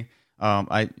way?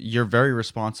 You're very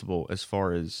responsible as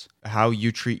far as how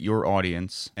you treat your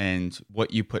audience and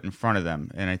what you put in front of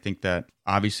them. And I think that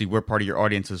obviously we're part of your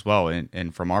audience as well.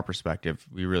 And from our perspective,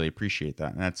 we really appreciate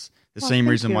that. And that's the same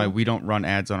reason why we don't run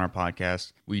ads on our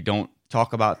podcast. We don't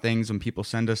talk about things when people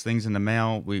send us things in the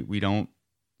mail. We don't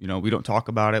talk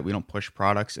about it. We don't push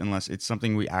products unless it's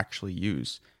something we actually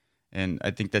use. And I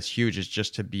think that's huge, is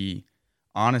just to be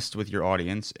honest with your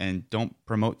audience and don't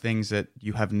promote things that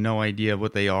you have no idea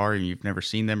what they are and you've never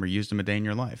seen them or used them a day in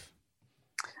your life.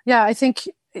 Yeah, I think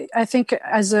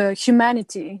as a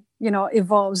humanity,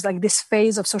 evolves, like, this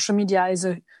phase of social media is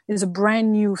a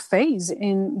brand new phase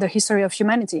in the history of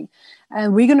humanity.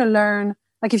 And we're going to learn,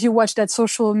 like, if you watch that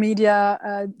social media,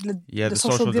 the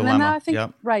social dilemma, I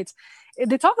think, right.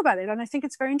 They talk about it. And I think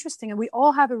it's very interesting. And we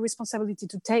all have a responsibility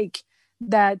to take,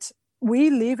 that we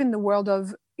live in the world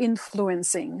of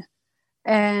influencing,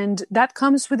 and that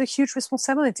comes with a huge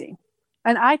responsibility,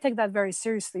 and I take that very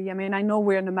seriously. I mean, I know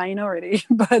we're in the minority,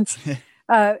 but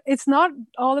it's not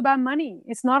all about money.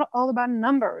 It's not all about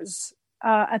numbers.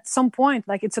 At some point,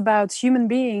 like, it's about human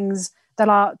beings that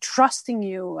are trusting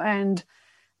you, and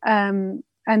I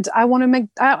want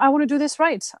to do this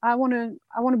right. I want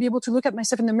to be able to look at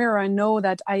myself in the mirror and know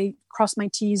that I crossed my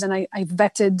T's and I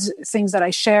vetted things that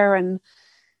I share. And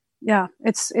yeah,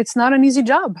 it's not an easy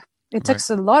job. It takes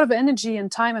a lot of energy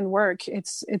and time and work.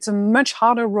 It's a much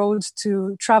harder road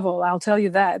to travel, I'll tell you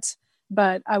that.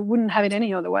 But I wouldn't have it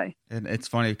any other way. And it's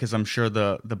funny because I'm sure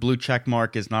the blue check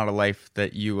mark is not a life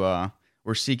that you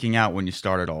were seeking out when you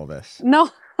started all this. No,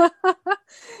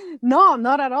 no,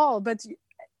 not at all. But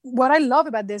what I love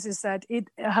about this is that it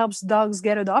helps dogs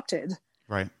get adopted.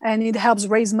 Right. And it helps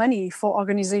raise money for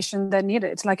organizations that need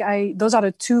it. Like those are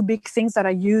the two big things that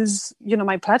I use,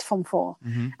 my platform for.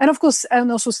 Mm-hmm. And of course,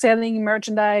 I'm also selling,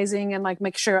 merchandising, and like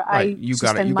make sure you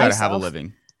got to have a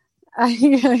living.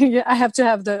 I have to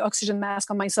have the oxygen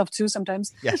mask on myself too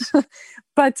sometimes. Yes.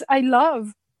 But I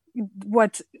love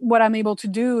what I'm able to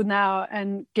do now,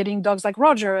 and getting dogs like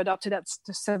Roger adopted at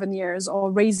 7 years,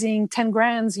 or raising 10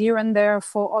 grand here and there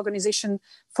for organization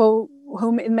for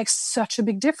whom it makes such a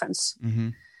big difference.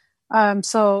 Mm-hmm.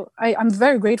 So I'm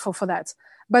very grateful for that.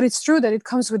 But it's true that it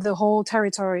comes with the whole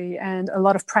territory and a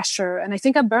lot of pressure. And I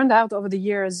think I burned out over the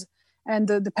years. And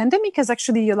the pandemic has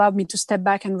actually allowed me to step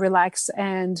back and relax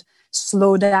and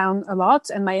slow down a lot.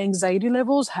 And my anxiety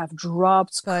levels have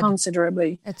dropped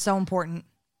considerably. It's so important.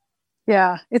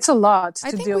 Yeah, it's a lot to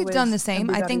I think deal we've with. done the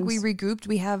same. I think we regrouped.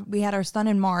 We had our son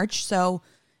in March, so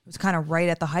it was kind of right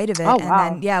at the height of it. Oh, and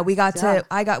wow.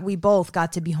 then we both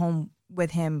got to be home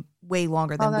with him way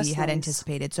longer than we had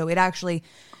anticipated. So it actually,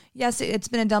 yes, it's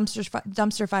been a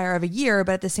dumpster fire of a year,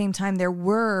 but at the same time, there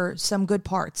were some good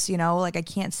parts, like I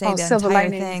can't say the entire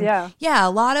thing. Yeah, a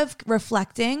lot of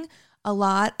reflecting, a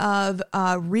lot of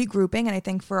regrouping. And I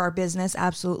think for our business,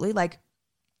 absolutely. Like,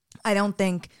 I don't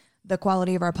think the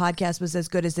quality of our podcast was as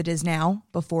good as it is now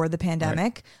before the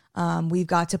pandemic. Right. We've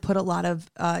got to put a lot of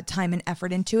time and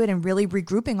effort into it, and really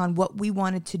regrouping on what we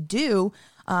wanted to do,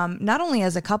 not only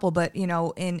as a couple, but,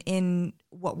 in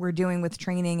what we're doing with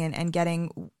training and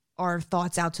getting our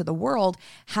thoughts out to the world.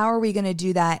 How are we going to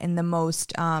do that in the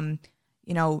most, time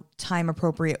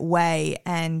appropriate way,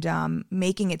 and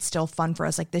making it still fun for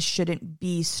us? Like, this shouldn't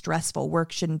be stressful.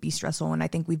 Work shouldn't be stressful. And I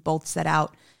think we both set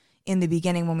out in the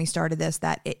beginning when we started this,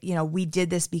 that we did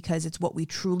this because it's what we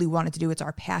truly wanted to do. It's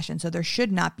our passion. So there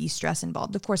should not be stress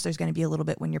involved. Of course, there's going to be a little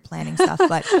bit when you're planning stuff,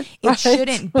 but it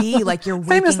shouldn't be like you're waking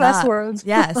Famous last up. words.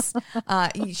 Yes.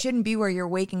 It shouldn't be where you're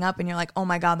waking up and you're like, oh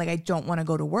my God, like I don't want to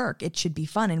go to work. It should be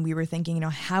fun. And we were thinking,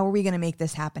 how are we going to make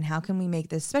this happen? How can we make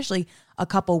this, especially a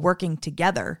couple working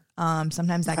together?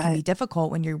 Sometimes that can be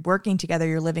difficult when you're working together,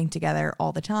 you're living together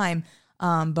all the time.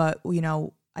 But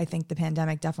I think the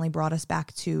pandemic definitely brought us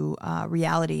back to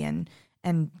reality and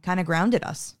kind of grounded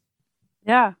us.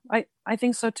 Yeah, I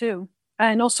think so too.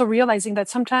 And also realizing that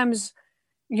sometimes,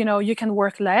 you can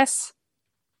work less,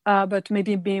 but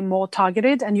maybe being more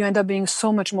targeted, and you end up being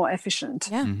so much more efficient.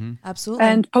 Yeah, absolutely.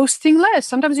 And posting less.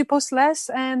 Sometimes you post less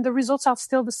and the results are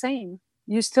still the same.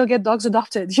 You still get dogs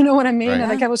adopted. You know what I mean? Right.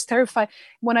 Like, I was terrified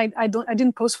when I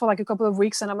didn't post for like a couple of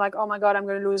weeks, and I'm like, oh my God, I'm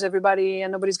going to lose everybody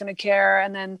and nobody's going to care.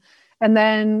 And then,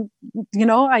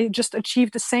 I just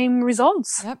achieved the same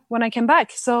results when I came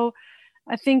back. So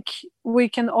I think we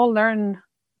can all learn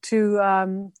to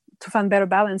find better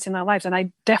balance in our lives. And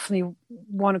I definitely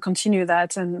want to continue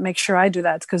that and make sure I do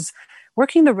that, because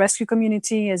working in the rescue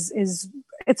community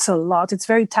it's a lot. It's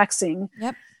very taxing.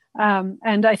 Yep.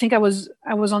 And I think I was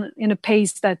in a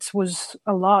pace that was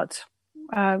a lot,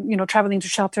 traveling to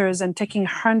shelters and taking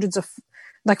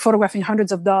photographing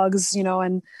hundreds of dogs,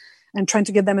 and trying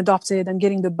to get them adopted and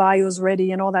getting the bios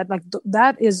ready and all that. Like,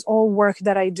 that is all work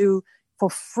that I do for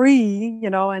free,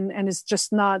 and it's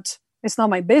just it's not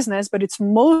my business, but it's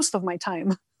most of my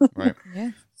time. Right.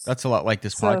 Yeah. That's a lot like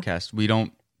this podcast. We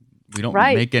don't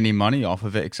make any money off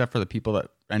of it, except for the people that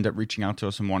end up reaching out to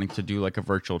us and wanting to do like a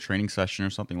virtual training session or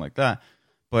something like that.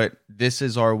 But this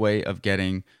is our way of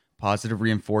getting positive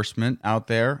reinforcement out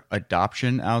there,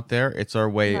 adoption out there. It's our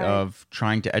way of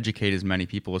trying to educate as many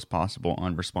people as possible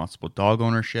on responsible dog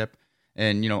ownership,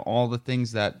 and all the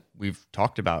things that we've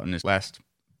talked about in this last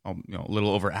a little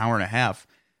over an hour and a half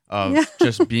of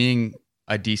just being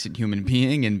a decent human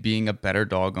being and being a better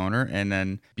dog owner, and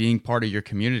then being part of your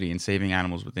community and saving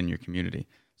animals within your community.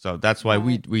 So that's why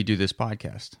we do this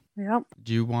podcast. Yep.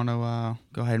 Do you want to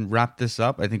go ahead and wrap this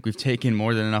up? I think we've taken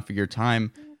more than enough of your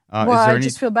time. I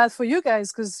just feel bad for you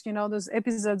guys, because those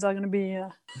episodes are going to be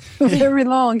very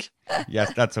long.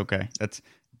 Yes, that's okay.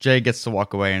 Jay gets to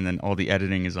walk away, and then all the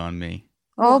editing is on me.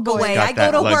 Oh boy, I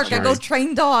go to work. I go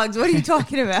train dogs. What are you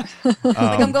talking about? Like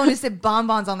I'm going to sit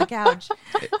bonbons on the couch.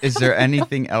 Is there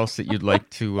anything else that you'd like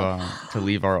to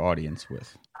leave our audience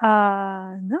with?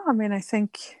 No, I mean, I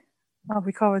think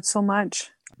we covered so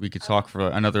much. We could talk for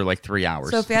another 3 hours.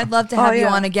 Sophie, I'd love to have you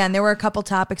on again. There were a couple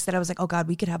topics that I was like, oh God,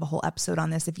 we could have a whole episode on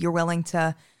this if you're willing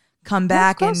to come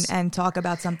back and talk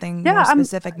about something more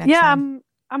specific next time.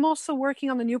 I'm also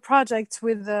working on a new project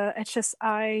with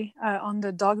HSI on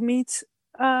the dog meat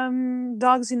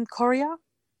dogs in Korea.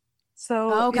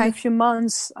 So in a few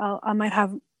months, I might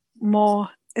have more.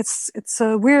 It's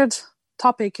a weird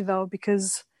topic though,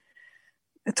 because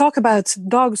I talk about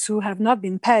dogs who have not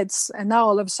been pets, and now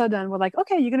all of a sudden we're like,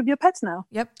 okay, you're going to be a pet now.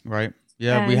 Yep. Right.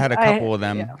 Yeah, and we had a couple of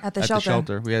them at the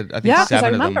shelter. We had, I think,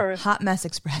 7 of them. Hot Mess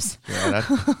Express. Yeah.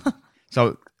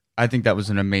 So I think that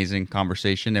was an amazing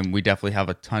conversation, and we definitely have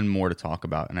a ton more to talk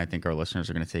about. And I think our listeners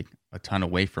are going to take a ton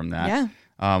away from that.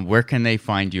 Yeah. Where can they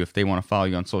find you if they want to follow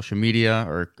you on social media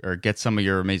or get some of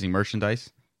your amazing merchandise?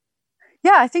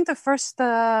 Yeah, I think the first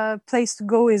place to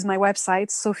go is my website,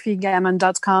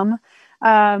 sophiegammon.com.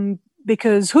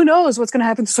 Because who knows what's going to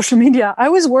happen to social media. I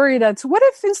was worried that what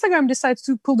if Instagram decides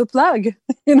to pull the plug,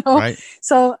 Right.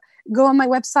 So go on my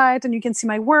website and you can see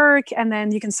my work, and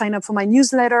then you can sign up for my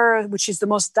newsletter, which is the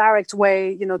most direct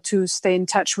way, to stay in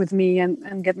touch with me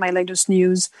and get my latest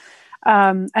news.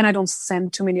 And I don't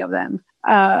send too many of them.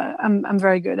 I'm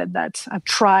very good at that. I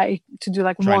try to do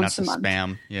once a month.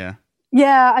 Spam. Yeah.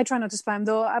 Yeah, I try not to spam,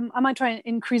 though. I might try and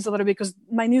increase a little bit, because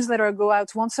my newsletter go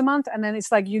out once a month, and then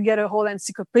it's like you get a whole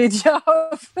encyclopedia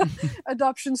of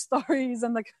adoption stories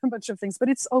and a bunch of things. But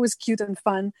it's always cute and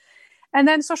fun. And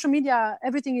then social media,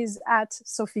 everything is at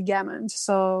Sophie Gammond.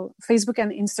 So Facebook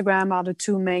and Instagram are the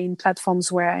two main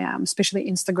platforms where I am,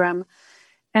 especially Instagram.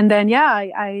 And then,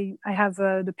 I have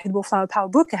the Pitbull Flower Power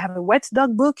book. I have a wet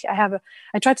dog book. I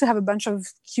try to have a bunch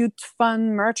of cute,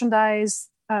 fun merchandise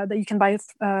that you can buy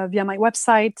via my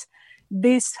website.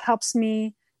 This helps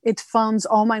me. It funds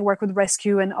all my work with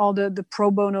rescue and all the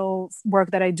pro bono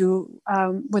work that I do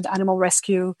with animal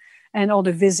rescue, and all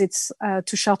the visits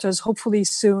to shelters. Hopefully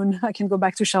soon I can go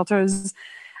back to shelters.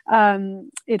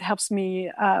 It helps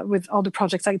me with all the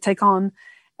projects I take on.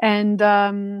 And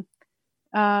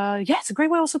it's a great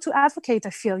way also to advocate, I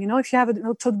feel. If you have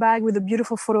a tote bag with a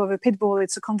beautiful photo of a pit bull,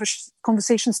 it's a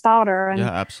conversation starter. And,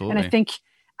 yeah, absolutely. And I think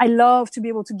I love to be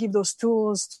able to give those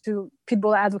tools to pit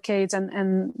bull advocates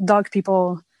and dog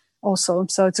people also.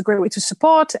 So it's a great way to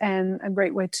support and a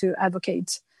great way to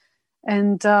advocate.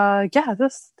 And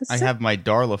this I have my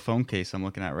Darla phone case I'm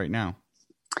looking at right now.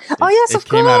 Oh yes, of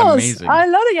came course. Out amazing. I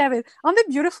love that you have it. Aren't they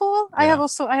beautiful? Yeah.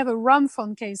 I have a rum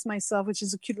phone case myself, which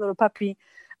is a cute little puppy.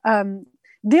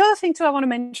 The other thing too I want to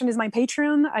mention is my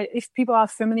Patreon. If people are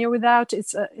familiar with that,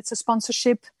 it's a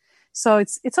sponsorship. So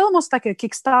it's almost like a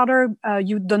Kickstarter.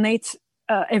 You donate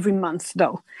every month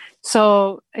though.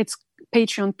 So it's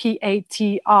Patreon,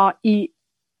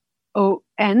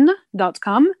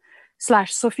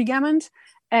 patreon.com/Sophie Gammond.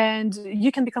 And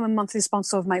you can become a monthly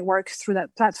sponsor of my work through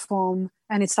that platform.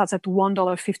 And it starts at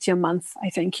 $1.50 a month, I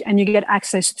think. And you get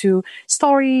access to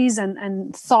stories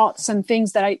and thoughts and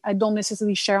things that I don't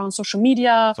necessarily share on social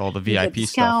media. It's all the VIP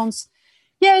discounts. stuff.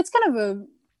 Yeah, it's kind of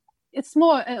it's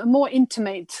a more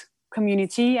intimate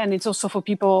community. And it's also for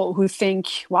people who think,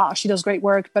 wow, she does great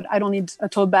work, but I don't need a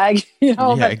tote bag.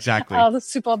 Yeah, exactly. I'll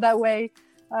support that way.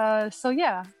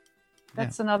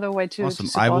 That's another way to Awesome.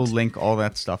 To support. I will link all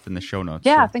that stuff in the show notes.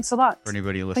 Yeah, thanks a lot. For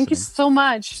anybody listening. Thank you so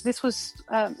much. This was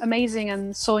amazing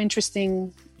and so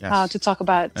interesting to talk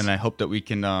about. And I hope that we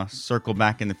can circle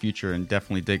back in the future and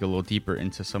definitely dig a little deeper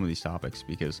into some of these topics,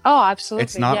 because absolutely,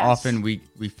 it's not often we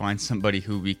find somebody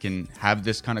who we can have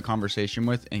this kind of conversation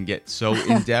with and get so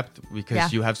in depth,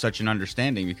 because you have such an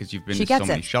understanding, because you've been to so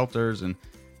many shelters, and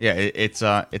it's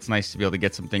nice to be able to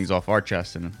get some things off our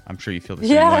chest, and I'm sure you feel the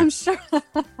same way. Yeah, I'm sure.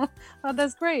 Oh,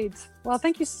 that's great. Well,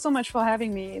 thank you so much for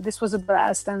having me. This was a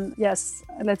blast, and yes,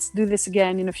 let's do this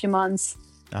again in a few months.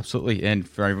 Absolutely. And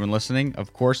for everyone listening,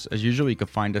 of course, as usual, you can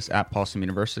find us at Possum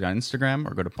University on Instagram,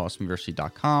 or go to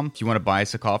possumuniversity.com. If you want to buy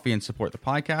us a coffee and support the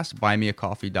podcast,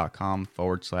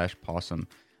 buymeacoffee.com/Possum.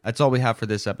 That's all we have for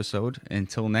this episode.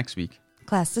 Until next week.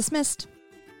 Class dismissed.